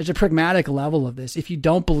 There's a pragmatic level of this. If you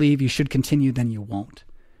don't believe you should continue, then you won't.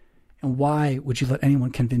 And why would you let anyone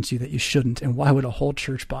convince you that you shouldn't? And why would a whole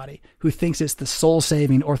church body who thinks it's the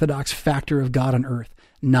soul-saving orthodox factor of God on earth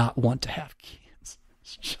not want to have kids?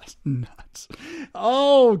 It's just nuts.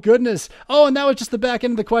 Oh, goodness. Oh, and that was just the back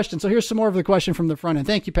end of the question. So here's some more of the question from the front end.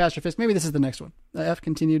 Thank you, Pastor Fisk. Maybe this is the next one. F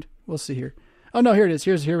continued. We'll see here. Oh, no, here it is.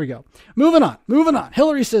 Here we go. Moving on.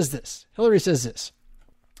 Hillary says this.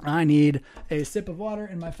 I need a sip of water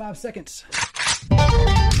in my 5 seconds.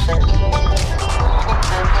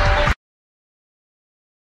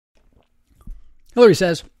 Hillary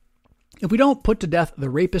says, if we don't put to death the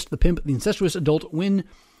rapist, the pimp, the incestuous adult, then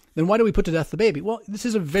why do we put to death the baby? Well, this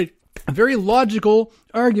is a very logical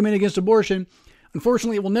argument against abortion.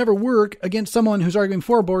 Unfortunately, it will never work against someone who's arguing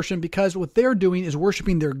for abortion, because what they're doing is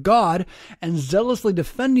worshiping their God and zealously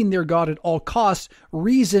defending their God at all costs,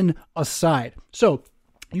 reason aside. So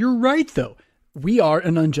you're right, though. We are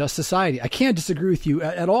an unjust society. I can't disagree with you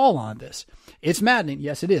at all on this. It's maddening.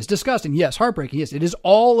 Yes, it is. Disgusting. Yes. Heartbreaking. Yes, it is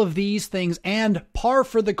all of these things and par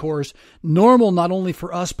for the course, normal not only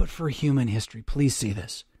for us, but for human history. Please see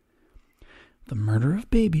this. The murder of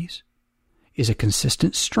babies is a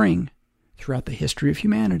consistent string throughout the history of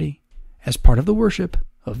humanity as part of the worship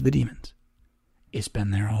of the demons. It's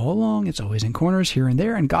been there all along. It's always in corners here and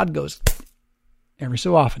there, and God goes every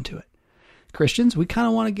so often to it. Christians, we kind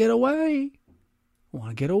of want to get away.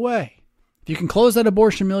 If you can close that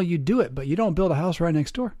abortion mill, you do it, but you don't build a house right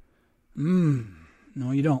next door.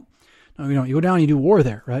 No, you don't. You go down and you do war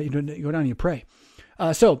there, right? You go down and you pray.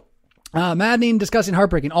 Maddening, disgusting,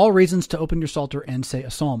 heartbreaking, all reasons to open your Psalter and say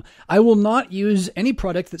a psalm. I will not use any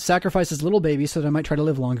product that sacrifices little babies so that I might try to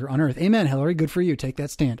live longer on earth. Amen, Hillary. Good for you. Take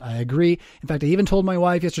that stand. I agree. In fact, I even told my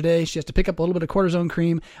wife yesterday she has to pick up a little bit of cortisone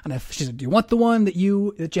cream. And she said, do you want the one that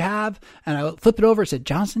you have? And I flipped it over. It said,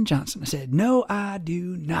 Johnson & Johnson. I said, no, I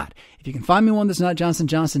do not. If you can find me one that's not Johnson &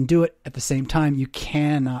 Johnson, do it. At the same time, you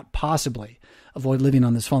cannot possibly avoid living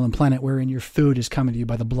on this fallen planet wherein your food is coming to you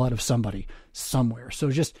by the blood of somebody somewhere.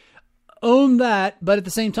 So just own that, but at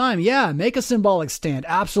the same time, make a symbolic stand.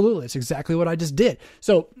 Absolutely. It's exactly what I just did.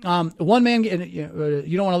 So one man, you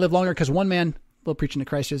don't want to live longer because one man, well, preaching to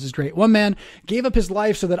Christ is great. One man gave up his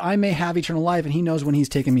life so that I may have eternal life, and he knows when he's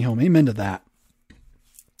taking me home. Amen to that.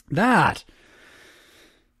 That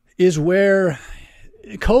is where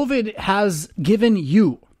COVID has given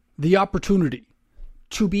you the opportunity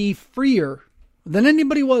to be freer than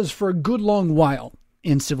anybody was for a good long while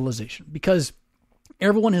in civilization, because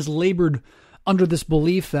everyone has labored under this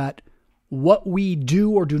belief that what we do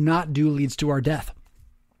or do not do leads to our death.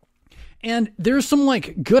 And there's some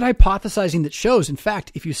good hypothesizing that shows, in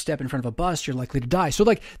fact, if you step in front of a bus, you're likely to die. So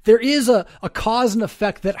there is a cause and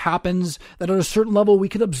effect that happens that at a certain level we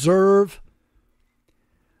can observe.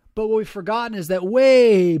 But what we've forgotten is that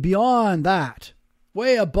way beyond that,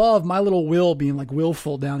 way above my little will being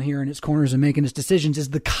willful down here in its corners and making its decisions, is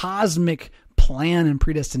the cosmic plan and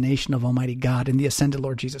predestination of Almighty God and the ascended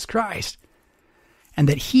Lord Jesus Christ. And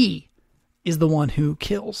that he is the one who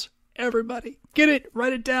kills everybody. Get it,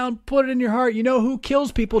 write it down, put it in your heart. You know who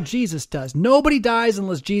kills people? Jesus does. Nobody dies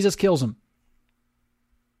unless Jesus kills them.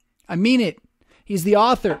 I mean it. He's the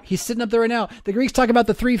author. He's sitting up there right now. The Greeks talk about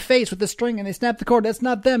the three fates with the string and they snap the cord. That's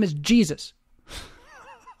not them, it's Jesus.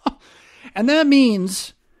 And that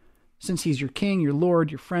means, since he's your king, your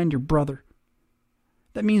Lord, your friend, your brother,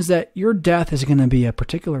 that means that your death is going to be a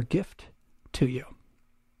particular gift to you.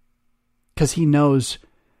 Because he knows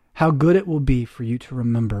how good it will be for you to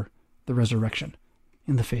remember the resurrection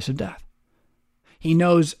in the face of death. He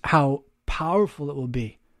knows how powerful it will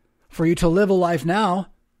be for you to live a life now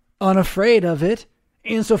unafraid of it,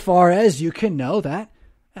 insofar as you can know that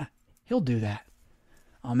he'll do that.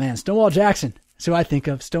 Oh man, Stonewall Jackson. So I think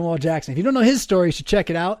of Stonewall Jackson. If you don't know his story, you should check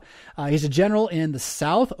it out. He's a general in the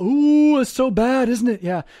South. Ooh, it's so bad, isn't it?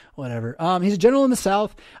 Yeah, whatever. He's a general in the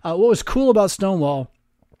South. What was cool about Stonewall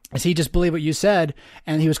is he just believed what you said,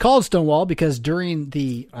 and he was called Stonewall because during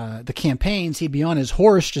the campaigns, he'd be on his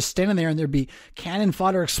horse just standing there, and there'd be cannon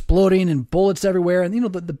fodder exploding and bullets everywhere. And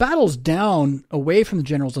the battle's down away from the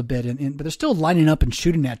generals a bit, but they're still lining up and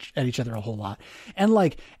shooting at each other a whole lot.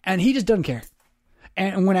 And he just doesn't care.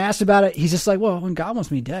 And when asked about it, he's just like, well, when God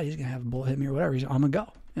wants me dead, he's going to have a bullet hit me or whatever. I'm going to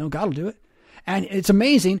go. God will do it. And it's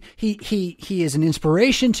amazing. He is an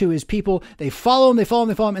inspiration to his people. They follow him.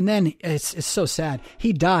 And then it's so sad.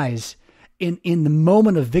 He dies in the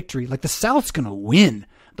moment of victory. Like the South's going to win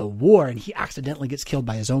the war. And he accidentally gets killed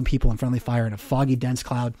by his own people in friendly fire in a foggy, dense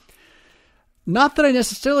cloud. Not that I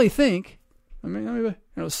necessarily think,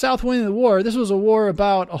 South winning the war. This was a war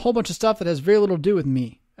about a whole bunch of stuff that has very little to do with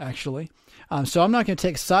me, actually. So I'm not going to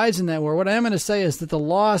take sides in that war. What I am going to say is that the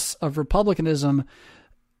loss of republicanism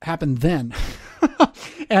happened then.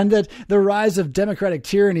 And that the rise of democratic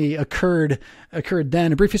tyranny occurred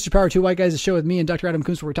then. A Brief History of Power, Two White Guys, a show with me and Dr. Adam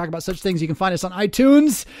Kuntz, where we talk about such things. You can find us on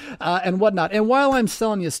iTunes and whatnot. And while I'm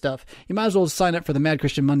selling you stuff, you might as well sign up for the Mad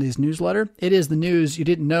Christian Mondays newsletter. It is the news you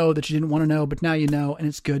didn't know that you didn't want to know, but now you know, and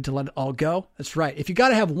it's good to let it all go. That's right. If you got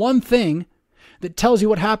to have one thing that tells you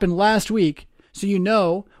what happened last week so you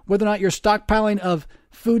know whether or not your stockpiling of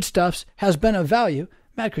foodstuffs has been of value,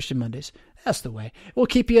 Mad Christian Mondays. That's the way. We'll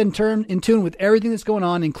keep you in tune with everything that's going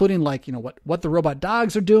on, including what the robot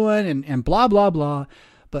dogs are doing and blah, blah, blah,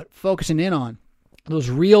 but focusing in on those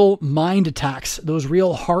real mind attacks, those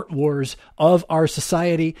real heart wars of our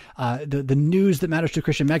society, the news that matters to a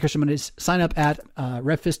Christian, Mad Christian Mondays. Sign up at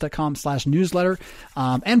redfist.com/newsletter,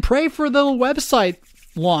 and pray for the website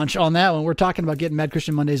launch on that one. We're talking about getting Mad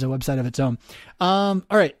Christian Mondays a website of its own. All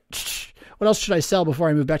right. What else should I sell before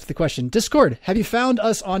I move back to the question? Discord. Have you found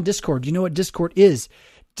us on Discord? Do you know what Discord is?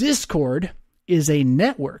 Discord is a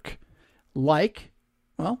network like,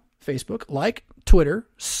 well, Facebook, like Twitter,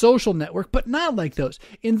 social network, but not like those.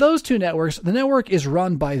 In those two networks, the network is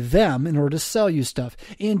run by them in order to sell you stuff.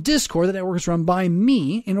 In Discord, the network is run by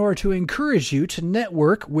me in order to encourage you to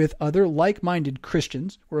network with other like-minded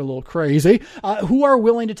Christians, we're a little crazy, who are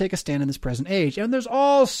willing to take a stand in this present age. And there's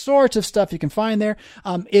all sorts of stuff you can find there.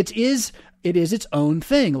 It is its own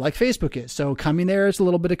thing, like Facebook is. So coming there is a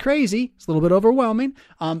little bit of crazy. It's a little bit overwhelming.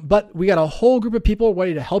 But we got a whole group of people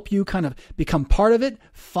ready to help you kind of become part of it,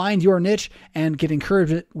 find your niche, and get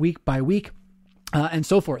encouragement week by week. And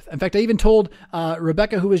so forth. In fact, I even told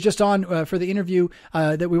Rebecca, who was just on for the interview,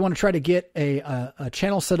 that we want to try to get a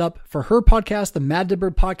channel set up for her podcast. The Mad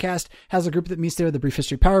Bird podcast has a group that meets there. The Brief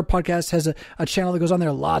History Power podcast has a channel that goes on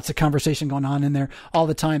there. Lots of conversation going on in there all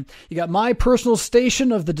the time. You got my personal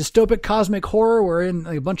station of the dystopic cosmic horror, wherein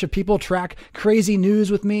a bunch of people track crazy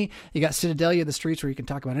news with me. You got Citadelia, the streets, where you can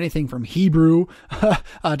talk about anything from Hebrew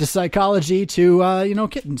to psychology to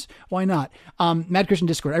kittens. Why not? Mad Christian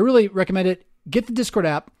Discord. I really recommend it. Get the Discord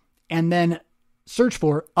app and then search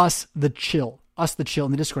for Us the Chill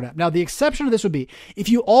in the Discord app. Now, the exception to this would be if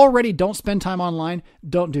you already don't spend time online,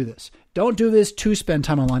 don't do this. Don't do this to spend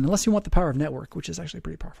time online unless you want the power of network, which is actually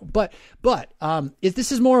pretty powerful. But if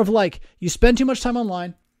this is more of like you spend too much time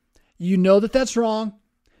online, you know that that's wrong.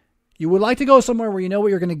 You would like to go somewhere where you know what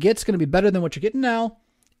you're going to get is going to be better than what you're getting now,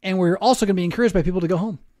 and where you're also going to be encouraged by people to go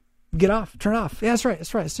home. Get off, turn it off. Yeah, that's right.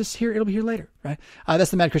 It's just here. It'll be here later, right? That's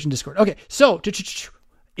the Mad Christian Discord. Okay, so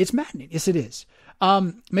it's maddening. Yes, it is.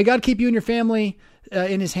 May God keep you and your family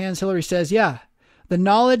in his hands. Hillary says, yeah, the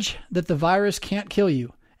knowledge that the virus can't kill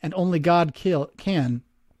you and only God can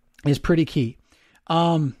is pretty key.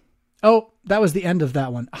 Oh, that was the end of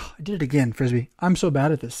that one. Oh, I did it again, Frisbee. I'm so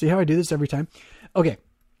bad at this. See how I do this every time? Okay,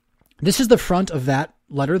 this is the front of that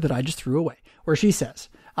letter that I just threw away, where she says,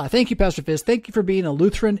 thank you, Pastor Fizz. Thank you for being a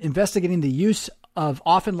Lutheran investigating the use of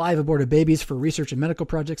often live aborted babies for research and medical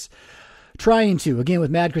projects. Trying to, again, with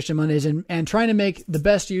Mad Christian Mondays and trying to make the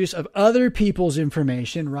best use of other people's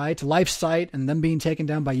information, right? LifeSite and them being taken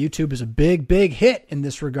down by YouTube is a big, big hit in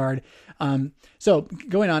this regard. So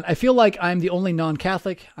going on, I feel like I'm the only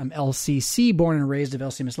non-Catholic. I'm LCC, born and raised of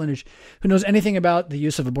LCMS lineage, who knows anything about the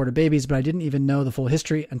use of aborted babies, but I didn't even know the full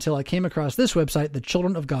history until I came across this website, the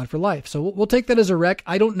Children of God for Life. So we'll take that as a rec.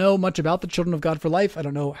 I don't know much about the Children of God for Life. I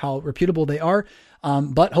don't know how reputable they are.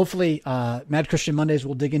 But hopefully, Mad Christian Mondays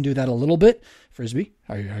will dig into that a little bit. Frisbee,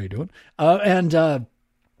 how you doing? For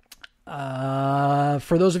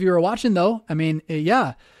those of you who are watching though, I mean,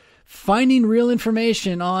 finding real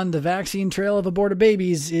information on the vaccine trail of aborted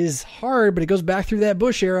babies is hard, but it goes back through that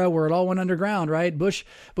Bush era where it all went underground, right? Bush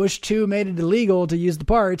 2 made it illegal to use the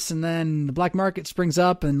parts, and then the black market springs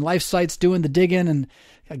up and LifeSite's doing the digging. And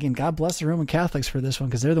again, God bless the Roman Catholics for this one,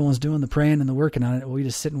 because they're the ones doing the praying and the working on it. We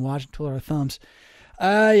just sit and watch and twiddle our thumbs.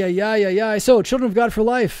 So Children of God for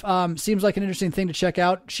Life seems like an interesting thing to check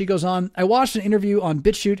out. She goes on, I watched an interview on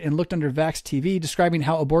BitChute and looked under Vax TV describing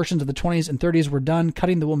how abortions of the 20s and 30s were done,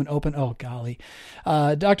 cutting the woman open. Oh, golly.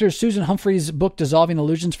 Dr. Susan Humphrey's book, Dissolving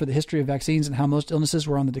Illusions for the History of Vaccines and How Most Illnesses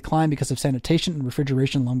Were on the Decline Because of Sanitation and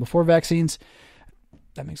Refrigeration Long Before Vaccines.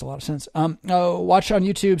 That makes a lot of sense. Watch on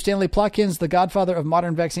YouTube, Stanley Plotkin's The Godfather of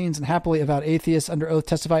Modern Vaccines and Happily Avowed Atheists under oath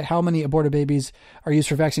testify how many aborted babies are used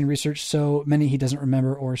for vaccine research, so many he doesn't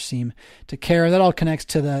remember or seem to care. That all connects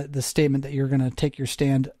to the statement that you're going to take your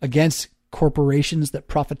stand against corporations that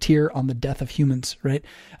profiteer on the death of humans, right?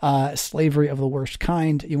 Slavery of the worst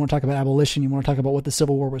kind. You want to talk about abolition. You want to talk about what the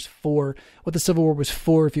Civil War was for. What the Civil War was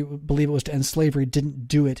for, if you believe it was to end slavery, didn't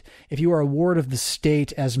do it. If you are a ward of the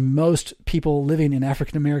state, as most people living in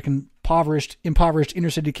African-American impoverished inner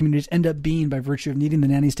city communities end up being by virtue of needing the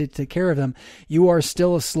nanny state to take care of them, you are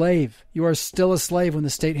still a slave. You are still a slave when the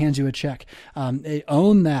state hands you a check.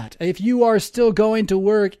 Own that. If you are still going to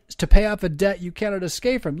work to pay off a debt you cannot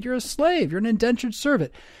escape from, you're a slave. You're an indentured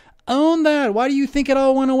servant. Own that. Why do you think it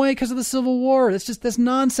all went away? Because of the Civil War. That's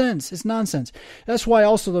nonsense. It's nonsense. That's why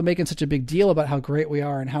also they're making such a big deal about how great we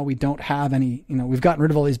are and how we don't have any, we've gotten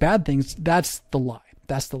rid of all these bad things. That's the lie.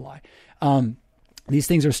 That's the lie. These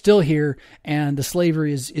things are still here, and the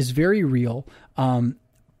slavery is very real.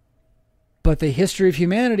 But the history of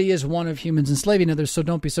humanity is one of humans enslaving others, so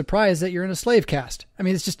don't be surprised that you're in a slave caste. I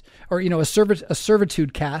mean, it's just, or, a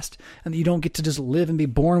servitude caste, and that you don't get to just live and be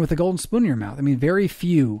born with a golden spoon in your mouth. I mean, very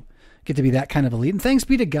few get to be that kind of elite. And thanks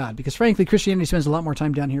be to God, because frankly, Christianity spends a lot more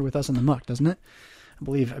time down here with us in the muck, doesn't it? I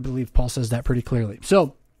believe Paul says that pretty clearly.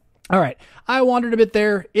 So, all right, I wandered a bit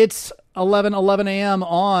there. It's 11 a.m.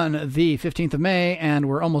 on the 15th of May, and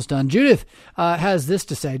we're almost done. Judith has this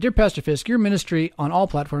to say. Dear Pastor Fisk, your ministry on all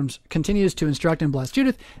platforms continues to instruct and bless.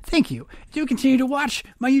 Judith, thank you. Do continue to watch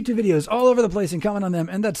my YouTube videos all over the place and comment on them,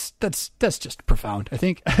 and that's just profound, I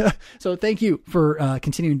think. So thank you for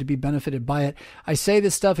continuing to be benefited by it. I say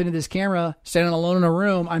this stuff into this camera, standing alone in a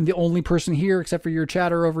room. I'm the only person here except for your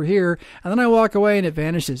chatter over here, and then I walk away and it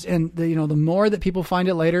vanishes. And the more that people find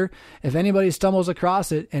it later, if anybody stumbles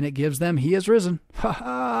across it and it gives them, he has risen.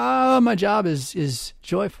 My job is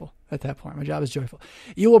joyful at that point. My job is joyful.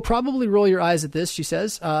 You will probably roll your eyes at this, she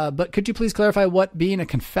says, but could you please clarify what being a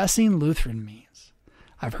confessing Lutheran means?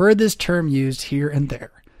 I've heard this term used here and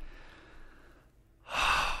there.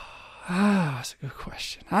 That's a good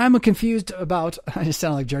question. I'm confused about, I just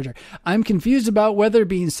sound like Jar Jar. I'm confused about whether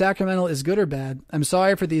being sacramental is good or bad. I'm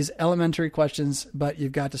sorry for these elementary questions, but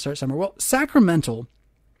you've got to start somewhere. Well, sacramental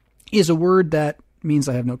is a word that means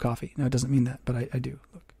I have no coffee. No, it doesn't mean that, but I do.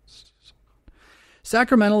 Look.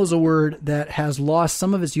 Sacramental is a word that has lost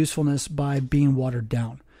some of its usefulness by being watered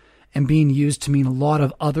down and being used to mean a lot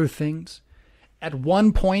of other things. At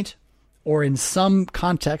one point, or in some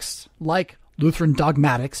contexts, like Lutheran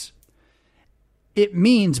dogmatics, it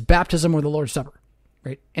means baptism or the Lord's Supper,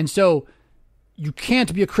 right? And so you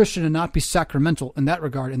can't be a Christian and not be sacramental in that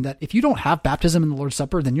regard, in that if you don't have baptism in the Lord's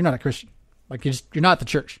Supper, then you're not a Christian. Like you're not the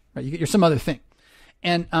church, right? You're some other thing.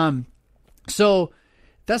 And so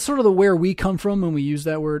that's sort of where we come from when we use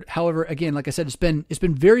that word. However, again, like I said, it's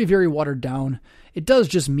been very, very watered down. It does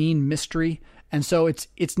just mean mystery. And so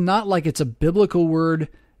it's not like it's a biblical word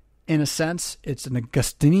in a sense. It's an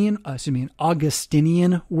Augustinian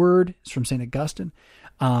word. It's from St. Augustine.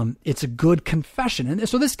 It's a good confession. And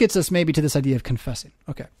so this gets us maybe to this idea of confessing.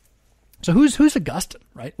 Okay. So who's Augustine,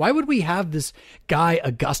 right? Why would we have this guy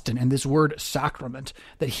Augustine and this word sacrament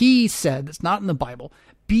that he said that's not in the Bible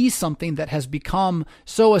be something that has become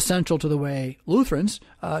so essential to the way Lutherans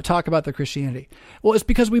talk about their Christianity? Well, it's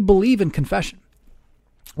because we believe in confession.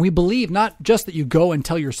 We believe not just that you go and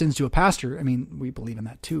tell your sins to a pastor. I mean, we believe in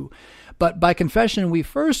that too. But by confession, we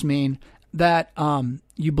first mean that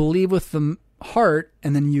you believe with the heart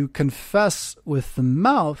and then you confess with the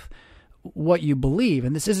mouth what you believe.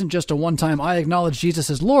 And this isn't just a one-time, I acknowledge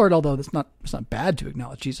Jesus as Lord, although it's not bad to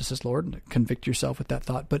acknowledge Jesus as Lord and to convict yourself with that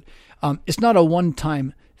thought. But it's not a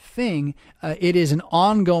one-time thing. It is an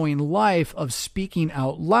ongoing life of speaking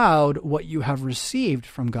out loud what you have received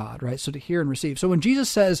from God, right? So to hear and receive. So when Jesus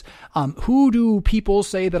says, who do people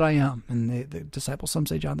say that I am? And the disciples, some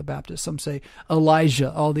say John the Baptist, some say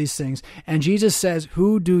Elijah, all these things. And Jesus says,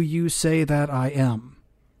 who do you say that I am?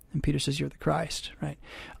 And Peter says, you're the Christ, right?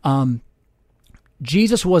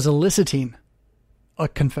 Jesus was eliciting a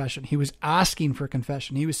confession. He was asking for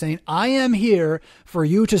confession. He was saying, I am here for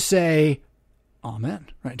you to say amen,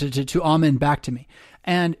 right? To amen back to me.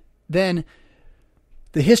 And then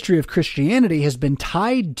the history of Christianity has been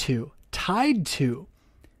tied to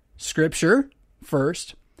scripture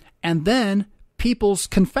first, and then people's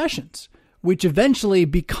confessions, which eventually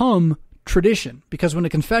become tradition. Because when a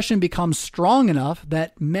confession becomes strong enough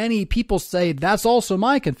that many people say, that's also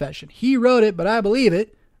my confession. He wrote it, but I believe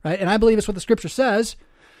it, right? And I believe it's what the scripture says.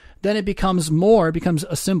 Then it becomes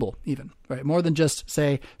a symbol even, right? More than just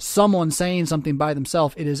say someone saying something by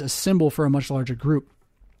themselves. It is a symbol for a much larger group.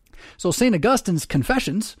 So St. Augustine's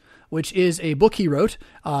Confessions, which is a book he wrote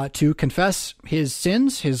to confess his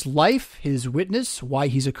sins, his life, his witness, why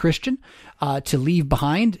he's a Christian, to leave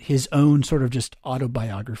behind his own sort of just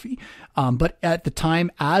autobiography. But at the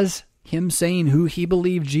time, as him saying who he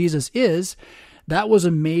believed Jesus is, that was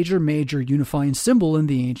a major, major unifying symbol in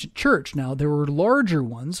the ancient church. Now, there were larger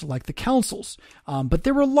ones like the councils, but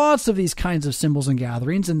there were lots of these kinds of symbols and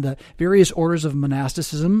gatherings, and the various orders of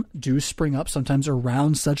monasticism do spring up sometimes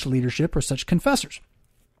around such leadership or such confessors.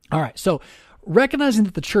 All right, so recognizing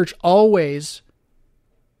that the church always,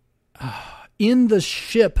 in the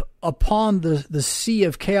ship upon the sea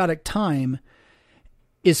of chaotic time,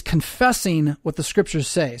 is confessing what the scriptures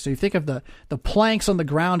say. So you think of the planks on the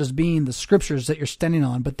ground as being the scriptures that you're standing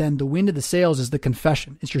on, but then the wind of the sails is the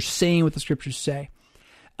confession. It's you're saying what the scriptures say.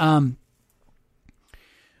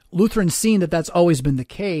 Lutherans, seeing that that's always been the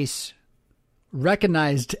case,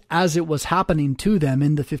 recognized as it was happening to them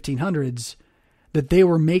in the 1500s, that they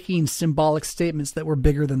were making symbolic statements that were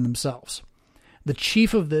bigger than themselves. The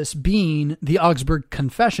chief of this being the Augsburg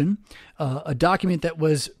Confession, a document that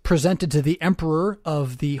was presented to the emperor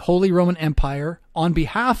of the Holy Roman Empire on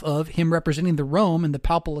behalf of him representing the Rome and the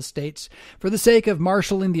Papal Estates for the sake of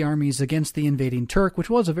marshaling the armies against the invading Turk, which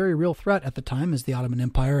was a very real threat at the time, as the Ottoman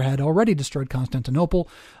Empire had already destroyed Constantinople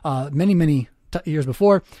many years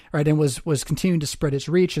before, right, and was continuing to spread its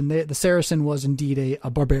reach. And the Saracen was indeed a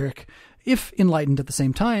barbaric, if enlightened at the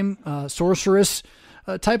same time, sorceress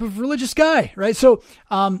type of religious guy, right? So,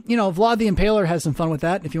 Vlad the Impaler has some fun with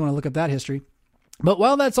that, if you want to look up that history. But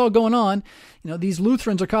while that's all going on, these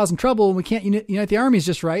Lutherans are causing trouble, and we can't unite the armies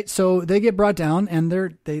just right. So they get brought down, and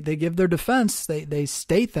they give their defense. They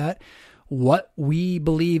state that what we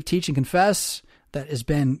believe, teach, and confess that has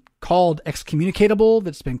been called excommunicatable,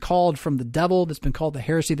 that's been called from the devil, that's been called the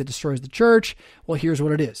heresy that destroys the church. Well, here's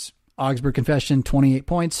what it is. Augsburg Confession, 28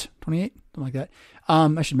 points, 28, something like that.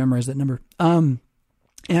 I should memorize that number.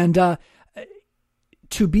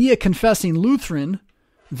 To be a confessing Lutheran,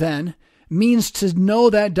 then, means to know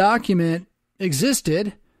that document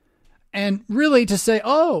existed and really to say,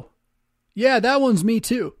 oh, yeah, that one's me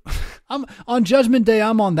too. I'm on Judgment Day,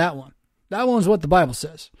 I'm on that one. That one's what the Bible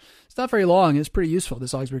says. It's not very long. It's pretty useful,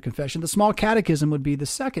 this Augsburg Confession. The Small Catechism would be the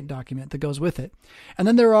second document that goes with it. And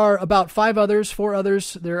then there are about four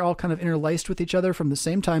others. They're all kind of interlaced with each other from the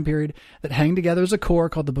same time period that hang together as a core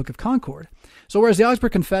called the Book of Concord. So whereas the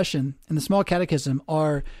Augsburg Confession and the Small Catechism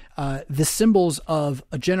are the symbols of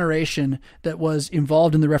a generation that was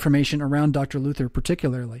involved in the Reformation around Dr. Luther,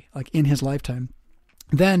 particularly, like in his lifetime,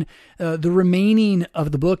 then the remaining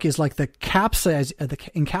of the book is like the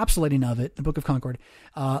encapsulating of it, the Book of Concord,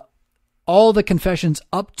 all the confessions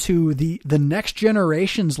up to the next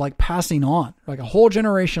generations, like passing on, like a whole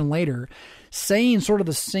generation later, saying sort of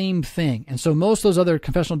the same thing. And so most of those other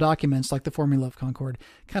confessional documents, like the Formula of Concord,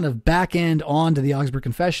 kind of back end onto the Augsburg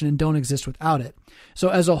Confession and don't exist without it. So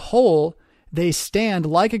as a whole, they stand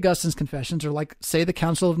like Augustine's Confessions, or like, say, the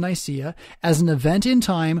Council of Nicaea, as an event in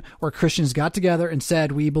time where Christians got together and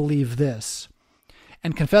said, we believe this.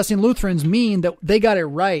 And confessing Lutherans mean that they got it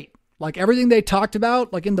right. Like everything they talked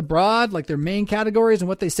about, like in the broad, like their main categories and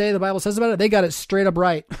what they say the Bible says about it, they got it straight up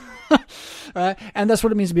right. Right? And that's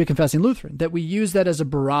what it means to be a confessing Lutheran, that we use that as a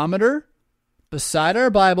barometer beside our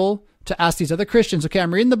Bible to ask these other Christians, okay,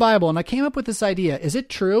 I'm reading the Bible and I came up with this idea. Is it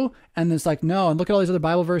true? And it's like, no. And look at all these other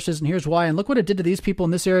Bible verses and here's why. And look what it did to these people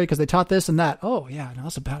in this area because they taught this and that. Oh yeah, no,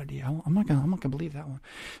 that's a bad idea. I'm not gonna believe that one.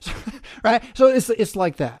 So, right? So it's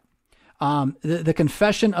like that. The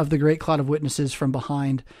confession of the great cloud of witnesses from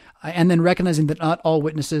behind, and then recognizing that not all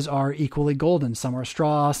witnesses are equally golden. Some are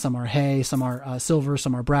straw, some are hay, some are silver,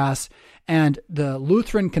 some are brass. And the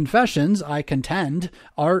Lutheran confessions, I contend,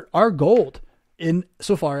 are gold in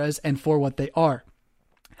so far as and for what they are.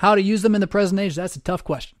 How to use them in the present age, that's a tough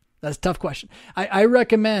question. That's a tough question. I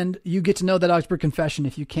recommend you get to know that Augsburg Confession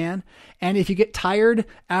if you can. And if you get tired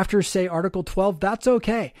after, say, Article 12, that's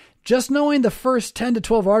okay. Just knowing the first 10 to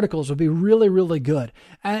 12 articles will be really, really good.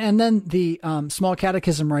 And then the Small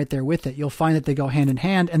Catechism right there with it. You'll find that they go hand in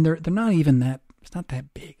hand, and they're not even that, it's not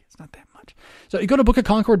that big. It's not that much. So you go to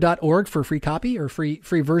bookofconcord.org for a free copy or free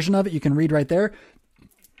version of it. You can read right there.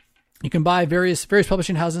 You can buy various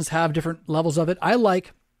publishing houses have different levels of it. I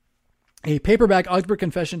like a paperback Augsburg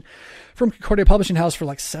Confession from Concordia Publishing House for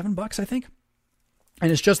like $7, I think.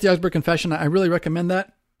 And it's just the Augsburg Confession. I really recommend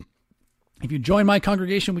that. If you join my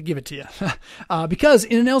congregation, we give it to you. Because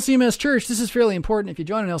in an LCMS church, this is fairly important. If you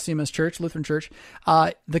join an LCMS church, Lutheran church,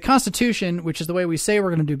 the Constitution, which is the way we say we're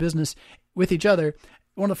going to do business with each other,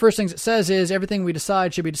 one of the first things it says is everything we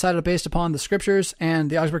decide should be decided based upon the scriptures and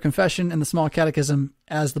the Augsburg Confession and the Small Catechism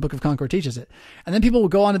as the Book of Concord teaches it. And then people will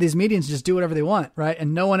go on to these meetings and just do whatever they want, right?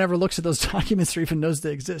 And no one ever looks at those documents or even knows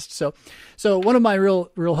they exist. So one of my real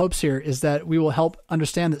hopes here is that we will help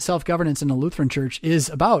understand that self-governance in a Lutheran church is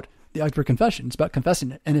about the Augsburg Confession. It's about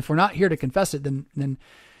confessing it. And if we're not here to confess it, then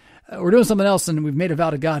we're doing something else and we've made a vow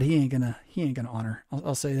to God he ain't gonna honor.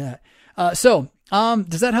 I'll say that.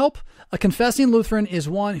 Does that help? A confessing Lutheran is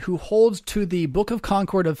one who holds to the Book of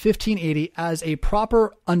Concord of 1580 as a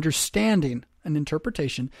proper understanding, an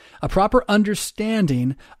interpretation, a proper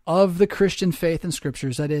understanding of the Christian faith and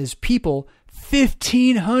scriptures. That is, people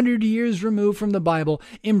 1,500 years removed from the Bible,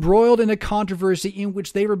 embroiled in a controversy in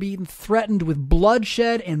which they were being threatened with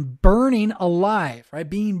bloodshed and burning alive, right?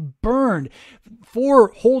 Being burned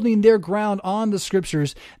for holding their ground on the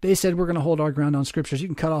scriptures. They said, we're going to hold our ground on scriptures. You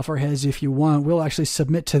can cut off our heads if you want. We'll actually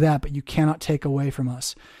submit to that, but you cannot take away from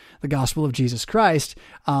us the gospel of Jesus Christ.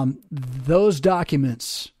 Those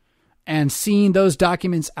documents, and seeing those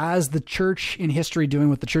documents as the church in history doing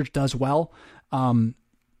what the church does well,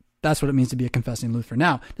 That's what it means to be a confessing Lutheran.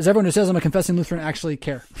 Now, does everyone who says I'm a confessing Lutheran actually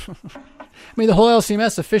care? I mean, the whole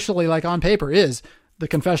LCMS officially, like on paper, is the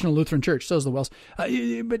Confessional Lutheran Church. So is the Wells.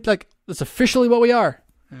 But like, that's officially what we are.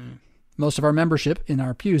 Most of our membership in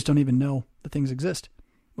our pews don't even know that things exist,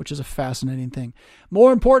 which is a fascinating thing.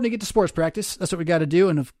 More important to get to sports practice. That's what we got to do.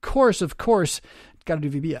 And of course, got to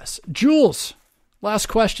do VBS. Jules, last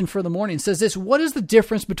question for the morning, says this: what is the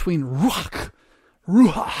difference between ruach,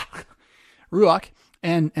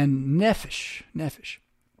 and nefesh?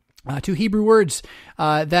 Two Hebrew words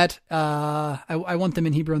that I want them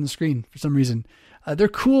in Hebrew on the screen for some reason. They're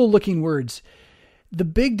cool looking words. The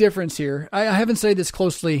big difference here, I haven't studied this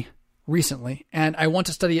closely recently, and I want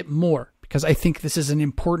to study it more because I think this is an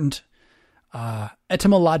important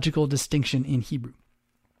etymological distinction in Hebrew.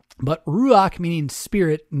 But ruach, meaning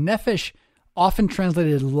spirit, nefesh, often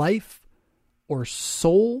translated life or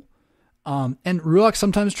soul, and ruach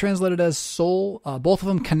sometimes translated as soul, both of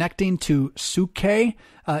them connecting to suke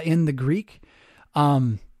in the Greek,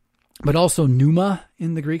 but also pneuma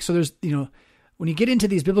in the Greek. So there's, when you get into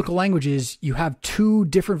these biblical languages, you have two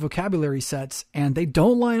different vocabulary sets and they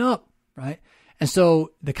don't line up, right? And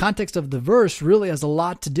so the context of the verse really has a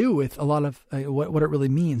lot to do with a lot of what it really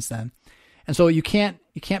means then. And so you can't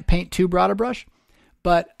paint too broad a brush,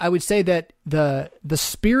 but I would say that the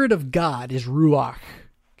Spirit of God is ruach.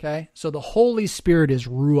 Okay. So the Holy Spirit is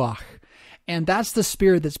ruach, and that's the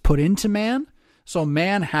spirit that's put into man. So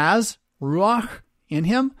man has ruach in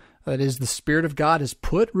him. That is, the Spirit of God has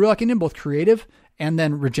put ruach in him, both creative and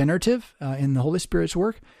then regenerative in the Holy Spirit's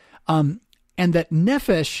work. And that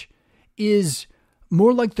nefesh is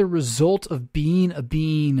more like the result of being a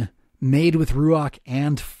being made with ruach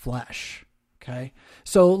and flesh. Okay.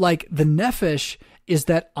 So like the nefesh is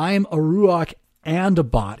that I'm a ruach and a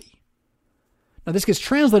body. Now this gets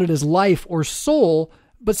translated as life or soul,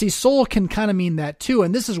 but see, soul can kind of mean that too.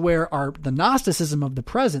 And this is where the Gnosticism of the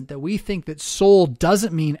present, that we think that soul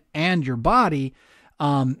doesn't mean and your body,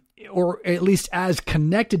 or at least as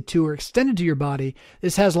connected to or extended to your body.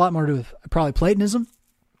 This has a lot more to do with probably Platonism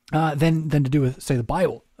than to do with, say, the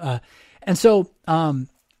Bible. And so to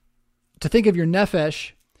think of your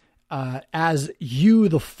nefesh as you,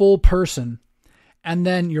 the full person, and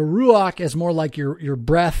then your ruach as more like your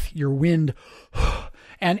breath, your wind.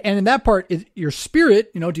 And in that part, your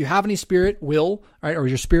spirit, do you have any spirit, will, right? Or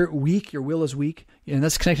is your spirit weak? Your will is weak. And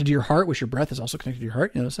that's connected to your heart, which your breath is also connected to your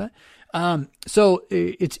heart. You notice that? So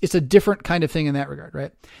it's a different kind of thing in that regard,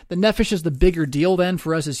 right? The nefesh is the bigger deal then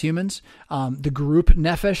for us as humans. The group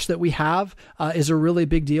nefesh that we have is a really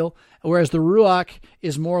big deal. Whereas the ruach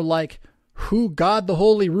is more like who God the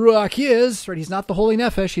Holy Ruach is, right? He's not the Holy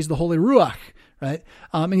Nefesh, he's the Holy Ruach. Right.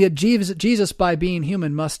 And yet Jesus, by being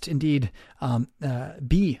human, must indeed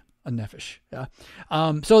be a nefesh. Yeah.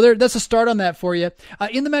 So that's a start on that for you.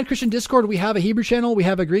 In the Mad Christian Discord, we have a Hebrew channel. We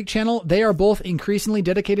have a Greek channel. They are both increasingly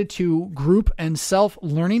dedicated to group and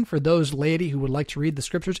self-learning for those laity who would like to read the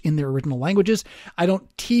scriptures in their original languages. I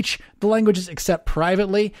don't teach the languages except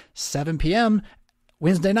privately, 7 p.m.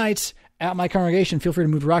 Wednesday nights at my congregation. Feel free to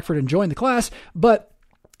move to Rockford and join the class. But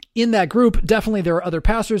in that group, definitely there are other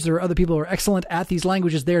pastors, there are other people who are excellent at these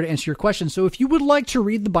languages there to answer your questions. So if you would like to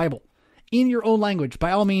read the Bible in your own language,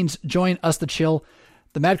 by all means, join us, the Chill,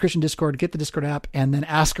 the Mad Christian Discord, get the Discord app, and then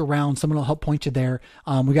ask around. Someone will help point you there.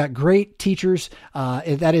 We got great teachers.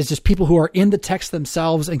 That is just people who are in the text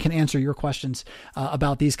themselves and can answer your questions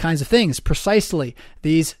about these kinds of things, precisely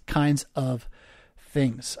these kinds of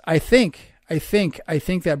things. I think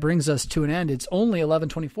that brings us to an end. It's only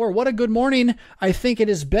 11:24. What a good morning I think it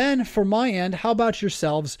has been for my end. How about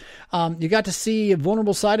yourselves? You got to see a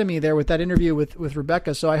vulnerable side of me there with that interview with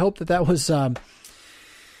Rebecca. So I hope that was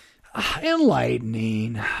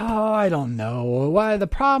enlightening. Oh, I don't know why. The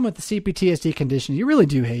problem with the CPTSD condition, you really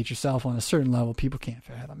do hate yourself on a certain level people can't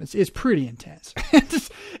fathom. It's pretty intense.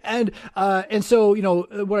 and so,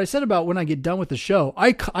 what I said about when I get done with the show,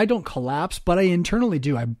 I don't collapse, but I internally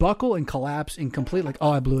do. I buckle and collapse in complete, like,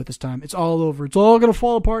 oh, I blew it this time. It's all over. It's all going to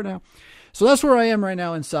fall apart now. So that's where I am right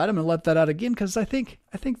now inside. I'm going to let that out again, because I think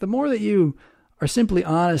the more that you are simply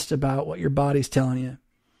honest about what your body's telling you,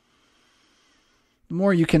 the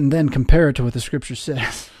more you can then compare it to what the scripture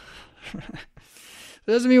says. It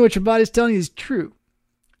doesn't mean what your body's telling you is true,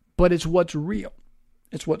 but it's what's real.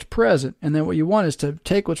 It's what's present. And then what you want is to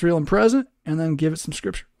take what's real and present and then give it some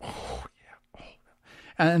scripture. Oh, yeah.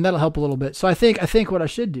 And that'll help a little bit. So I think what I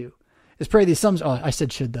should do is pray these Psalms. Oh, I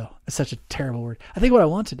said should, though. It's such a terrible word. I think what I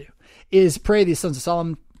want to do is pray these Sons of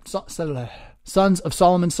Solomon Psalms,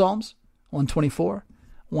 124,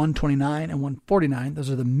 129 and 149. Those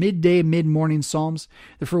are the midday, mid-morning Psalms.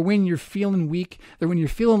 They're for when you're feeling weak. They're when you're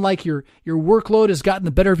feeling like your workload has gotten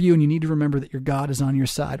the better of you and you need to remember that your God is on your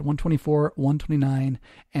side. 124, 129,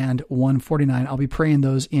 and 149. I'll be praying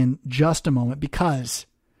those in just a moment because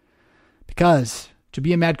to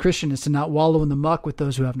be a mad Christian is to not wallow in the muck with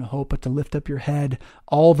those who have no hope, but to lift up your head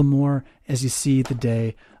all the more as you see the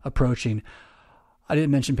day approaching. I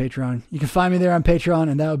didn't mention Patreon. You can find me there on Patreon,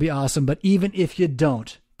 and that would be awesome. But even if you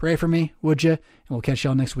don't, pray for me, would you? And we'll catch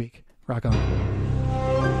y'all next week. Rock on.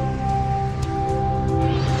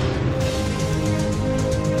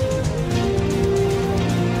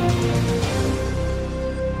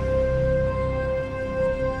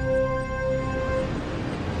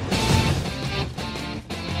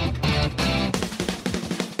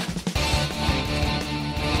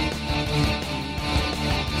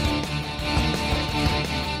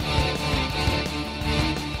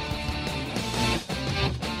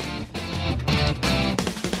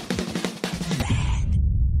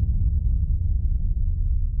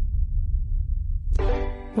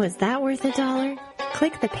 Was that worth $1?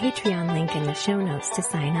 Click the Patreon link in the show notes to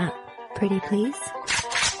sign up. Pretty please?